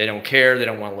 They don't care. They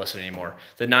don't want to listen anymore.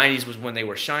 The 90s was when they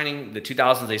were shining. The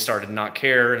 2000s, they started to not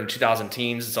care. And the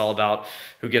 2010s, it's all about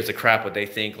who gives a crap what they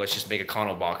think. Let's just make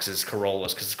Econo boxes,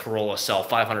 Corollas, because Corollas sell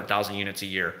 500,000 units a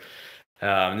year.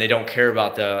 And they don't care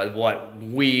about what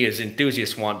we as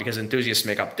enthusiasts want because enthusiasts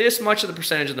make up this much of the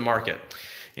percentage of the market.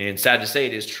 And sad to say,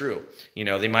 it is true. You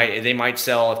know, they might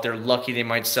sell, if they're lucky, they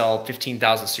might sell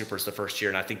 15,000 Supers the first year.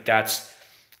 And I think that's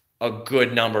a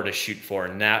good number to shoot for.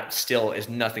 And that still is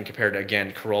nothing compared to,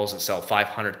 again, Corollas that sell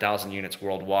 500,000 units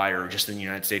worldwide or just in the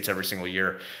United States every single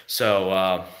year.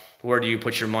 So where do you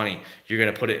put your money? You're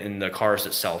going to put it in the cars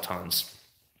that sell tons.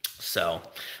 So,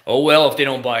 oh, well, if they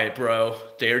don't buy it, bro,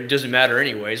 it doesn't matter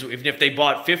anyways. Even if they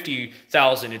bought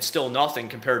 50,000, it's still nothing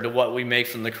compared to what we make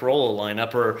from the Corolla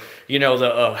lineup or, you know,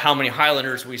 the how many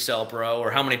Highlanders we sell, bro,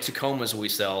 or how many Tacomas we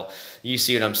sell. You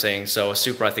see what I'm saying? So a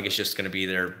Supra, I think it's just going to be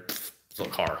their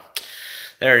little car.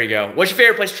 There you go. What's your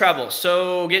favorite place to travel?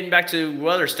 So getting back to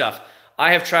other stuff,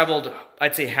 I have traveled,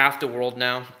 I'd say half the world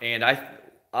now. And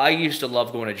I used to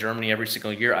love going to Germany every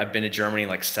single year. I've been to Germany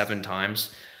like 7 times.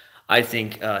 I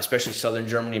think especially southern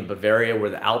Germany and Bavaria where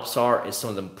the Alps are is some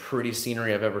of the pretty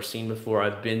scenery I've ever seen before.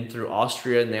 I've been through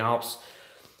Austria and the Alps.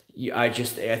 I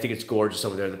think it's gorgeous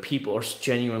over there. The people are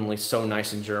genuinely so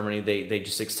nice in Germany. They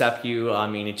just accept you. I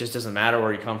mean, it just doesn't matter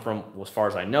where you come from. As far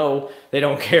as I know, they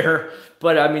don't care.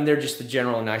 But I mean, they're just the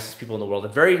general nicest people in the world.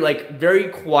 They're very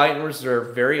quiet and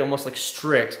reserved, very almost like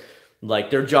strict. Like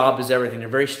their job is everything. They're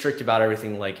very strict about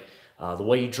everything. Like the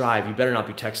way you drive, you better not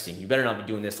be texting. You better not be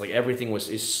doing this. Like everything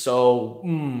is so,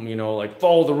 you know, like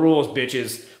follow the rules,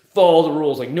 bitches. Follow the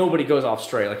rules. Like nobody goes off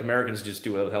straight. Like Americans just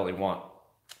do whatever the hell they want.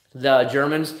 The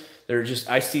Germans,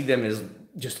 I see them as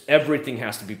just everything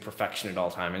has to be perfection at all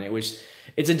time. And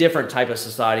it's a different type of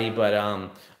society,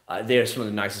 but they're some of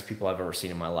the nicest people I've ever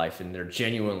seen in my life. And they're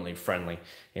genuinely friendly.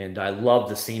 And I love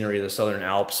the scenery of the Southern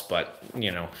Alps, but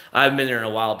you know, I haven't been there in a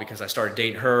while because I started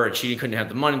dating her and she couldn't have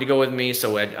the money to go with me.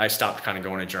 So I stopped kind of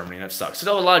going to Germany. That sucks. So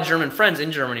I have a lot of German friends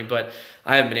in Germany, but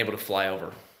I haven't been able to fly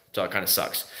over. So it kind of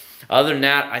sucks. Other than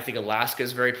that, I think Alaska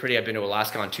is very pretty. I've been to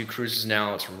Alaska on 2 cruises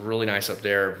now. It's really nice up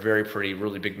there. Very pretty,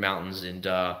 really big mountains, and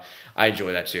I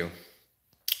enjoy that too.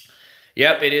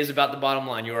 Yep, it is about the bottom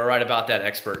line. You are right about that,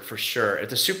 expert, for sure. If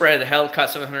the Supra had the Hellcat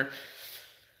 700,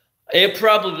 it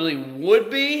probably would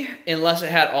be, unless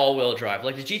it had all-wheel drive.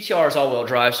 Like the GTR is all-wheel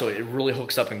drive, so it really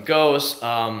hooks up and goes.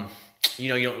 You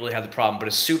know, you don't really have the problem. But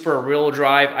a Supra rear-wheel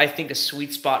drive, I think a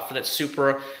sweet spot for that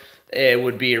Supra, it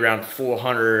would be around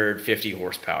 450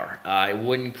 horsepower. I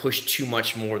wouldn't push too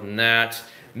much more than that.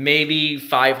 Maybe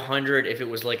 500 if it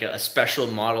was like a special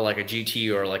model, like a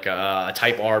GT or like a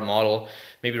Type R model.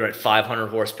 Maybe right 500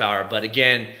 horsepower. But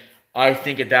again, I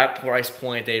think at that price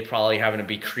point, they'd probably having to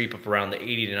be creep up around the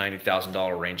 $80,000 to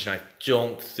 $90,000 range. And I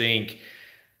don't think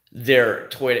their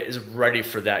Toyota is ready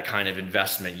for that kind of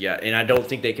investment yet. And I don't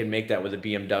think they can make that with a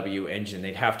BMW engine.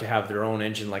 They'd have to have their own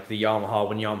engine like the Yamaha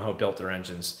when Yamaha built their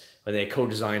engines. When they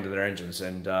co-designed their engines,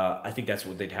 and I think that's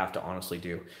what they'd have to honestly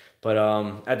do. But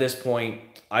at this point,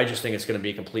 I just think it's going to be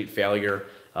a complete failure.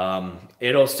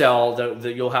 It'll sell.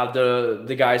 You'll have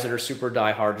the guys that are super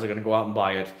diehards are going to go out and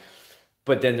buy it,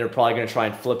 but then they're probably going to try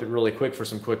and flip it really quick for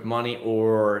some quick money,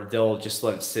 or they'll just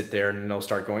let it sit there and they'll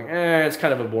start going, it's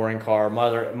kind of a boring car.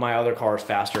 My other car is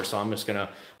faster, so I'm gonna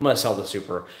sell the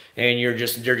Supra. And you're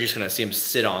just going to see them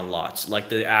sit on lots like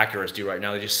the Acuras do right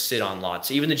now. They just sit on lots.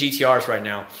 Even the GTRs right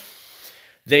now,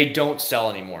 they don't sell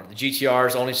anymore. The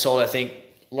GTRs only sold, I think,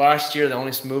 last year. They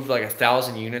only moved like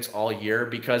 1,000 units all year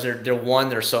because they're one,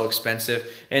 they're so expensive,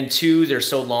 and 2, they're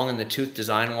so long in the tooth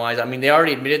design-wise. I mean, they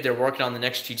already admitted they're working on the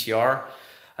next GTR.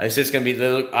 They said it's going to be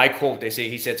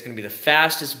he said it's going to be the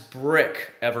fastest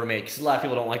brick ever made. Because a lot of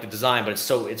people don't like the design, but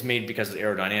it's made because of the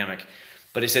aerodynamic.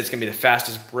 but they said it's going to be the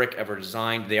fastest brick ever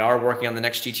designed. They are working on the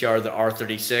next GTR, the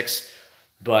R36.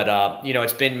 But, you know,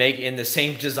 it's been in the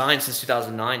same design since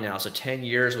 2009 now. So 10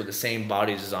 years with the same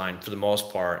body design for the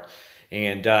most part.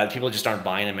 And people just aren't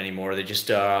buying them anymore. They just,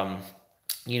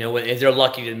 you know, if they're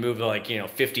lucky to move like, you know,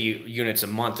 50 units a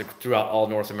month throughout all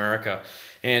North America.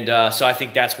 And so I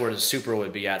think that's where the Supra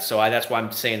would be at. So that's why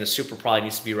I'm saying the Supra probably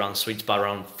needs to be around the sweet spot,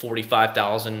 around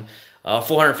 45,000,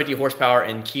 450 horsepower,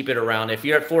 and keep it around. If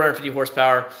you're at 450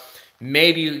 horsepower,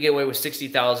 maybe you can get away with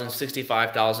 60,000,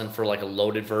 65,000 for like a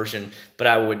loaded version, but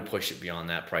I wouldn't push it beyond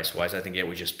that price-wise. I think it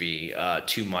would just be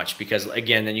too much because,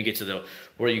 again, then you get to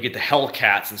where you get the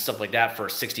Hellcats and stuff like that for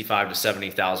 $65,000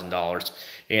 to $70,000,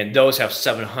 and those have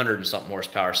 700 and something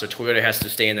horsepower. So Toyota has to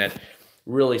stay in that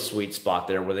really sweet spot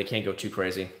there where they can't go too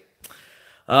crazy.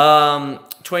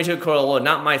 22 Corolla,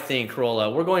 not my thing, Corolla.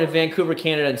 We're going to Vancouver,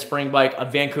 Canada in spring bike.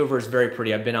 Vancouver is very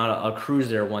pretty. I've been on a cruise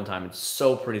there one time. It's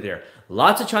so pretty there.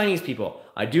 Lots of Chinese people.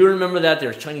 I do remember that.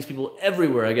 There's Chinese people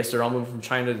everywhere. I guess they're all moving from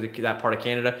China to that part of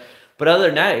Canada. But other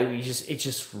than that, it's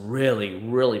just really,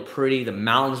 really pretty. The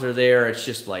mountains are there. It's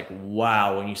just like,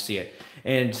 wow, when you see it.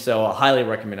 And so I highly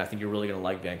recommend. I think you're really going to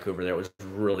like Vancouver there. It was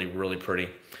really, really pretty.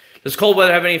 Does cold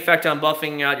weather have any effect on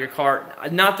buffing out your car?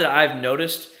 Not that I've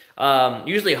noticed.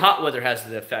 Usually hot weather has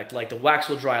the effect. Like the wax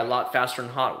will dry a lot faster in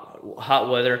hot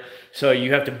weather, so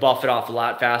you have to buff it off a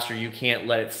lot faster. You can't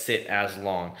let it sit as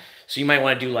long. So you might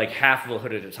want to do like half of a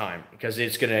hood at a time because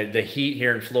the heat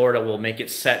here in Florida will make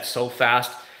it set so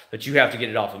fast that you have to get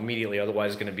it off immediately.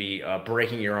 Otherwise, it's going to be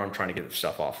breaking your arm trying to get the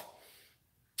stuff off.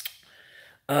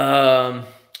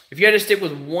 If you had to stick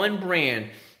with one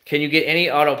brand, can you get any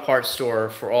auto parts store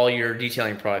for all your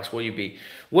detailing products? Will you be?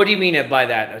 What do you mean by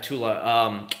that,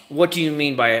 Atula? What do you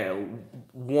mean by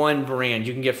one brand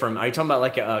you can get from? Are you talking about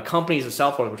like companies in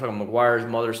South Florida? We're talking Meguiar's,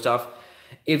 Mother stuff.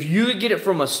 If you could get it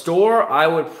from a store, I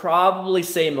would probably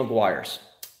say Meguiar's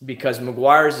because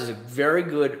Meguiar's is a very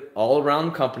good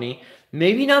all-around company.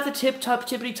 Maybe not the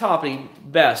tippity-toppy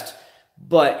best,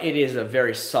 but it is a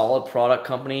very solid product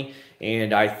company.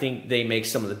 And I think they make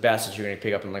some of the best that you're going to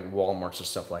pick up in like Walmarts and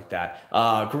stuff like that.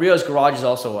 Grillo's Garage is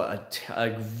also a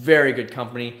very good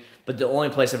company, but the only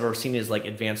place I've ever seen is like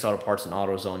Advanced Auto Parts and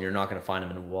AutoZone. You're not going to find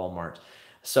them in Walmart.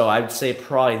 So I'd say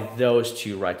probably those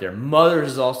two right there.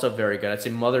 Mother's is also very good. I'd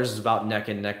say Mother's is about neck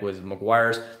and neck with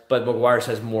Meguiar's, but Meguiar's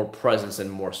has more presence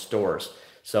and more stores.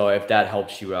 So if that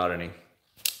helps you out any.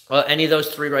 Well, any of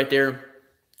those three right there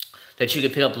that you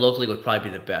could pick up locally would probably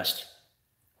be the best.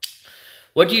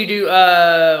 What do you do?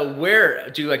 Where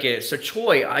do I get it? So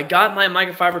Choi, I got my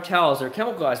microfiber towels. They're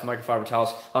chemical-ized microfiber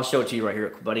towels. I'll show it to you right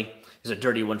here, buddy. There's a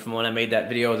dirty one from when I made that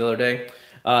video the other day.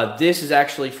 This is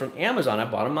actually from Amazon. I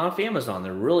bought them off Amazon.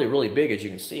 They're really, really big, as you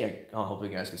can see. I hope you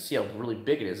guys can see how really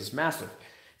big it is. It's massive.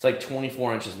 It's like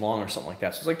 24 inches long or something like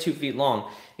that. So it's like 2 feet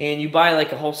long. And you buy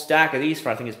like a whole stack of these for,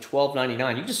 I think it's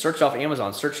 $12.99. You just search off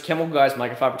Amazon. Search chemical-ized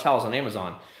microfiber towels on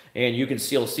Amazon. And you can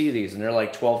still see these, and they're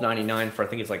like $12.99 for, I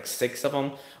think it's like 6 of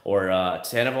them or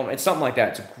 10 of them. It's something like that.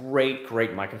 It's a great,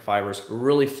 great microfibers.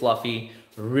 Really fluffy,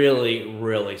 really,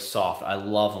 really soft. I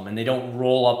love them. And they don't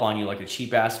roll up on you like the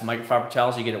cheap-ass microfiber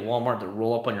towels you get at Walmart that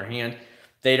roll up on your hand.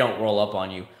 They don't roll up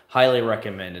on you. Highly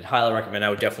recommended. Highly recommend. I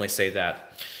would definitely say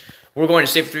that. We're going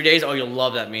to stay for 3 days. Oh, you'll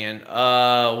love that, man.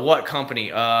 What company?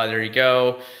 There you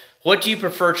go. What do you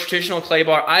prefer, traditional clay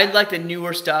bar? I like the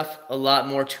newer stuff a lot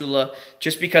more, Tula,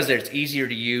 just because it's easier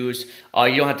to use.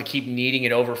 You don't have to keep kneading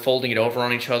it over, folding it over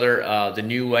on each other. The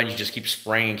new one, you just keep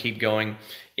spraying and keep going.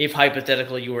 If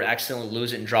hypothetically you were accidentally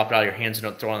lose it and drop it out of your hands and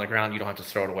don't throw it on the ground, you don't have to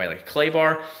throw it away. Like a clay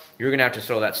bar, you're going to have to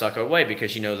throw that sucker away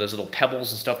because, you know, those little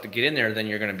pebbles and stuff that get in there, then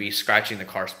you're going to be scratching the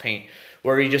car's paint.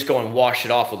 Where you just go and wash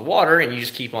it off with water and you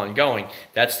just keep on going.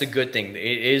 That's the good thing. It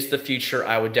is the future.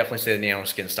 I would definitely say the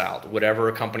nanoskin style.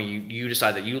 Whatever company you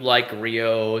decide that you like,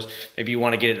 Rio's, maybe you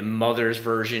want to get a Mother's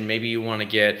version, maybe you want to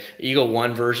get Eagle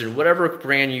One version, whatever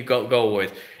brand you go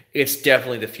with, it's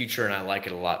definitely the future and I like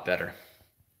it a lot better.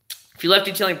 If you left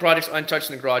detailing projects untouched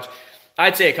in the garage,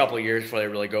 I'd say a couple of years before they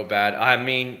really go bad. I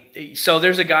mean, so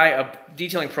there's a guy, a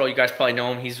detailing pro, you guys probably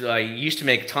know him. He used to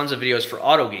make tons of videos for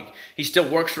AutoGeek. He still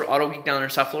works for AutoGeek down there in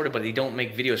South Florida, but he don't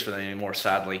make videos for them anymore,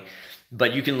 sadly.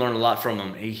 But you can learn a lot from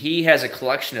him. He has a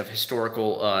collection of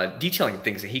historical detailing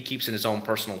things that he keeps in his own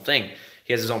personal thing.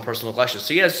 He has his own personal collection.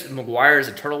 So he has Meguiar's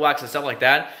and Turtle Wax and stuff like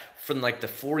that from like the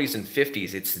 40s and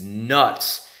 50s. It's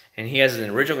nuts. And he has an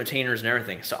original containers and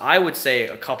everything. So I would say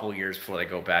a couple years before they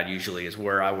go bad usually is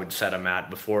where I would set them at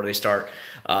before they start,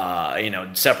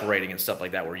 separating and stuff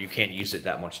like that, where you can't use it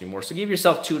that much anymore. So give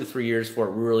yourself 2 to 3 years before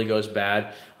it really goes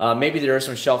bad. Maybe there are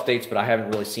some shelf dates, but I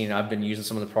haven't really seen it. I've been using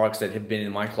some of the products that have been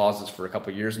in my closets for a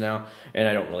couple years now, and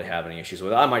I don't really have any issues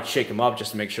with it. I might shake them up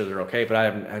just to make sure they're okay, but I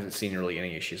haven't seen really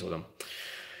any issues with them.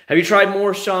 Have you tried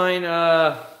more Shine?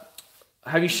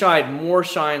 Have you tried more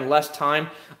Shine less time?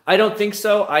 I don't think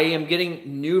so. I am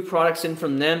getting new products in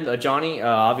from them. Johnny,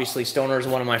 obviously Stoner is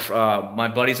one of my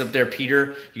buddies up there.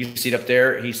 Peter, you can see it up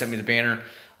there. He sent me the banner.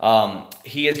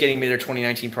 He is getting me their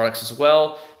 2019 products as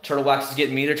well. Turtle Wax is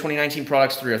getting me their 2019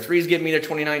 products. 303 is getting me their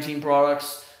 2019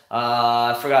 products.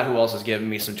 I forgot who else is giving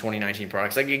me some 2019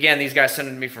 products. Like, again, these guys send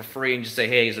it to me for free and just say,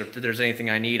 hey, if there's anything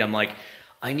I need, I'm like,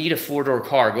 I need a 4-door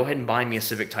car. Go ahead and buy me a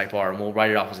Civic Type R, and we'll write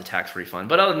it off as a tax refund.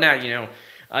 But other than that,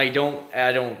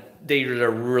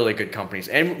 they're really good companies.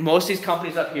 And most of these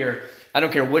companies up here, I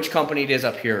don't care which company it is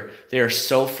up here, they are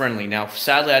so friendly. Now,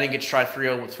 sadly, I didn't get to try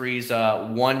 303's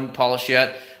one polish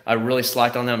yet. I really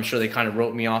slacked on them. I'm sure they kind of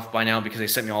wrote me off by now because they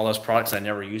sent me all those products. I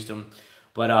never used them.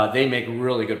 But they make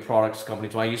really good products,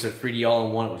 companies. When I used their 3D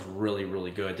All-in-One, it was really,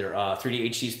 really good. Their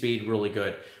 3D HD Speed, really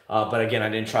good. But again, I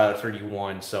didn't try the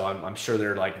 3D1, so I'm sure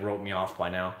they're like wrote me off by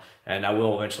now, and I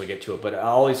will eventually get to it. But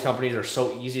all these companies are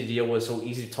so easy to deal with, so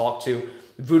easy to talk to.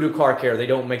 Voodoo Car Care, they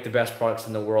don't make the best products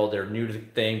in the world. They're new to the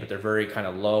thing, but they're very kind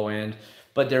of low end.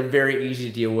 But they're very easy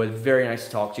to deal with, very nice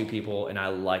to talk to people, and I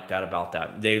like that about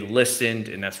that. They listened,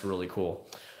 and that's really cool.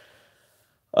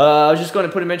 I was just going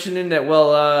to put a mention in that,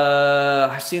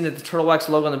 I've seen that the Turtle Wax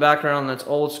logo in the background, that's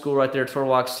old school right there, Turtle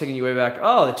Wax taking you way back.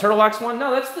 Oh, the Turtle Wax one?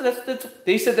 No, that's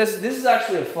they said this is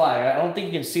actually a flag. I don't think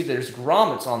you can see that there's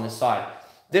grommets on this side.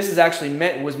 This is actually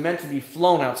was meant to be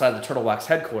flown outside the Turtle Wax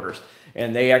headquarters,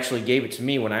 and they actually gave it to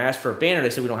me. When I asked for a banner, they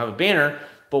said we don't have a banner,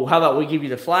 but how about we give you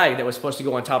the flag that was supposed to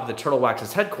go on top of the Turtle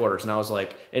Wax's headquarters? And I was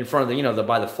like, in front of the,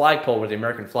 by the flagpole with the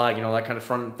American flag, that kind of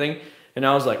front thing. And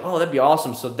I was like, oh, that'd be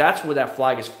awesome. So that's where that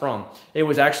flag is from. It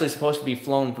was actually supposed to be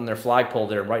flown from their flagpole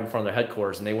there right in front of their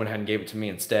headquarters, and they went ahead and gave it to me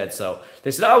instead. So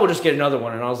they said, oh, we'll just get another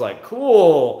one. And I was like,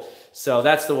 cool. So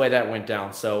that's the way that went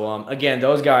down. So again,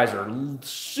 those guys are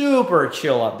super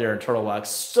chill up there in Turtle Wax.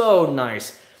 So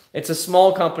nice. It's a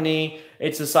small company.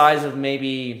 It's the size of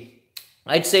maybe,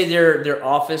 I'd say their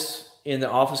office in the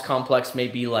office complex may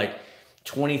be like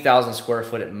 20,000 square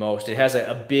foot at most. It has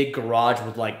a big garage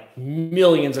with like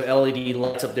millions of LED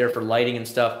lights up there for lighting and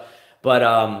stuff.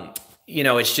 But,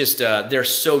 it's just, they're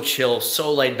so chill,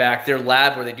 so laid back. Their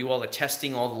lab where they do all the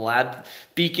testing, all the lab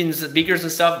beakers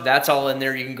and stuff, that's all in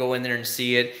there. You can go in there and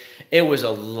see it. It was a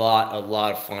lot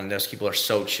of fun. Those people are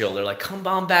so chill. They're like, come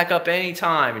on back up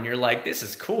anytime. And you're like, this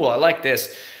is cool. I like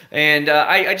this. And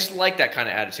I just like that kind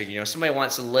of attitude. Somebody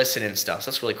wants to listen and stuff.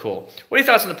 So that's really cool. What are your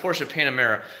thoughts on the Porsche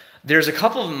Panamera? There's a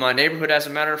couple of them in my neighborhood, as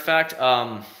a matter of fact.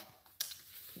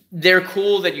 They're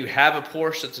cool that you have a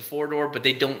Porsche that's a 4-door, but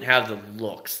they don't have the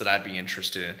looks that I'd be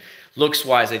interested in.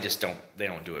 Looks-wise, they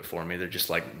don't do it for me. They're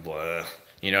just like, blah.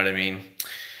 You know what I mean?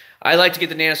 I like to get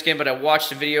the nanoskin, but I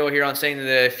watched a video here on saying that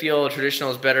the feel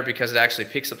traditional is better because it actually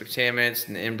picks up the contaminants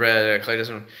and the inbred clay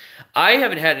doesn't. I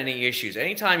haven't had any issues.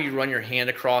 Anytime you run your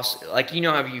hand across, like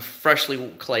how you freshly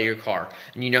clay your car,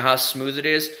 and you know how smooth it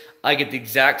is, I get the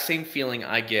exact same feeling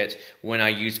I get when I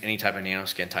use any type of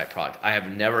nanoskin type product. I have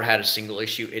never had a single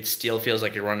issue. It still feels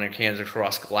like you're running your hands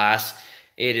across glass.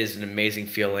 It is an amazing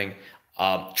feeling.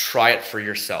 Try it for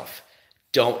yourself.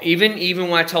 Don't even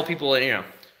when I tell people,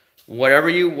 whatever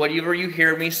you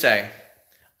hear me say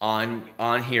on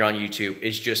here on YouTube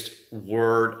is just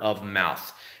word of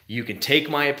mouth. You can take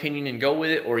my opinion and go with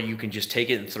it, or you can just take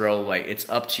it and throw it away. It's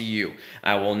up to you.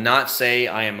 I will not say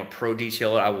I am a pro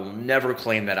detailer. I will never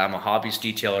claim that I'm a hobbyist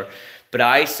detailer. But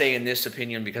I say in this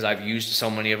opinion, because I've used so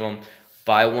many of them,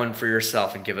 buy one for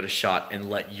yourself and give it a shot and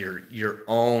let your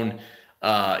own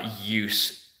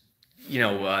use,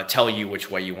 tell you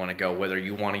which way you want to go, whether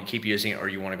you want to keep using it or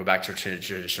you want to go back to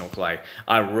traditional clay.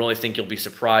 I really think you'll be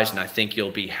surprised, and I think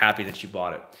you'll be happy that you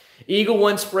bought it. Eagle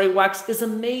One spray wax is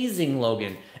amazing,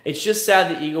 Logan. It's just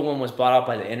sad that Eagle One was bought out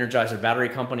by the Energizer battery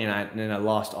company, and I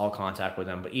lost all contact with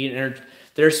them. But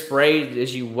their spray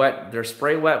their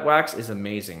spray wet wax is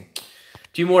amazing.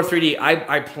 Do more 3D.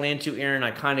 I plan to, Aaron. I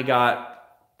kind of got,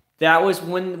 that was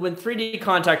when 3D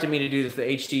contacted me to do the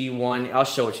HD one. I'll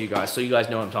show it to you guys so you guys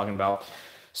know what I'm talking about.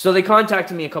 So they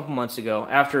contacted me a couple months ago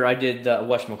after I did the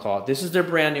whatchamacallit. This is their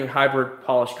brand new hybrid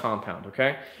polish compound,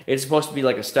 okay? It's supposed to be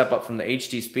like a step up from the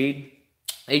HD Speed.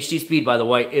 HD Speed, by the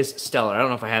way, is stellar. I don't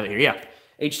know if I have it here. Yeah,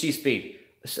 HD Speed,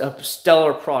 a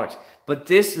stellar product. But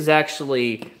this is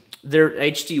actually their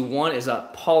HD1 is a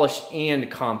polish and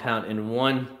compound in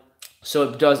one, so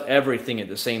it does everything at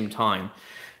the same time.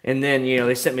 And then, you know,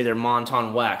 they sent me their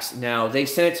Monton wax. Now, they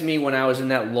sent it to me when I was in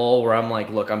that lull where I'm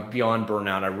like, look, I'm beyond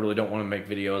burnout. I really don't want to make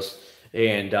videos.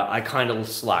 And I kind of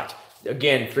slacked.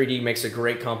 Again, 3D makes a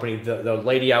great company. The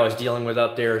lady I was dealing with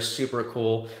up there is super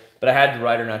cool. But I had to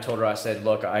write her and I told her, I said,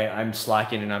 look, I'm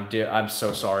slacking and I'm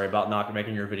so sorry about not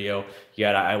making your video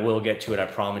yet. I will get to it, I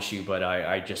promise you. But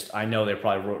I know they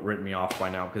probably written me off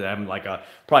by now because I'm like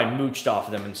probably mooched off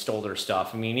of them and stole their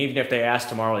stuff. I mean, even if they ask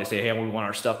tomorrow, they say, hey, we want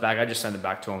our stuff back, I just send it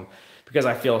back to them because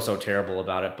I feel so terrible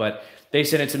about it. But they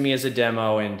sent it to me as a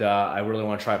demo and I really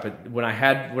want to try it. But when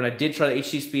I did try the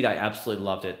HD Speed, I absolutely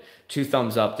loved it. 2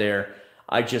 thumbs up there.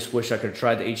 I just wish I could have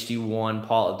tried the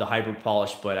HD1, the hybrid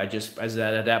polish, but at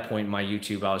that point in my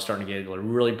YouTube, I was starting to get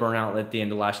really burnt out at the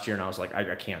end of last year, and I was like,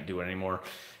 I can't do it anymore.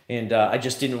 And I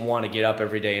just didn't want to get up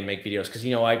every day and make videos because,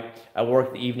 you know, I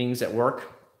work the evenings at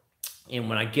work, and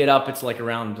when I get up, it's like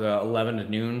around 11 to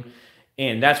noon,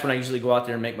 and that's when I usually go out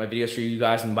there and make my videos for you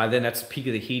guys, and by then, that's the peak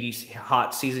of the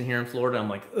hot season here in Florida. I'm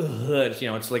like, ugh, you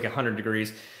know, it's like 100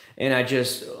 degrees, and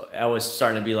I was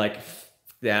starting to be like,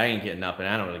 yeah, I ain't getting up and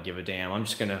I don't really give a damn. I'm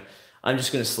just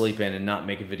gonna sleep in and not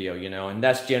make a video, you know. And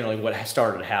that's generally what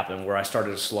started to happen, where I started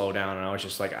to slow down and I was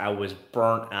just like, I was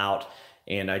burnt out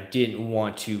and I didn't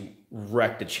want to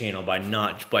wreck the channel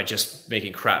by just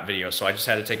making crap videos. So I just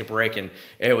had to take a break, and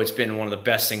it's been one of the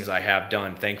best things I have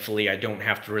done. Thankfully, I don't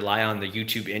have to rely on the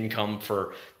YouTube income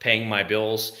for paying my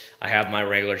bills. I have my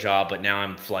regular job, but now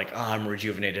I'm like, oh, I'm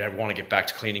rejuvenated. I want to get back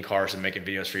to cleaning cars and making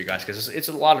videos for you guys because it's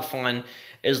a lot of fun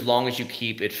as long as you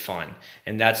keep it fun.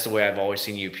 And that's the way I've always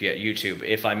seen YouTube.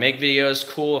 If I make videos,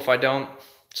 cool. If I don't,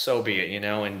 so be it, you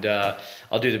know, and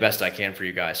I'll do the best I can for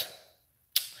you guys.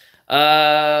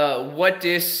 What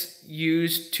disc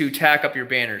used to tack up your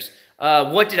banners?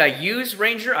 What did I use,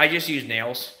 Ranger? I just used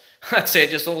nails. I'd say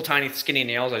just little tiny skinny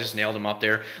nails. I just nailed them up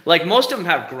there. Like most of them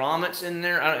have grommets in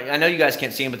there. I know you guys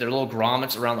can't see them, but they're little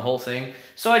grommets around the whole thing.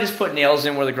 So I just put nails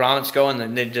in where the grommets go,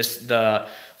 and then just the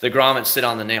grommets sit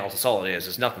on the nails. That's all it is.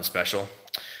 It's nothing special.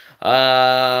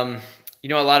 You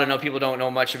know, a lot of people don't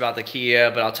know much about the Kia,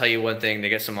 but I'll tell you one thing. They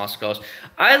get some muscle cars.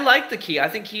 I like the Kia. I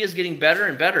think Kia is getting better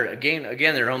and better. Again,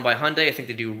 they're owned by Hyundai. I think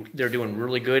they're doing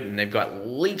really good, and they've got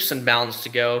leaps and bounds to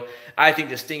go. I think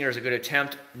the Stinger is a good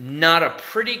attempt. Not a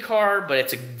pretty car, but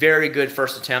it's a very good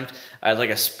first attempt. I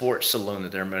like a sports saloon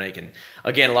that they're making.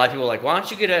 Again, a lot of people are like, why don't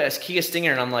you get a Kia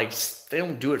Stinger? And I'm like, they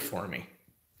don't do it for me.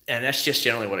 And that's just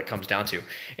generally what it comes down to.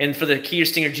 And for the Kia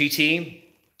Stinger GT,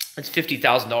 it's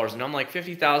 $50,000, and I'm like,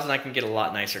 $50,000, I can get a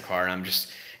lot nicer car, and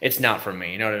it's not for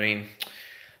me, you know what I mean?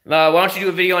 Why don't you do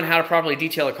a video on how to properly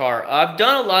detail a car? I've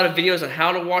done a lot of videos on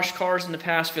how to wash cars in the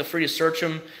past. Feel free to search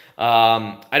them.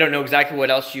 I don't know exactly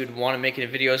what else you'd want to make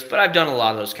into videos, but I've done a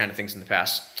lot of those kind of things in the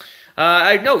past.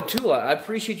 I know, Tula, I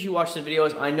appreciate you watching the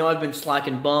videos. I know I've been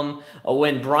slacking bum.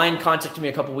 When Brian contacted me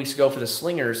a couple weeks ago for the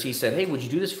Slingers, he said, hey, would you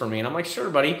do this for me? And I'm like, sure,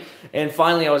 buddy. And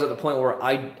finally, I was at the point where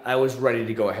I was ready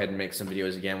to go ahead and make some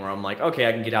videos again, where I'm like, okay,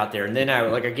 I can get out there. And then I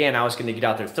was going to get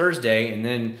out there Thursday, and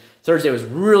then Thursday was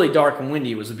really dark and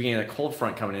windy. It was the beginning of the cold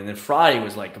front coming in. And then Friday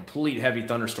was like complete heavy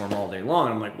thunderstorm all day long.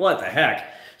 And I'm like, what the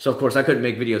heck? So, of course, I couldn't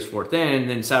make videos for it then. And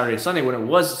then Saturday and Sunday, when it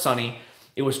was sunny,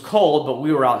 it was cold, but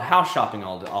we were out house shopping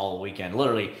all weekend.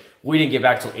 Literally, we didn't get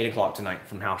back till 8 o'clock tonight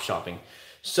from house shopping.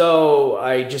 So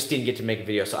I just didn't get to make a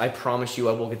video. So I promise you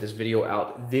I will get this video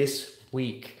out this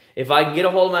week. If I can get a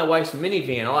hold of my wife's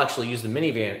minivan, I'll actually use the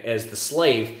minivan as the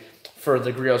slave for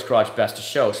the Griot's Garage Best of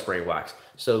Show spray wax.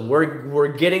 So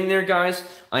we're getting there, guys.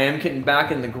 I am getting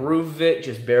back in the groove of it.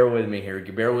 Just bear with me here.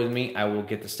 Bear with me. I will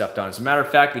get the stuff done. As a matter of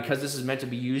fact, because this is meant to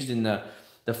be used in the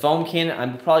foam cannon,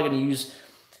 I'm probably going to use...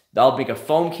 I'll make a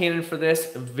foam cannon for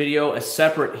this video, a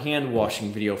separate hand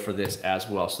washing video for this as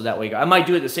well. So that way, I might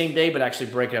do it the same day, but actually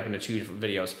break it up into 2 different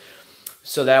videos.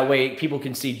 So that way people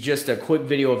can see just a quick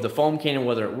video of the foam cannon,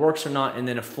 whether it works or not, and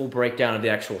then a full breakdown of the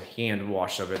actual hand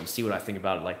wash of it and see what I think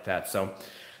about it like that. So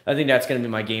I think that's going to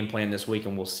be my game plan this week,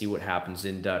 and we'll see what happens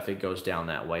and if it goes down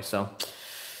that way. So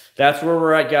that's where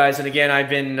we're at, guys. And again, I've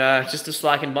been just a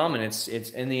slacking bum, and it's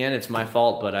in the end, it's my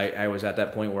fault. But I was at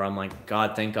that point where I'm like,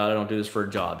 God, thank God I don't do this for a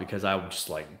job, because I was just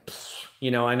like,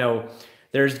 you know, I know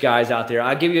there's guys out there.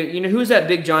 I'll give you, you know, who's that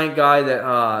big giant guy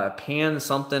that Pan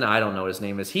something? I don't know what his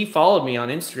name is. He followed me on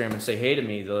Instagram and say hey to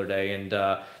me the other day, and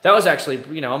that was actually,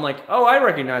 you know, I'm like, oh, I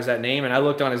recognize that name, and I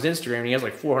looked on his Instagram, and he has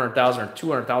like 400,000 or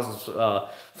 200,000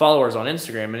 followers on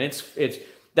Instagram, and it's.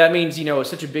 That means, you know,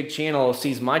 such a big channel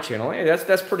sees my channel. Hey,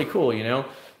 that's pretty cool, you know.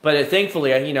 But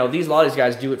thankfully, you know, a lot of these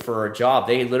guys do it for a job.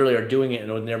 They literally are doing it,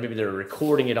 and maybe they're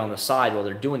recording it on the side while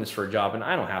they're doing this for a job, and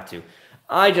I don't have to.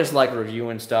 I just like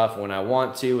reviewing stuff when I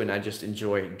want to, and I just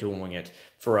enjoy doing it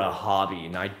for a hobby.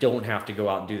 And I don't have to go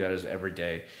out and do that as every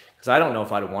day, because I don't know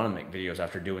if I'd want to make videos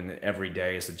after doing it every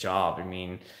day as a job. I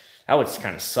mean, that would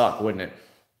kind of suck, wouldn't it?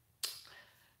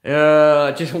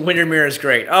 Just Windermere is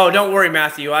great. Oh, don't worry,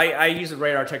 Matthew. I use the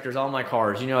radar detectors on my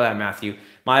cars. You know that, Matthew.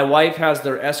 My wife has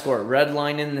their Escort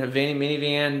Redline in the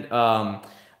minivan.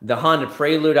 The Honda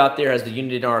Prelude out there has the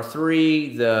Uniden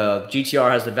R3. The GTR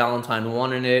has the Valentine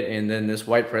 1 in it. And then this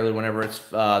white Prelude, whenever it's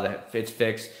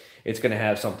fixed, it's going to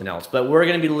have something else. But we're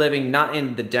going to be living not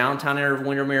in the downtown area of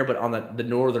Windermere, but on the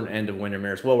northern end of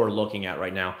Windermere is what we're looking at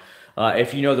right now.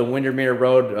 If you know the Windermere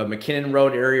Road, McKinnon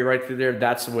Road area right through there,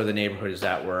 that's where the neighborhood is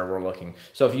at, where we're looking.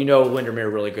 So if you know Windermere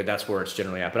really good, that's where it's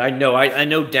generally at. But I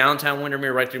know downtown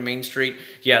Windermere right through Main Street.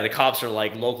 Yeah, the cops are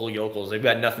like local yokels. They've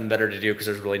got nothing better to do because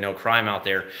there's really no crime out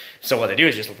there. So what they do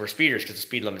is just look for speeders, because the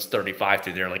speed limit's 35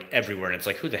 through there, like everywhere. And it's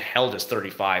like, who the hell does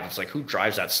 35? It's like, who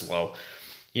drives that slow?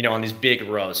 You know, on these big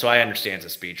roads. So I understand it's a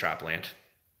speed trap land.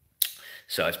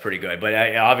 So it's pretty good. But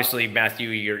obviously, Matthew,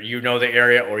 you know the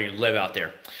area or you live out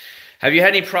there. Have you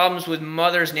had any problems with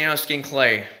Mother's Nanoskin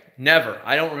Clay? Never.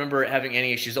 I don't remember having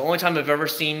any issues. The only time I've ever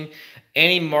seen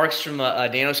any marks from a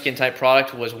Nanoskin type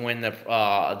product was when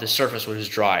the surface was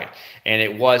dried and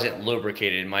it wasn't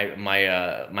lubricated. My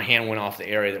hand went off the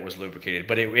area that was lubricated,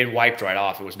 but it wiped right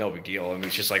off. It was no big deal. I mean, it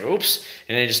was just like, oops,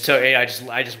 and then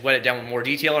I just wet it down with more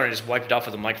detail, and I just wiped it off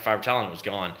with a microfiber towel, and it was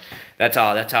gone. That's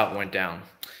how it went down.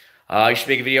 You should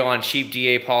make a video on cheap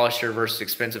DA polisher versus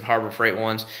expensive Harbor Freight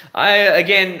ones. I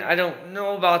don't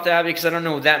know about that, because I don't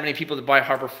know that many people that buy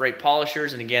Harbor Freight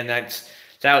polishers. And again, that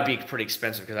would be pretty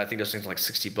expensive, because I think those things are like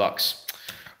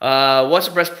 $60. What's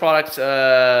the best product?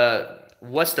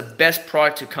 What's the best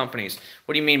product to companies?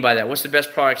 What do you mean by that? What's the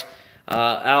best product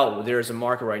out? There's a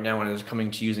market right now when it's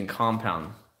coming to using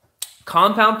compound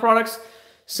products.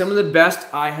 Some of the best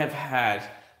I have had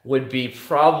would be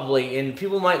probably, and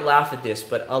people might laugh at this,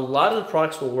 but a lot of the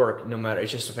products will work no matter, it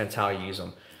just depends how you use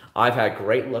them. I've had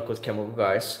great luck with Chemical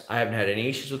Guys. I haven't had any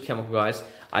issues with Chemical Guys.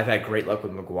 I've had great luck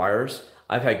with Meguiar's.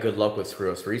 I've had good luck with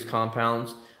 303's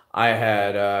compounds. I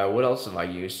had, what else have I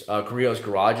used? Griot's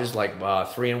Garages, like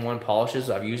 3-in-1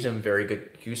 polishes. I've used them, very good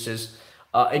uses.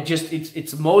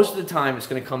 It's most of the time it's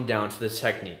going to come down to the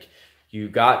technique. You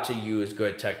got to use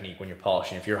good technique when you're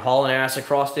polishing. If you're hauling ass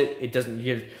across it,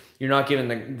 you're not giving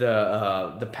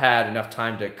the pad enough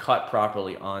time to cut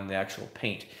properly on the actual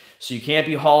paint. So you can't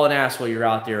be hauling ass while you're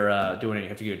out there doing it. You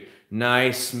have to get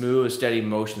nice, smooth, steady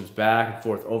motions, back and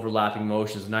forth, overlapping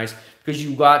motions, nice, because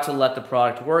you got to let the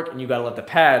product work, and you got to let the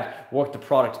pad work the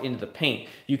product into the paint.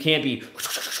 You can't be,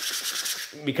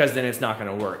 because then it's not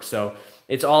going to work. So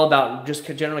it's all about, just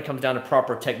generally comes down to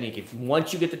proper technique.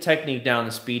 Once you get the technique down,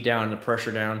 the speed down, and the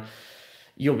pressure down,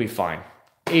 you'll be fine.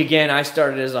 Again, I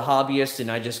started as a hobbyist, and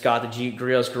I just got the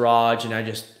Griot's Garage, and I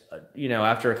just,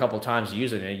 after a couple of times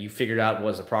using it, you figured out what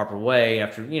was the proper way.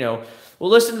 After, well,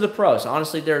 listen to the pros.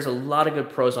 Honestly, there's a lot of good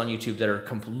pros on YouTube that are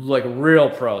like real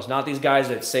pros, not these guys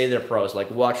that say they're pros. Like,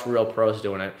 watch real pros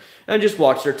doing it, and just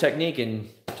watch their technique and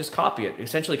just copy it.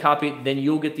 Essentially copy it, then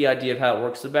you'll get the idea of how it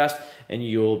works the best, and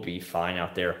you'll be fine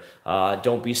out there.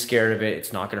 Don't be scared of it.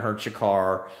 It's not going to hurt your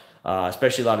car.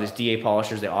 Especially a lot of these DA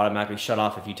polishers, they automatically shut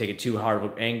off if you take it too hard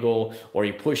of an angle or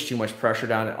you push too much pressure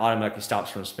down. It automatically stops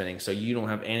from spinning, so you don't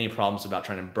have any problems about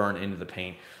trying to burn into the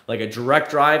paint. Like a direct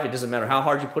drive, it doesn't matter how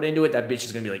hard you put into it, that bitch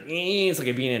is gonna be like, it's like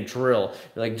it being in a drill.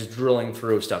 You're like just drilling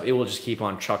through stuff. It will just keep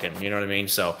on chucking, you know what I mean?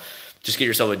 So just get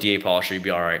yourself a DA polisher, you'll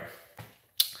be all right.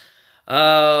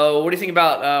 What do you think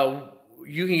about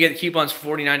you can get coupons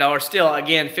for $49 still?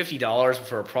 Again, $50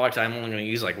 for a product I'm only going to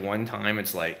use like one time.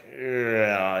 It's like,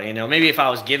 maybe if I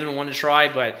was given one to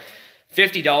try, but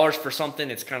 $50 for something,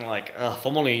 it's kind of like, if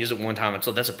I'm only going to use it one time,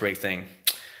 so that's a great thing.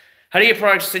 How do you get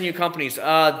products to send you companies?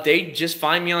 They just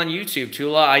find me on YouTube,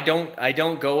 Tula. I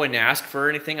don't go and ask for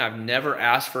anything. I've never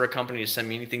asked for a company to send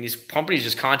me anything. These companies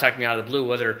just contact me out of the blue,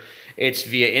 whether it's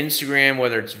via Instagram,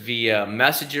 whether it's via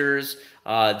messengers.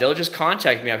 They'll just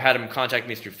contact me. I've had them contact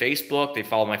me through Facebook. They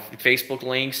follow my Facebook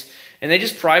links, and they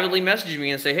just privately message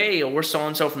me and say, hey, we're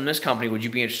so-and-so from this company. Would you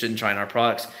be interested in trying our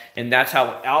products? And that's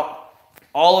how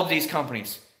all of these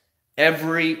companies,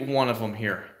 every one of them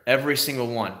here, every single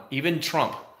one, even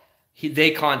Trump,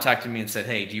 they contacted me and said,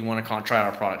 hey, do you want to try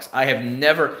our products? I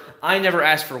never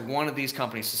asked for one of these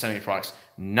companies to send me products.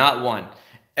 Not one.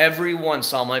 Everyone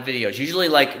saw my videos. Usually,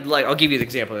 like I'll give you the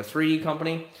example. The 3D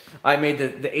company, I made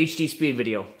the HD Speed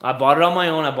video. I bought it on my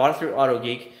own. I bought it through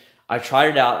AutoGeek. I tried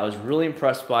it out. I was really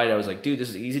impressed by it. I was like, dude, this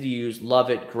is easy to use. Love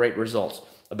it. Great results.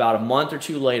 About a month or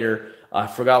two later, I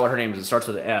forgot what her name is. It starts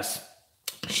with an S.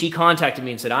 She contacted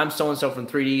me and said, I'm so-and-so from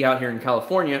 3D out here in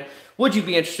California. would you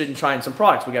be interested in trying some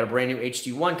products? We got a brand new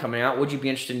HD1 coming out. Would you be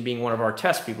interested in being one of our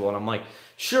test people? And I'm like,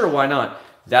 sure, why not?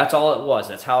 That's all it was.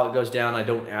 That's how it goes down. I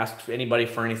don't ask anybody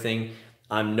for anything.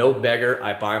 I'm no beggar.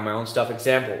 I buy my own stuff.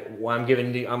 Example, I'm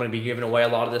going to be giving away a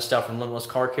lot of this stuff from Limitless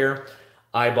Car Care.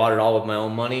 I bought it all with my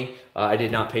own money. I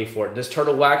did not pay for it. This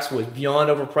turtle wax was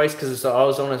beyond overpriced because it's the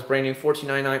AutoZone. It's brand new,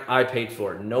 $14.99. I paid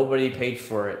for it. Nobody paid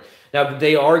for it. Now,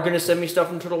 they are going to send me stuff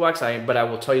from Turtle Wax, but I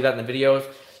will tell you that in the videos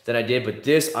that I did. But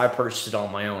this, I purchased it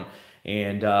on my own.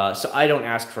 And so I don't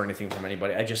ask for anything from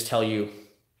anybody. I just tell you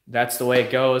that's the way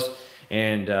it goes.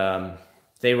 And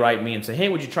they write me and say, hey,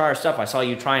 would you try our stuff? I saw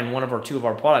you trying one of or two of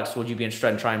our products. Would you be interested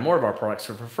in trying more of our products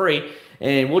for free?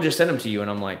 And we'll just send them to you. And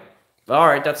I'm like, all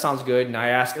right, that sounds good. And I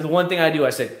ask, the one thing I do,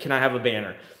 I said, can I have a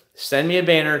banner? Send me a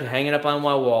banner to hang it up on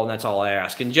my wall, and that's all I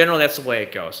ask. In general, that's the way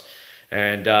it goes.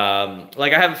 And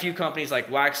like I have a few companies like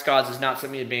Wax Gods has not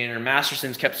sent me a banner.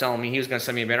 Masterson's kept telling me he was going to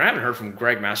send me a banner. I haven't heard from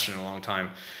Greg Masterson in a long time.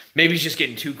 Maybe he's just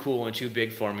getting too cool and too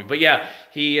big for me. But yeah,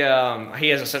 he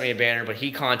hasn't sent me a banner, but he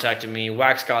contacted me.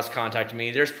 Wax Gods contacted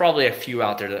me. There's probably a few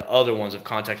out there that other ones have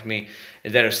contacted me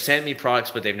that have sent me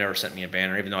products, but they've never sent me a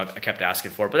banner, even though I kept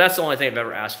asking for it. But that's the only thing I've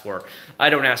ever asked for. I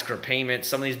don't ask for payment.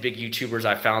 Some of these big YouTubers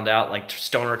I found out, like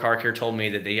Stoner Car Care told me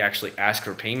that they actually ask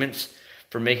for payments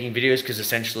for making videos because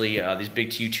essentially these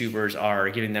big YouTubers are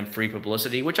giving them free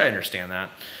publicity, which I understand that.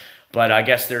 But I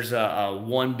guess there's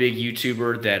one big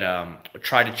YouTuber that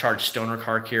tried to charge Stoner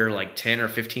Car Care like $10,000 or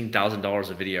 $15,000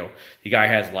 a video. The guy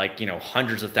has like, you know,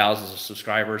 hundreds of thousands of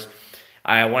subscribers.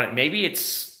 Maybe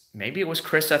it was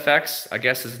Chris FX, I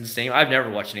guess is his name. I've never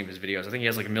watched any of his videos. I think he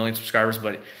has like 1 million subscribers,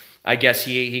 but I guess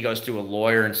he goes through a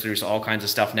lawyer and through all kinds of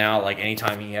stuff now. Like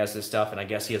anytime he has this stuff, and I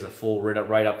guess he has a full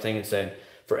write-up thing and said,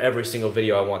 for every single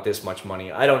video, I want this much money.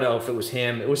 I don't know if it was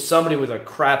him. It was somebody with a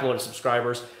crap load of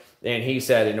subscribers. And he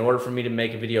said, in order for me to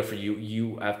make a video for you,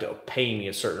 you have to pay me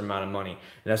a certain amount of money.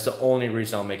 And that's the only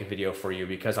reason I'll make a video for you,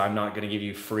 because I'm not going to give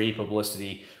you free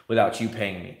publicity without you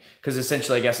paying me. Because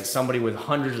essentially, I guess it's somebody with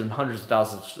hundreds and hundreds of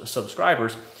thousands of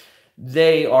subscribers.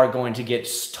 They are going to get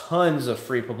tons of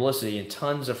free publicity and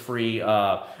tons of free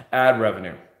ad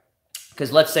revenue.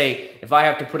 Because let's say if I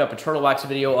have to put up a Turtle Wax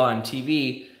video on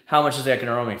TV, how much is that going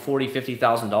to earn me? $40,000,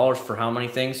 $50,000 for how many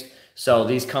things? So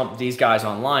these guys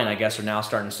online, I guess, are now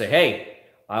starting to say, hey,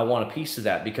 I want a piece of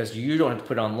that because you don't have to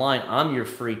put it online. I'm your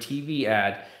free TV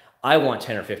ad. I want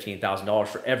 $10,000 or $15,000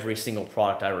 for every single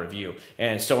product I review.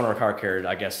 And Stoner Car Care,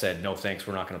 I guess, said, no, thanks.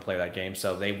 We're not going to play that game.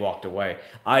 So they walked away.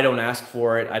 I don't ask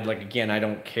for it. I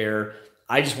don't care.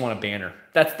 I just want a banner.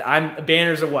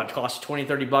 Banners are what cost $20,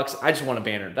 $30. I just want a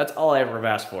banner. That's all I ever have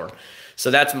asked for.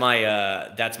 So that's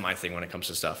my thing when it comes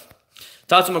to stuff.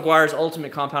 Thompson Maguire's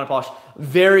Ultimate Compound Polish,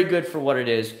 very good for what it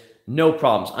is. No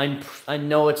problems. I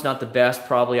know it's not the best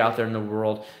probably out there in the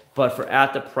world, but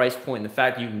at the price point and the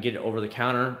fact that you can get it over the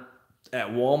counter at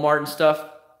Walmart and stuff,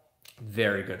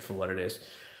 very good for what it is.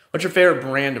 What's your favorite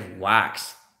brand of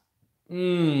wax?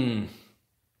 The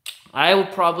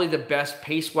best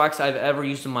paste wax I've ever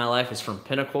used in my life is from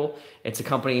Pinnacle. It's a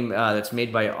company that's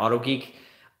made by AutoGeek.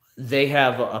 They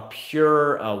have a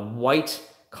pure white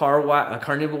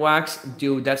carnauba wax.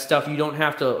 Dude, that stuff you don't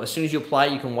have to, as soon as you apply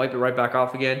it, you can wipe it right back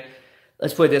off again.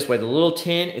 Let's put it this way. The little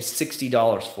tin is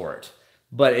 $60 for it,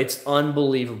 but it's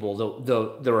unbelievable.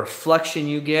 The reflection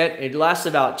you get, it lasts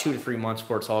about 2 to 3 months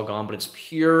before it's all gone, but it's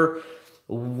pure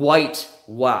white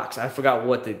wax. I forgot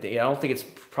what I don't think it's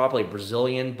probably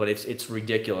Brazilian, but it's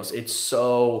ridiculous. It's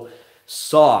so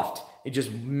soft. It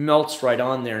just melts right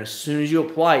on there. As soon as you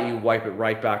apply it, you wipe it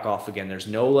right back off again. There's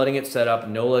no letting it set up,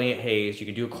 no letting it haze. You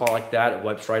can do a car like that. It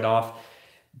wipes right off.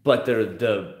 But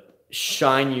the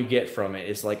shine you get from it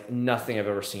is like nothing I've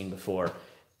ever seen before.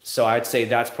 So I'd say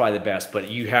that's probably the best, but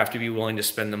you have to be willing to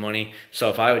spend the money. So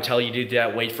if I would tell you to do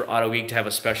that, wait for AutoGeek to have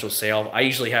a special sale. I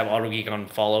usually have AutoGeek on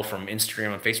follow from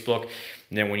Instagram and Facebook.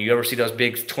 And then when you ever see those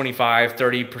big 25,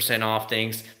 30% off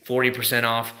things, 40%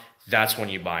 off, that's when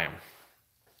you buy them.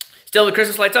 Still the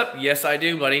Christmas lights up? Yes, I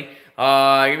do, buddy.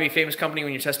 You're going to be a famous company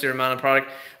when you test your amount of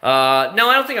product. No,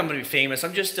 I don't think I'm going to be famous.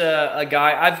 I'm just a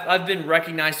guy. I've been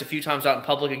recognized a few times out in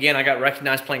public. Again, I got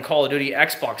recognized playing Call of Duty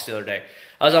Xbox the other day.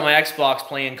 I was on my Xbox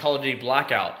playing Call of Duty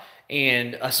Blackout,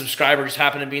 and a subscriber just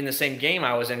happened to be in the same game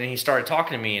I was in, and he started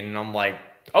talking to me, and I'm like,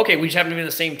 okay, we just happened to be in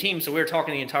the same team, so we were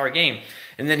talking the entire game.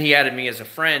 And then he added me as a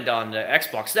friend on the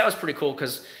Xbox. So that was pretty cool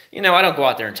because, you know, I don't go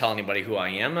out there and tell anybody who I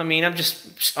am. I mean,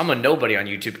 I'm a nobody on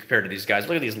YouTube compared to these guys.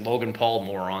 Look at these Logan Paul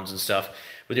morons and stuff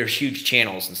with their huge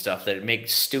channels and stuff that make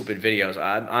stupid videos.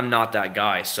 I'm not that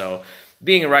guy. So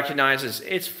being recognized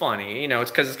it's funny. You know, it's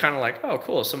because it's kind of like, oh,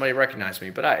 cool, somebody recognized me.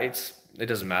 But it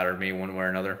doesn't matter to me one way or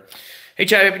another. Hey,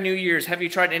 Chad, Happy New Year's. Have you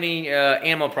tried any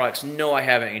ammo products? No, I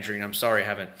haven't, Adrian. I'm sorry, I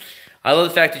haven't. I love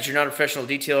the fact that you're not a professional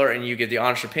detailer and you give the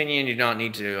honest opinion. You do not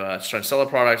need to try to sell a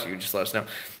product. You can just let us know.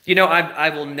 You know, I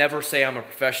will never say I'm a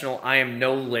professional. I am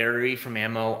no Larry from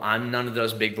Ammo. I'm none of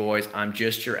those big boys. I'm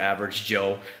just your average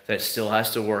Joe that still has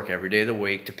to work every day of the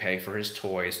week to pay for his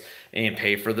toys and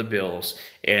pay for the bills,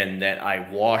 and that I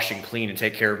wash and clean and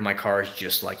take care of my cars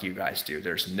just like you guys do.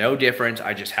 There's no difference.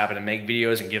 I just happen to make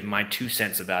videos and give my 2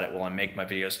 cents about it while I make my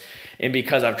videos. And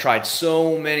because I've tried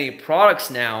so many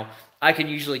products now, I can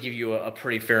usually give you a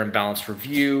pretty fair and balanced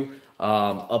review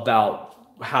about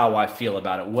how I feel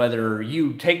about it. Whether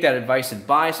you take that advice and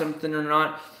buy something or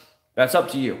not, that's up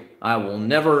to you. I will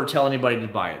never tell anybody to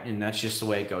buy it, and that's just the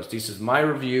way it goes. This is my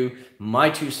review, my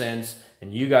 2 cents,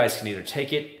 and you guys can either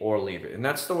take it or leave it. And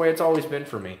that's the way it's always been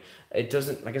for me. It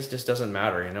doesn't, I guess it just doesn't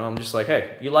matter, you know? I'm just like,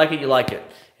 hey, you like it,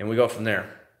 and we go from there.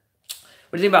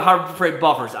 What do you think about Harbor Freight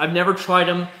buffers? I've never tried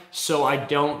them, so I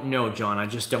don't know, John. I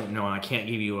just don't know, and I can't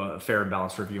give you a fair and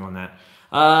balanced review on that.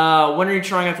 When are you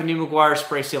trying out the new Meguiar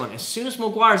spray sealant? As soon as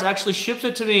Meguiar's actually ships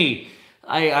it to me.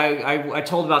 I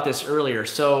told about this earlier.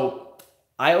 So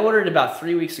I ordered about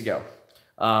 3 weeks ago.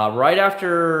 Right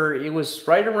after, it was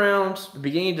right around the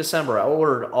beginning of December, I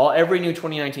ordered every new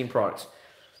 2019 products.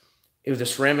 It was the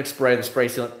ceramic spray, the spray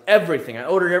sealant, everything. I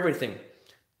ordered everything.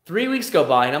 3 weeks go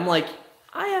by, and I'm like,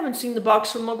 I haven't seen the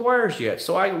box from Meguiar's yet.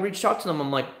 So I reached out to them.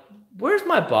 I'm like, where's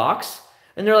my box?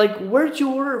 And they're like, where'd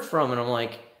you order it from? And I'm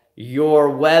like, your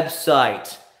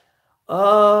website.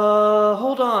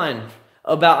 Hold on.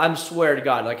 I swear to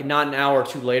God, like not an hour or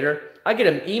two later, I get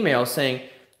an email saying,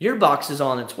 your box is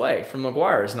on its way from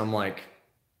Meguiar's. And I'm like,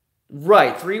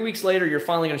 right, 3 weeks later, you're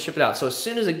finally going to ship it out. So as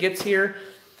soon as it gets here,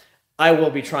 I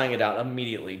will be trying it out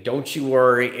immediately. Don't you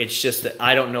worry. It's just that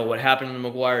I don't know what happened on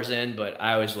Meguiar's end, but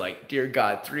I was like, dear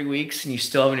God, 3 weeks and you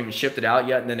still haven't even shipped it out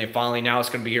yet? And then now it's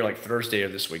going to be here like Thursday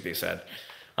of this week, they said.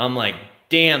 I'm like,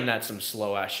 damn, that's some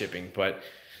slow-ass shipping. But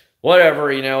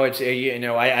whatever, you know,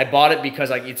 I bought it because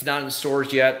like it's not in the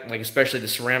stores yet, like especially the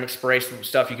ceramic spray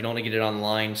stuff, you can only get it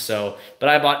online. So, but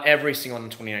I bought every single one of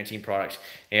the 2019 products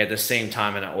at the same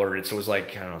time and I ordered it. So it was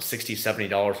like, I don't know, $60,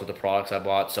 $70 for the products I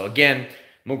bought. So again,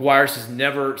 Meguiar's has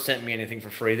never sent me anything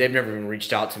for free. They've never even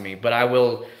reached out to me, but I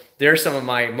will. There's some of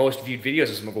my most viewed videos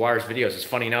is Meguiar's videos. It's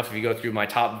funny enough, if you go through my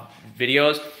top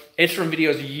videos, it's from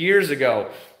videos years ago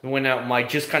when I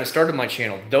just kind of started my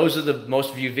channel. Those are the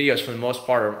most viewed videos for the most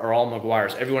part are all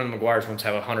Meguiar's. Everyone in Meguiar's ones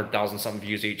have 100,000 something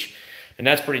views each. And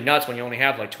that's pretty nuts when you only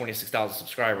have like 26,000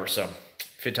 subscribers. So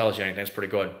if it tells you anything, it's pretty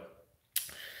good.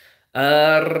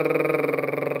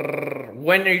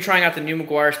 When are you trying out the new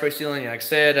Meguiar spray sealant? Like I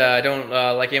said, I don't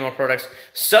like ammo products.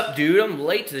 Sup, dude? I'm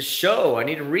late to the show. I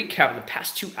need a recap of the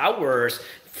past 2 hours.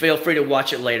 Feel free to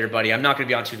watch it later, buddy. I'm not going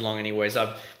to be on too long anyways.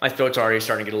 My throat's already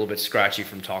starting to get a little bit scratchy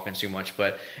from talking too much,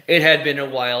 but it had been a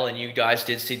while, and you guys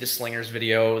did see the Slingers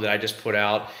video that I just put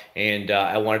out, and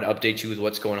I wanted to update you with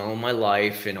what's going on in my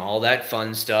life and all that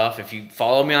fun stuff. If you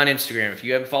follow me on Instagram, if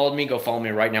you haven't followed me, go follow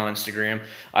me right now on Instagram.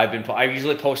 I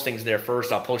usually post things there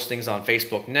first. I'll post things on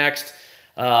Facebook next.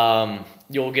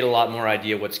 You'll get a lot more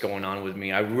idea what's going on with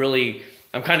me.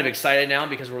 I'm kind of excited now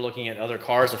because we're looking at other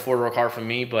cars, a 4-door car for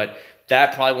me, but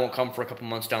that probably won't come for a couple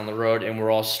months down the road, and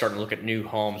we're also starting to look at new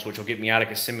homes, which will get me out of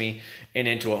Kissimmee and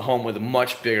into a home with a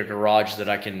much bigger garage that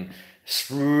I can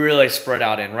really spread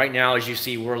out in. Right now, as you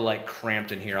see, we're like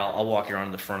cramped in here. I'll walk you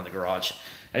around the front of the garage.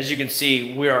 As you can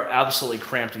see, we are absolutely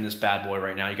cramped in this bad boy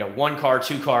right now. You got 1 car,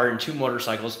 2 car, and 2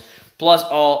 motorcycles, plus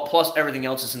everything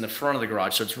else is in the front of the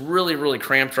garage. So it's really, really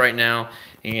cramped right now.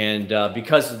 And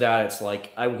because of that, it's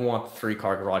like I want the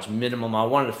 3-car garage minimum. I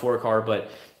wanted a 4-car, but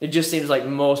it just seems like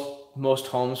most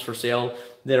homes for sale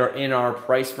that are in our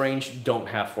price range don't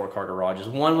have 4-car garages.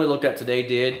 One we looked at today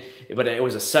did, but it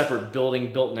was a separate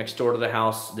building built next door to the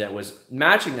house that was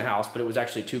matching the house, but it was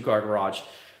actually a 2-car garage.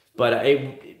 But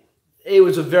it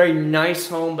was a very nice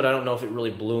home, but I don't know if it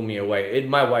really blew me away.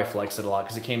 My wife likes it a lot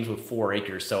because it came with 4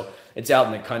 acres, so it's out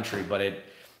in the country, but I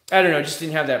don't know, it just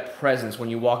didn't have that presence. When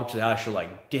you walk up to the house, you're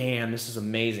like, damn, this is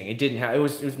amazing. It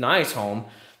was a nice home,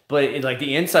 but like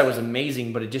the inside was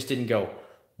amazing, but it just didn't go,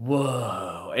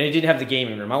 whoa. And it didn't have the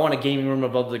gaming room. I want a gaming room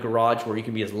above the garage where you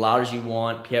can be as loud as you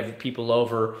want, have people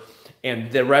over,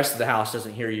 and the rest of the house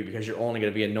doesn't hear you because you're only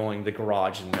going to be annoying the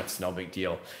garage, and that's no big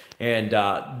deal. And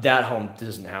that home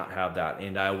doesn't have that,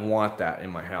 and I want that in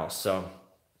my house. So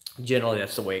generally,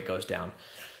 that's the way it goes down.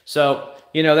 So,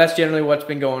 you know, that's generally what's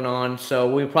been going on. So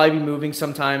we'll probably be moving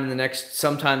sometime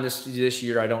this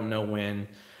year. I don't know when.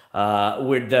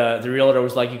 Where the realtor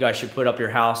was like, you guys should put up your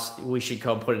house. We should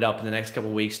come put it up in the next couple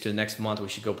of weeks to the next month. We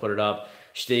should go put it up.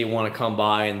 They want to come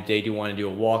by and they do want to do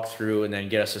a walkthrough and then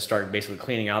get us to start basically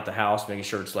cleaning out the house, making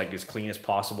sure it's like as clean as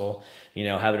possible. You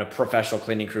know, having a professional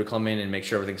cleaning crew come in and make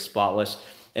sure everything's spotless,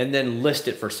 and then list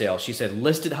it for sale. She said,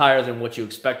 list it higher than what you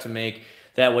expect to make.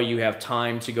 That way you have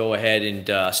time to go ahead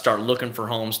and start looking for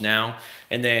homes now.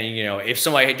 And then, you know, if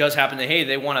somebody does happen to, hey,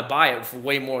 they want to buy it for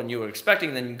way more than you were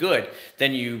expecting, then good.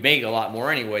 Then you make a lot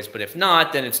more anyways. But if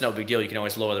not, then it's no big deal. You can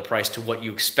always lower the price to what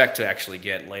you expect to actually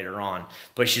get later on.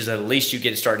 But she said, at least you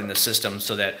get it started in the system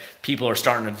so that people are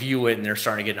starting to view it and they're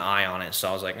starting to get an eye on it. So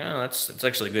I was like, oh, that's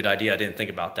actually a good idea. I didn't think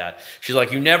about that. She's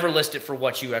like, you never list it for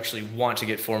what you actually want to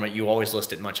get from it. You always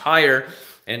list it much higher.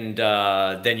 And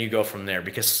then you go from there,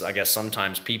 because I guess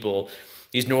sometimes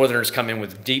these northerners come in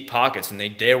with deep pockets and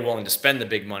they're willing to spend the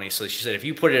big money. So she said, if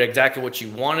you put it exactly what you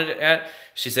wanted it at,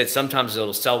 she said, sometimes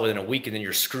it'll sell within a week and then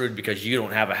you're screwed because you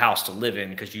don't have a house to live in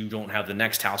because you don't have the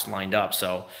next house lined up.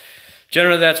 So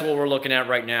generally that's what we're looking at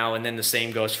right now. And then the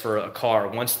same goes for a car.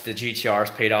 Once the GTR is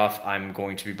paid off, I'm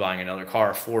going to be buying another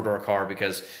car, a 4-door car,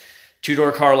 because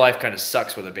 2-door car life kind of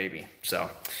sucks with a baby. So,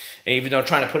 and even though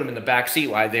trying to put them in the back seat,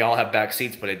 why they all have back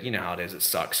seats, but you know how it is, it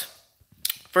sucks.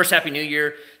 First, Happy New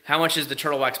Year. How much is the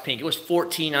Turtle Wax Pink? It was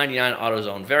 $14.99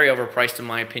 AutoZone. Very overpriced in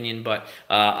my opinion, but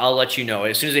I'll let you know.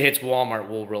 As soon as it hits Walmart,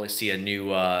 we'll really see a new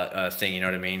thing, you know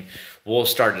what I mean? We'll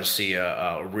start to see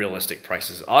realistic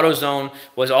prices. AutoZone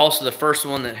was also the first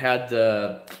one that had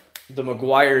the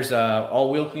Meguiar's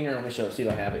all-wheel cleaner. Let me see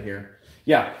if I have it here.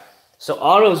 Yeah. So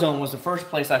AutoZone was the first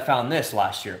place I found this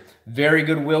last year. Very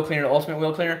good wheel cleaner, ultimate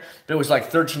wheel cleaner, but it was like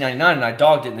 $13.99 and I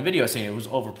dogged it in the video saying it was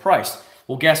overpriced.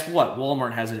 Well, guess what?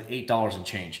 Walmart has it at $8 and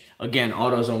change. Again,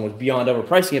 AutoZone was beyond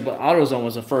overpricing it, but AutoZone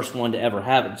was the first one to ever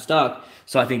have it in stock.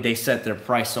 So I think they set their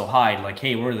price so high, like,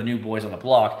 hey, we're the new boys on the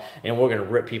block and we're going to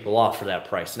rip people off for that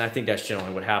price. And I think that's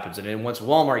generally what happens. And then once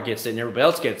Walmart gets it and everybody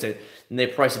else gets it, and they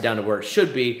price it down to where it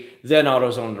should be, then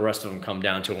AutoZone and the rest of them come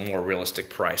down to a more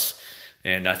realistic price.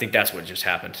 And I think that's what just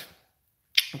happened.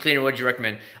 Cleaner, what do you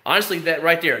recommend? Honestly, that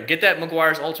right there, get that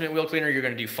Meguiar's Ultimate Wheel Cleaner. You're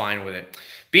going to do fine with it.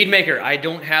 Beadmaker, I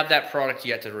don't have that product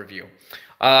yet to review.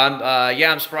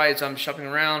 Yeah, I'm surprised. I'm shopping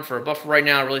around for a buffer right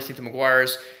now. I really think the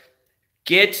Meguiar's.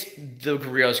 Get the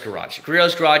Grillo's Garage.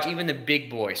 Grillo's Garage, even the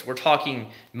big boys. We're talking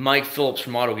Mike Phillips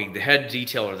from Auto Geek, the head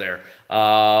detailer there.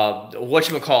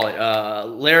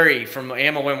 Larry from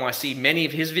Ammo NYC. Many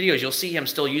of his videos, you'll see him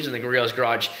still using the Grillo's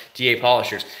Garage DA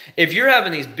polishers. If you're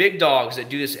having these big dogs that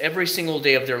do this every single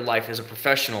day of their life as a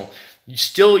professional, you're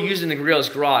still using the Grillo's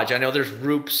Garage. I know there's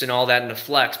Roops and all that in the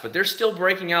Flex, but they're still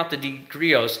breaking out the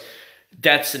Grillo's.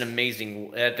 That's an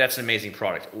amazing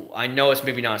product. I know it's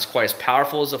maybe not quite as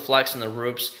powerful as the Flex and the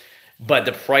Roops, but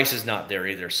the price is not there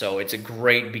either. So it's a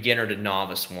great beginner to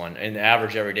novice one, and the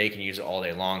average everyday can use it all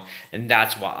day long, and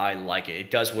that's why I like it.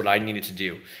 It does what I need it to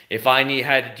do. If I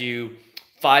had to do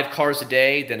 5 cars a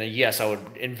day, then yes, I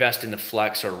would invest in the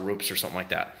Flex or Roops or something like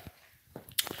that.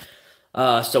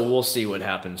 So we'll see what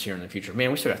happens here in the future. Man,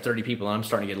 we still got 30 people, and I'm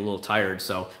starting to get a little tired.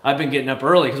 So I've been getting up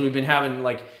early because we've been having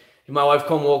my wife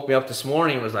woke me up this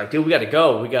morning and was like, dude, we got to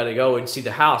go. We got to go and see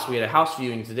the house. We had a house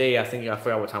viewing today. I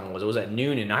forgot what time it was. It was at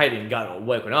noon, and I hadn't even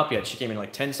woken up yet. She came in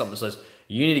like 10-something and says,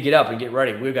 you need to get up and get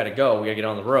ready. We got to go. We got to get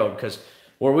on the road, because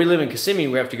where we live in Kissimmee,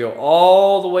 we have to go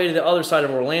all the way to the other side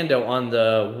of Orlando. On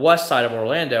the west side of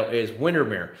Orlando is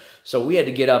Windermere. So we had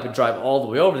to get up and drive all the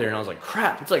way over there. And I was like,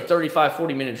 crap, it's like 35,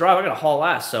 40-minute drive. I got to haul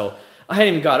ass. So I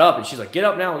hadn't even got up, and she's like, get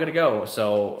up now. We got to go.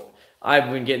 So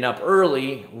I've been getting up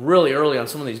early, really early on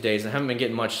some of these days, and I haven't been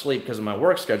getting much sleep because of my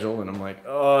work schedule. And I'm like,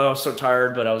 oh, I'm so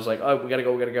tired. But I was like, oh, we got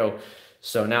to go.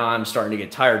 So now I'm starting to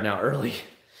get tired now early.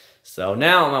 So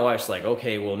now my wife's like,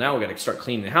 okay, well, now we got to start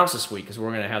cleaning the house this week because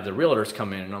we're going to have the realtors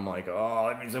come in. And I'm like, oh,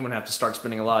 that means I'm going to have to start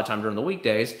spending a lot of time during the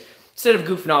weekdays. Instead of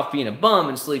goofing off being a bum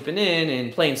and sleeping in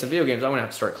and playing some video games, I'm going to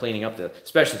have to start cleaning up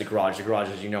especially the garage. The garage,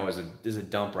 as you know, is a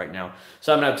dump right now.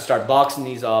 So I'm going to have to start boxing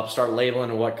these up, start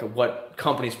labeling what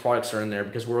company's products are in there,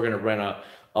 because we're going to rent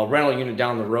a rental unit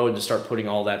down the road to start putting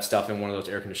all that stuff in one of those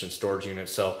air-conditioned storage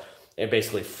units. So it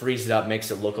basically frees it up,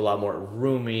 makes it look a lot more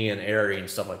roomy and airy and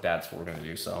stuff like that. That's what we're going to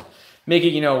do. So make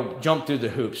it, jump through the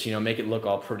hoops, make it look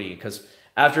all pretty. Because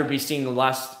after seeing the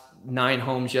last 9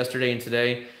 homes yesterday and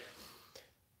today,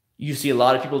 you see a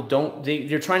lot of people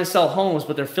they're trying to sell homes,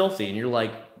 but they're filthy. And you're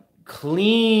like,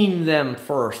 clean them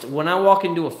first. When I walk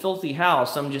into a filthy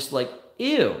house, I'm just like,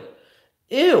 ew,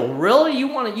 really? You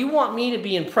want me to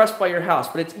be impressed by your house,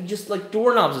 but it's just like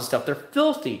doorknobs and stuff. They're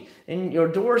filthy. And your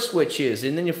door switches,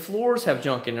 and then your floors have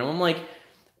junk in them. I'm like,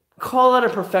 call out a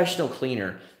professional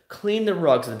cleaner. Clean the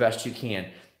rugs the best you can.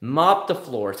 Mop the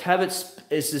floors. Have it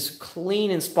as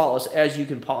clean and spotless as you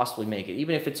can possibly make it,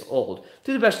 even if it's old.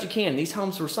 Do the best you can. These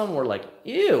homes were somewhere like,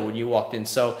 ew, when you walked in.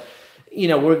 So, you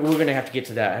know, we're going to have to get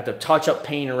to that. Have to touch up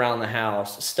paint around the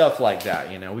house, stuff like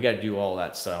that. You know, we got to do all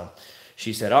that. So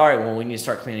she said, all right, well, we need to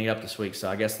start cleaning up this week. So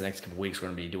I guess the next couple weeks we're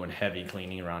going to be doing heavy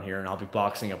cleaning around here, and I'll be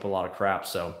boxing up a lot of crap.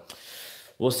 So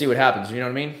we'll see what happens. You know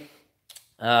what I mean?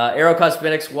 Aero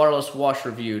Cosmetics Waterless Wash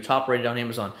Review, top rated on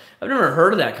Amazon. I've never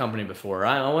heard of that company before.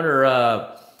 I wonder,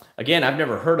 again, I've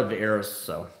never heard of Aero,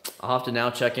 so I'll have to now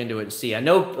check into it and see. I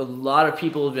know a lot of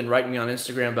people have been writing me on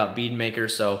Instagram about bead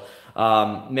makers, so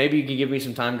maybe you can give me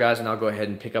some time, guys, and I'll go ahead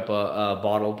and pick up a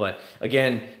bottle. But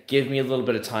again, give me a little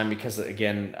bit of time because,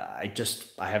 again,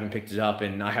 I haven't picked it up,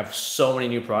 and I have so many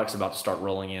new products about to start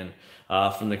rolling in.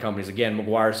 From the companies. Again,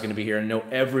 Meguiar's going to be here. I know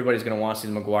everybody's going to want to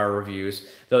see the Meguiar reviews.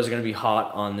 Those are going to be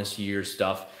hot on this year's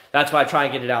stuff. That's why I try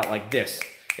and get it out like this.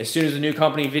 As soon as the new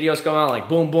company videos come out, like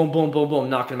boom, boom, boom, boom, boom,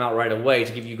 knocking them out right away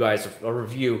to give you guys a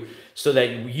review so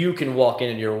that you can walk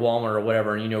into your Walmart or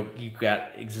whatever and you know you got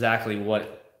exactly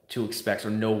what to expect or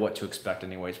know what to expect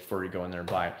anyways before you go in there and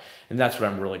buy it. And that's what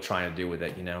I'm really trying to do with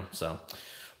it, you know. So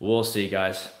we'll see,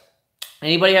 guys.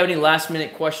 Anybody have any last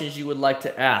minute questions you would like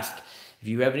to ask? If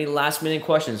you have any last minute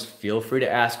questions, feel free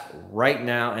to ask right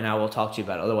now and I will talk to you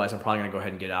about it. Otherwise, I'm probably going to go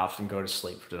ahead and get off and go to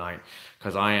sleep for tonight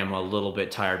because I am a little bit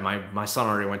tired. My son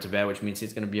already went to bed, which means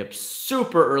he's going to be up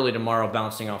super early tomorrow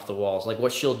bouncing off the walls. Like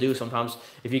what she'll do sometimes,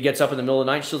 if he gets up in the middle of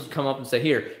the night, she'll come up and say,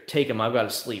 here, take him, I've got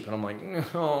to sleep. And I'm like,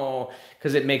 no,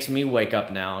 because it makes me wake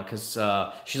up now because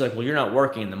she's like, well, you're not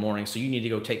working in the morning, so you need to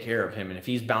go take care of him. And if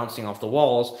he's bouncing off the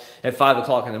walls at 5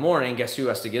 o'clock in the morning, guess who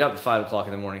has to get up at 5 o'clock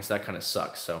in the morning? So that kind of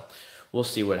sucks. So we'll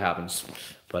see what happens.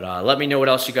 But let me know what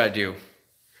else you got to do.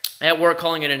 At work,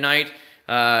 calling it a night.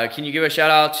 Can you give a shout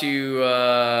out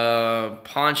to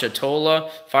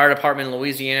Ponchatoula Fire Department in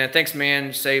Louisiana? Thanks,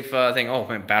 man. Safe thing. Oh,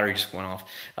 man, battery just went off.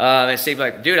 Safe,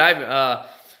 like, dude,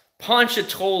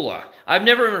 Ponchatoula. I've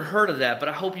never even heard of that, but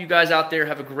I hope you guys out there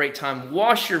have a great time.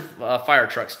 Wash your fire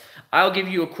trucks. I'll give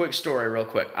you a quick story real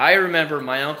quick. I remember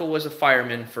my uncle was a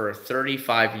fireman for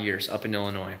 35 years up in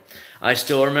Illinois. I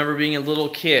still remember being a little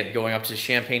kid going up to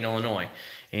Champaign, Illinois.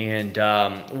 And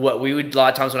what we would, a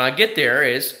lot of times when I get there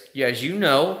is, yeah, as you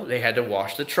know, they had to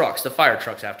wash the trucks, the fire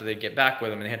trucks, after they get back with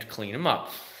them, and they had to clean them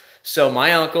up. So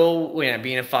my uncle,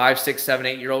 being a 5, 6, 7,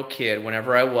 8-year-old kid,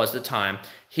 whenever I was at the time,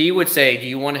 he would say, do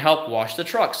you want to help wash the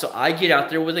trucks? So I get out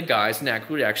there with the guys, and I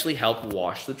would actually help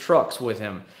wash the trucks with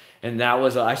him. And that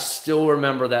was, I still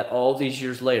remember that all these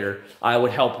years later, I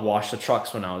would help wash the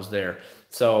trucks when I was there.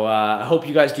 So I hope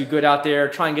you guys do good out there.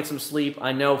 Try and get some sleep.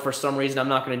 I know for some reason I'm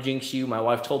not going to jinx you. My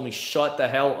wife told me shut the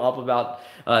hell up about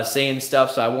saying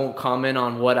stuff, so I won't comment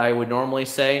on what I would normally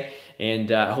say.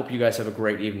 And I hope you guys have a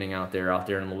great evening out there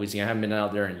in Louisiana. I haven't been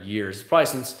out there in years. Probably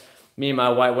since me and my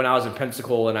wife, when I was in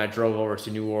Pensacola and I drove over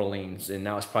to New Orleans, and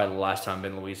that was probably the last time I've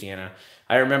been in Louisiana.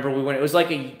 I remember we went. It was like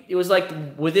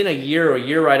within a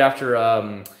year right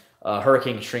after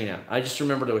Hurricane Katrina. I just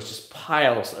remember there was just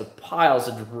piles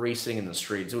of debris sitting in the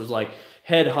streets. It was like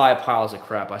head-high piles of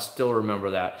crap. I still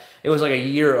remember that. It was like a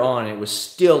year on. It was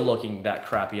still looking that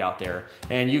crappy out there.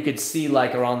 And you could see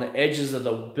like around the edges of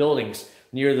the buildings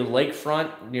near the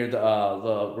lakefront, near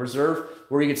the reserve,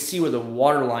 where you could see where the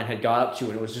water line had got up to.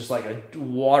 And it was just like a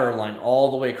water line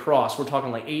all the way across. We're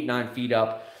talking like 8, 9 feet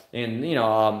up. And, you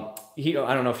know,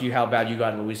 I don't know how bad you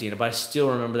got in Louisiana, but I still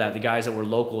remember that. The guys that were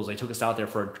locals, they took us out there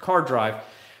for a car drive,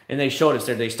 and they showed us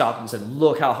there. They stopped and said,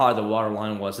 look how high the water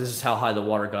line was. This is how high the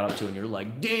water got up to. And you're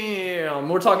like, damn.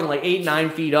 We're talking like 8, 9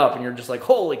 feet up, and you're just like,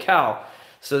 holy cow.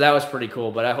 So that was pretty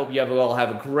cool. But I hope you all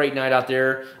have a great night out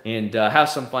there, and have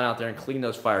some fun out there and clean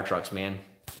those fire trucks, man.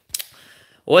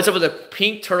 What's up with the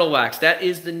pink turtle wax? That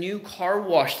is the new car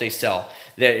wash they sell.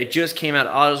 That it just came out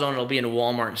of AutoZone. It'll be in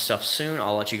Walmart and stuff soon.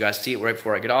 I'll let you guys see it right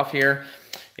before I get off here.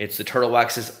 It's the Turtle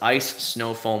Wax's Ice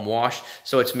Snow Foam Wash.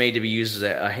 So it's made to be used as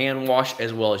a hand wash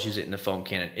as well as use it in the foam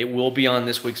cannon. It will be on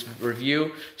this week's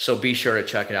review, so be sure to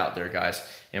check it out there, guys.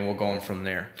 And we'll go on from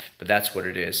there. But that's what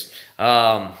it is.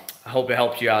 I hope it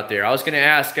helped you out there. I was going to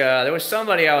ask, there was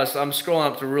somebody I'm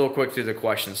scrolling up through real quick through the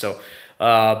questions. So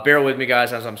bear with me,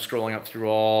 guys, as I'm scrolling up through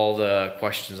all the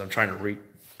questions. I'm trying to read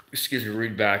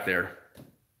back there.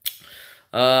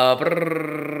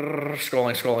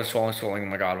 Scrolling. Oh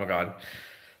my god.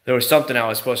 There was something I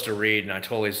was supposed to read, and I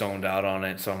totally zoned out on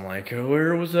it. So I'm like,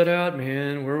 where was that at,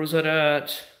 man? Where was that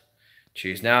at?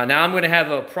 Jeez, now I'm going to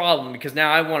have a problem because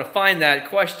now I want to find that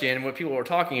question, what people were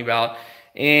talking about,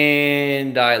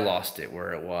 and I lost it,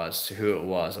 where it was, who it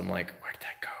was. I'm like, where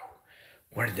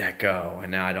did that go?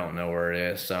 And now I don't know where it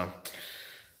is. So,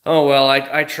 oh well,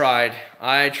 I tried.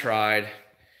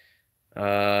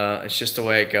 It's just the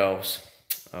way it goes.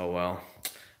 Oh well.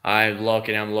 I'm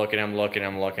looking.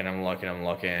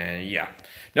 Yeah.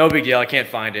 No big deal. I can't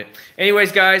find it.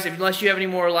 Anyways, guys, unless you have any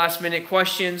more last minute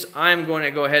questions, I'm going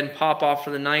to go ahead and pop off for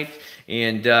the night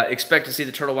and expect to see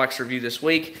the Turtle Wax review this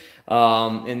week.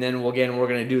 And then we're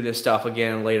going to do this stuff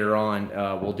again later on.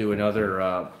 We'll do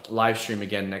another live stream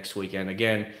again next weekend.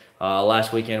 Again,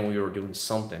 last weekend we were doing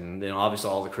something. And then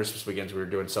obviously all the Christmas weekends we were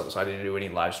doing something, so I didn't do any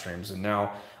live streams. And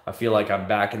now I feel like I'm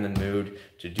back in the mood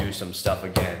to do some stuff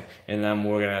again. And then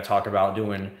we're going to talk about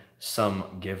doing some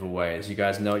giveaways. You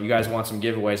guys know, you guys want some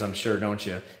giveaways, I'm sure, don't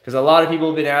you? Because a lot of people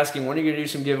have been asking, when are you going to do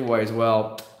some giveaways?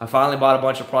 Well, I finally bought a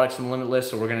bunch of products from Limitless,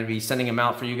 so we're going to be sending them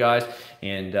out for you guys,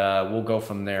 and we'll go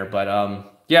from there. But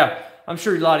yeah, I'm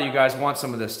sure a lot of you guys want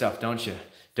some of this stuff, don't you?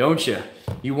 Don't you?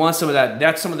 You want some of that.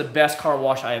 That's some of the best car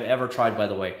wash I have ever tried, by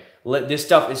the way. This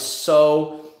stuff is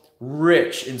so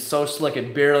rich and so slick,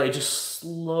 it just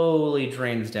slowly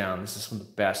drains down. This is some of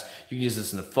the best. You can use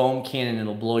this in the foam cannon,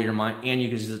 it'll blow your mind, and you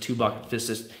can use the 2-bucket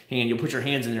fist hand. You'll put your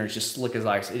hands in there, it's just slick as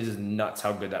ice. It is nuts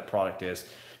how good that product is.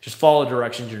 Just follow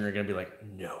directions and you're gonna be like,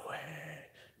 no way.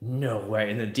 No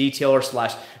way. And the detailer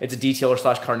slash, it's a detailer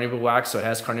slash carnauba wax, so it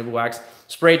has carnauba wax.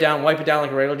 Spray it down, wipe it down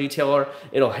like a regular detailer.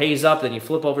 It'll haze up, then you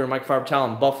flip over your microfiber towel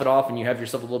and buff it off, and you have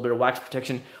yourself a little bit of wax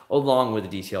protection along with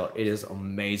the detailer. It is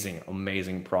amazing,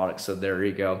 amazing product. So there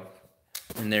you go.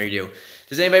 And there you do.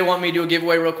 Does anybody want me to do a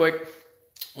giveaway real quick?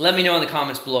 Let me know in the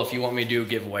comments below if you want me to do a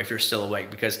giveaway if you're still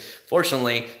awake, because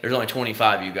fortunately there's only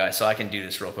 25 of you guys, so I can do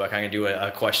this real quick. I can do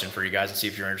a question for you guys and see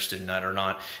if you're interested in that or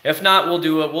not. If not, we'll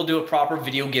do a proper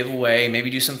video giveaway, maybe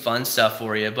do some fun stuff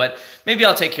for you, but maybe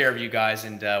I'll take care of you guys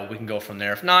and we can go from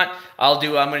there. If not, I'm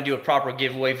going to do a proper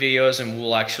giveaway videos and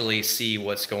we'll actually see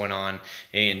what's going on,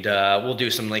 and we'll do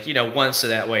some, like, one, so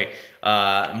that way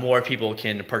more people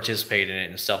can participate in it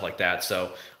and stuff like that.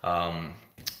 So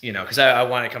because I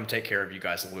want to come take care of you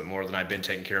guys a little bit more than I've been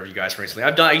taking care of you guys recently.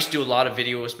 I used to do a lot of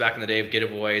videos back in the day of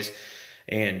giveaways,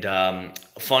 and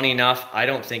funny enough, I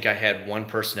don't think I had one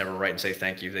person ever write and say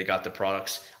thank you. They got the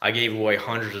products. I gave away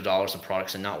hundreds of dollars of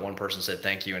products, and not one person said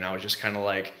thank you. And I was just kind of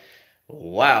like,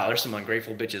 wow, there's some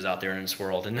ungrateful bitches out there in this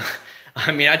world. And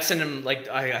I mean, I'd send them, like,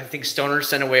 I think Stoner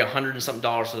sent away $100 and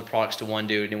something for the products to one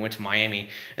dude, and it went to Miami,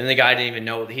 and the guy didn't even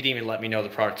know, he didn't even let me know the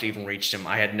product even reached him.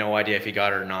 I had no idea if he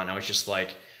got it or not, and I was just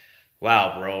like,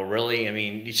 wow, bro, really? I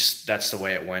mean, that's the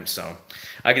way it went. So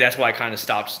that's why I kind of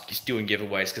stopped doing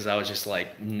giveaways, because I was just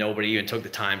like, nobody even took the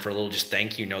time for a little just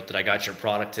thank you note that I got your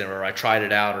product or I tried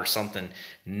it out or something.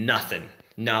 Nothing.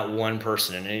 Not one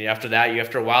person. And after that,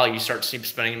 after a while, you start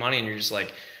spending money, and you're just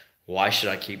like, why should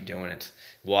I keep doing it?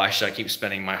 Why should I keep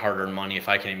spending my hard-earned money if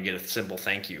I can even get a simple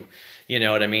thank you? You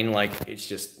know what I mean? Like, it's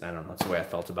just, I don't know, that's the way I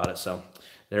felt about it. So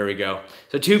there we go.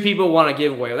 So 2 people want a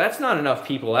giveaway. Well, that's not enough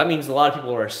people. That means a lot of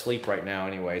people are asleep right now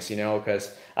anyways,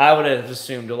 because I would have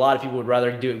assumed a lot of people would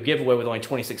rather do a giveaway with only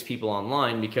 26 people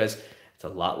online, because it's a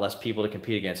lot less people to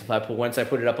compete against. Once I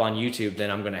put it up on YouTube, then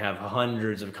I'm going to have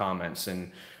hundreds of comments,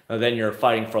 and then you're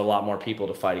fighting for a lot more people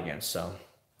to fight against. So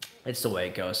it's the way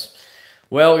it goes.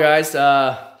 Well, guys,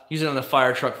 use it on the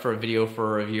fire truck for a video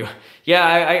for a review. Yeah,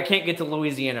 I can't get to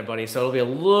Louisiana, buddy, so it'll be a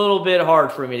little bit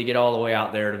hard for me to get all the way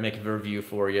out there to make a review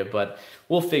for you, but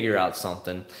we'll figure out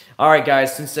something. All right,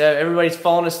 guys, since everybody's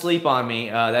falling asleep on me,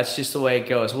 that's just the way it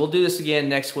goes. We'll do this again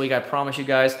next week, I promise you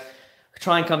guys.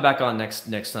 Try and come back on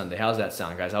next Sunday. How's that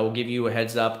sound, guys? I will give you a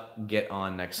heads up. Get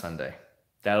on next Sunday.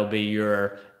 That'll be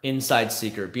your inside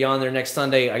secret. Be on there next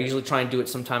Sunday. I usually try and do it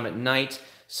sometime at night.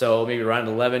 So maybe around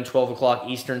 11, 12 o'clock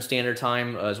Eastern Standard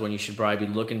Time is when you should probably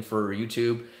be looking for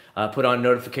YouTube. Put on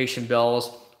notification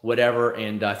bells, whatever,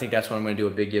 and I think that's when I'm going to do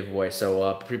a big giveaway.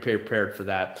 So be prepared for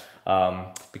that,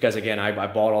 because again, I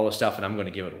bought all the stuff and I'm going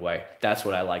to give it away. That's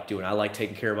what I like doing. I like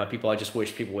taking care of my people. I just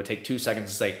wish people would take 2 seconds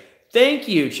to say, thank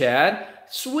you, Chad.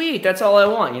 Sweet, that's all I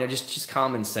want. Just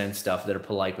common sense stuff that are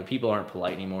polite, but people aren't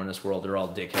polite anymore in this world. They're all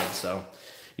dickheads, so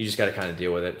you just got to kind of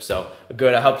deal with it. So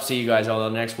good. I hope to see you guys all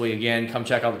next week. Again, come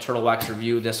check out the Turtle Wax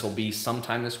review. This will be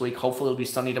sometime this week. Hopefully it'll be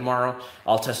sunny tomorrow.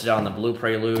 I'll test it out on the Blue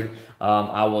Prelude.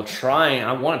 I want to try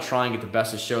and get the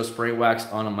Best of Show spray wax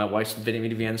on my wife's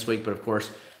minivan this week, but of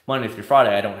course, Monday through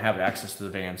Friday, I don't have access to the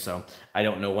van, so I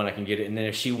don't know when I can get it. And then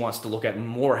if she wants to look at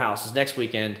more houses next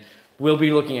weekend, we'll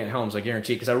be looking at homes, I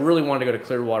guarantee, because I really wanted to go to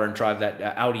Clearwater and drive that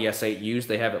Audi S8 used.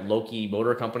 They have it Loki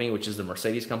Motor Company, which is the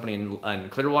Mercedes company in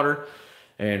Clearwater.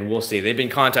 And we'll see. They've been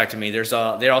contacting me. There's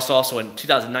also in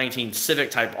 2019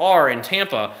 Civic Type R in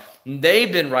Tampa.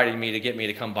 They've been writing me to get me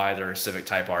to come buy their Civic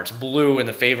Type R. It's blue and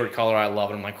the favorite color. I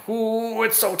love it. I'm like, ooh,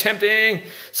 it's so tempting.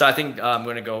 So I think I'm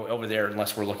going to go over there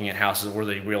unless we're looking at houses where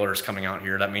the realtor's coming out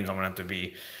here. That means I'm going to have to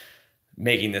be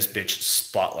making this bitch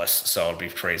spotless. So it'll be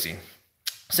crazy.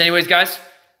 So anyways, guys,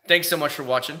 thanks so much for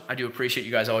watching. I do appreciate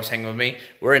you guys always hanging with me.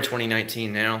 We're in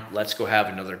 2019 now. Let's go have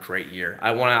another great year.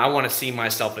 I want to see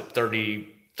myself at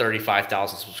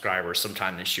 35,000 subscribers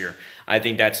sometime this year. I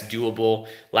think that's doable.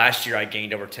 Last year I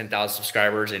gained over 10,000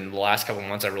 subscribers. In the last couple of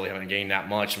months I really haven't gained that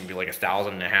much. Maybe like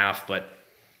 1,500, but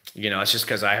you know, it's just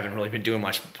because I haven't really been doing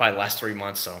much probably the last 3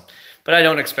 months. So, but I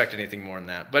don't expect anything more than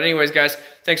that. But anyways, guys,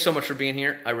 thanks so much for being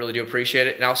here. I really do appreciate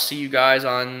it. And I'll see you guys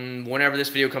on whenever this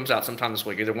video comes out sometime this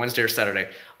week, either Wednesday or Saturday.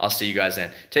 I'll see you guys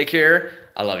then. Take care.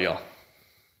 I love y'all.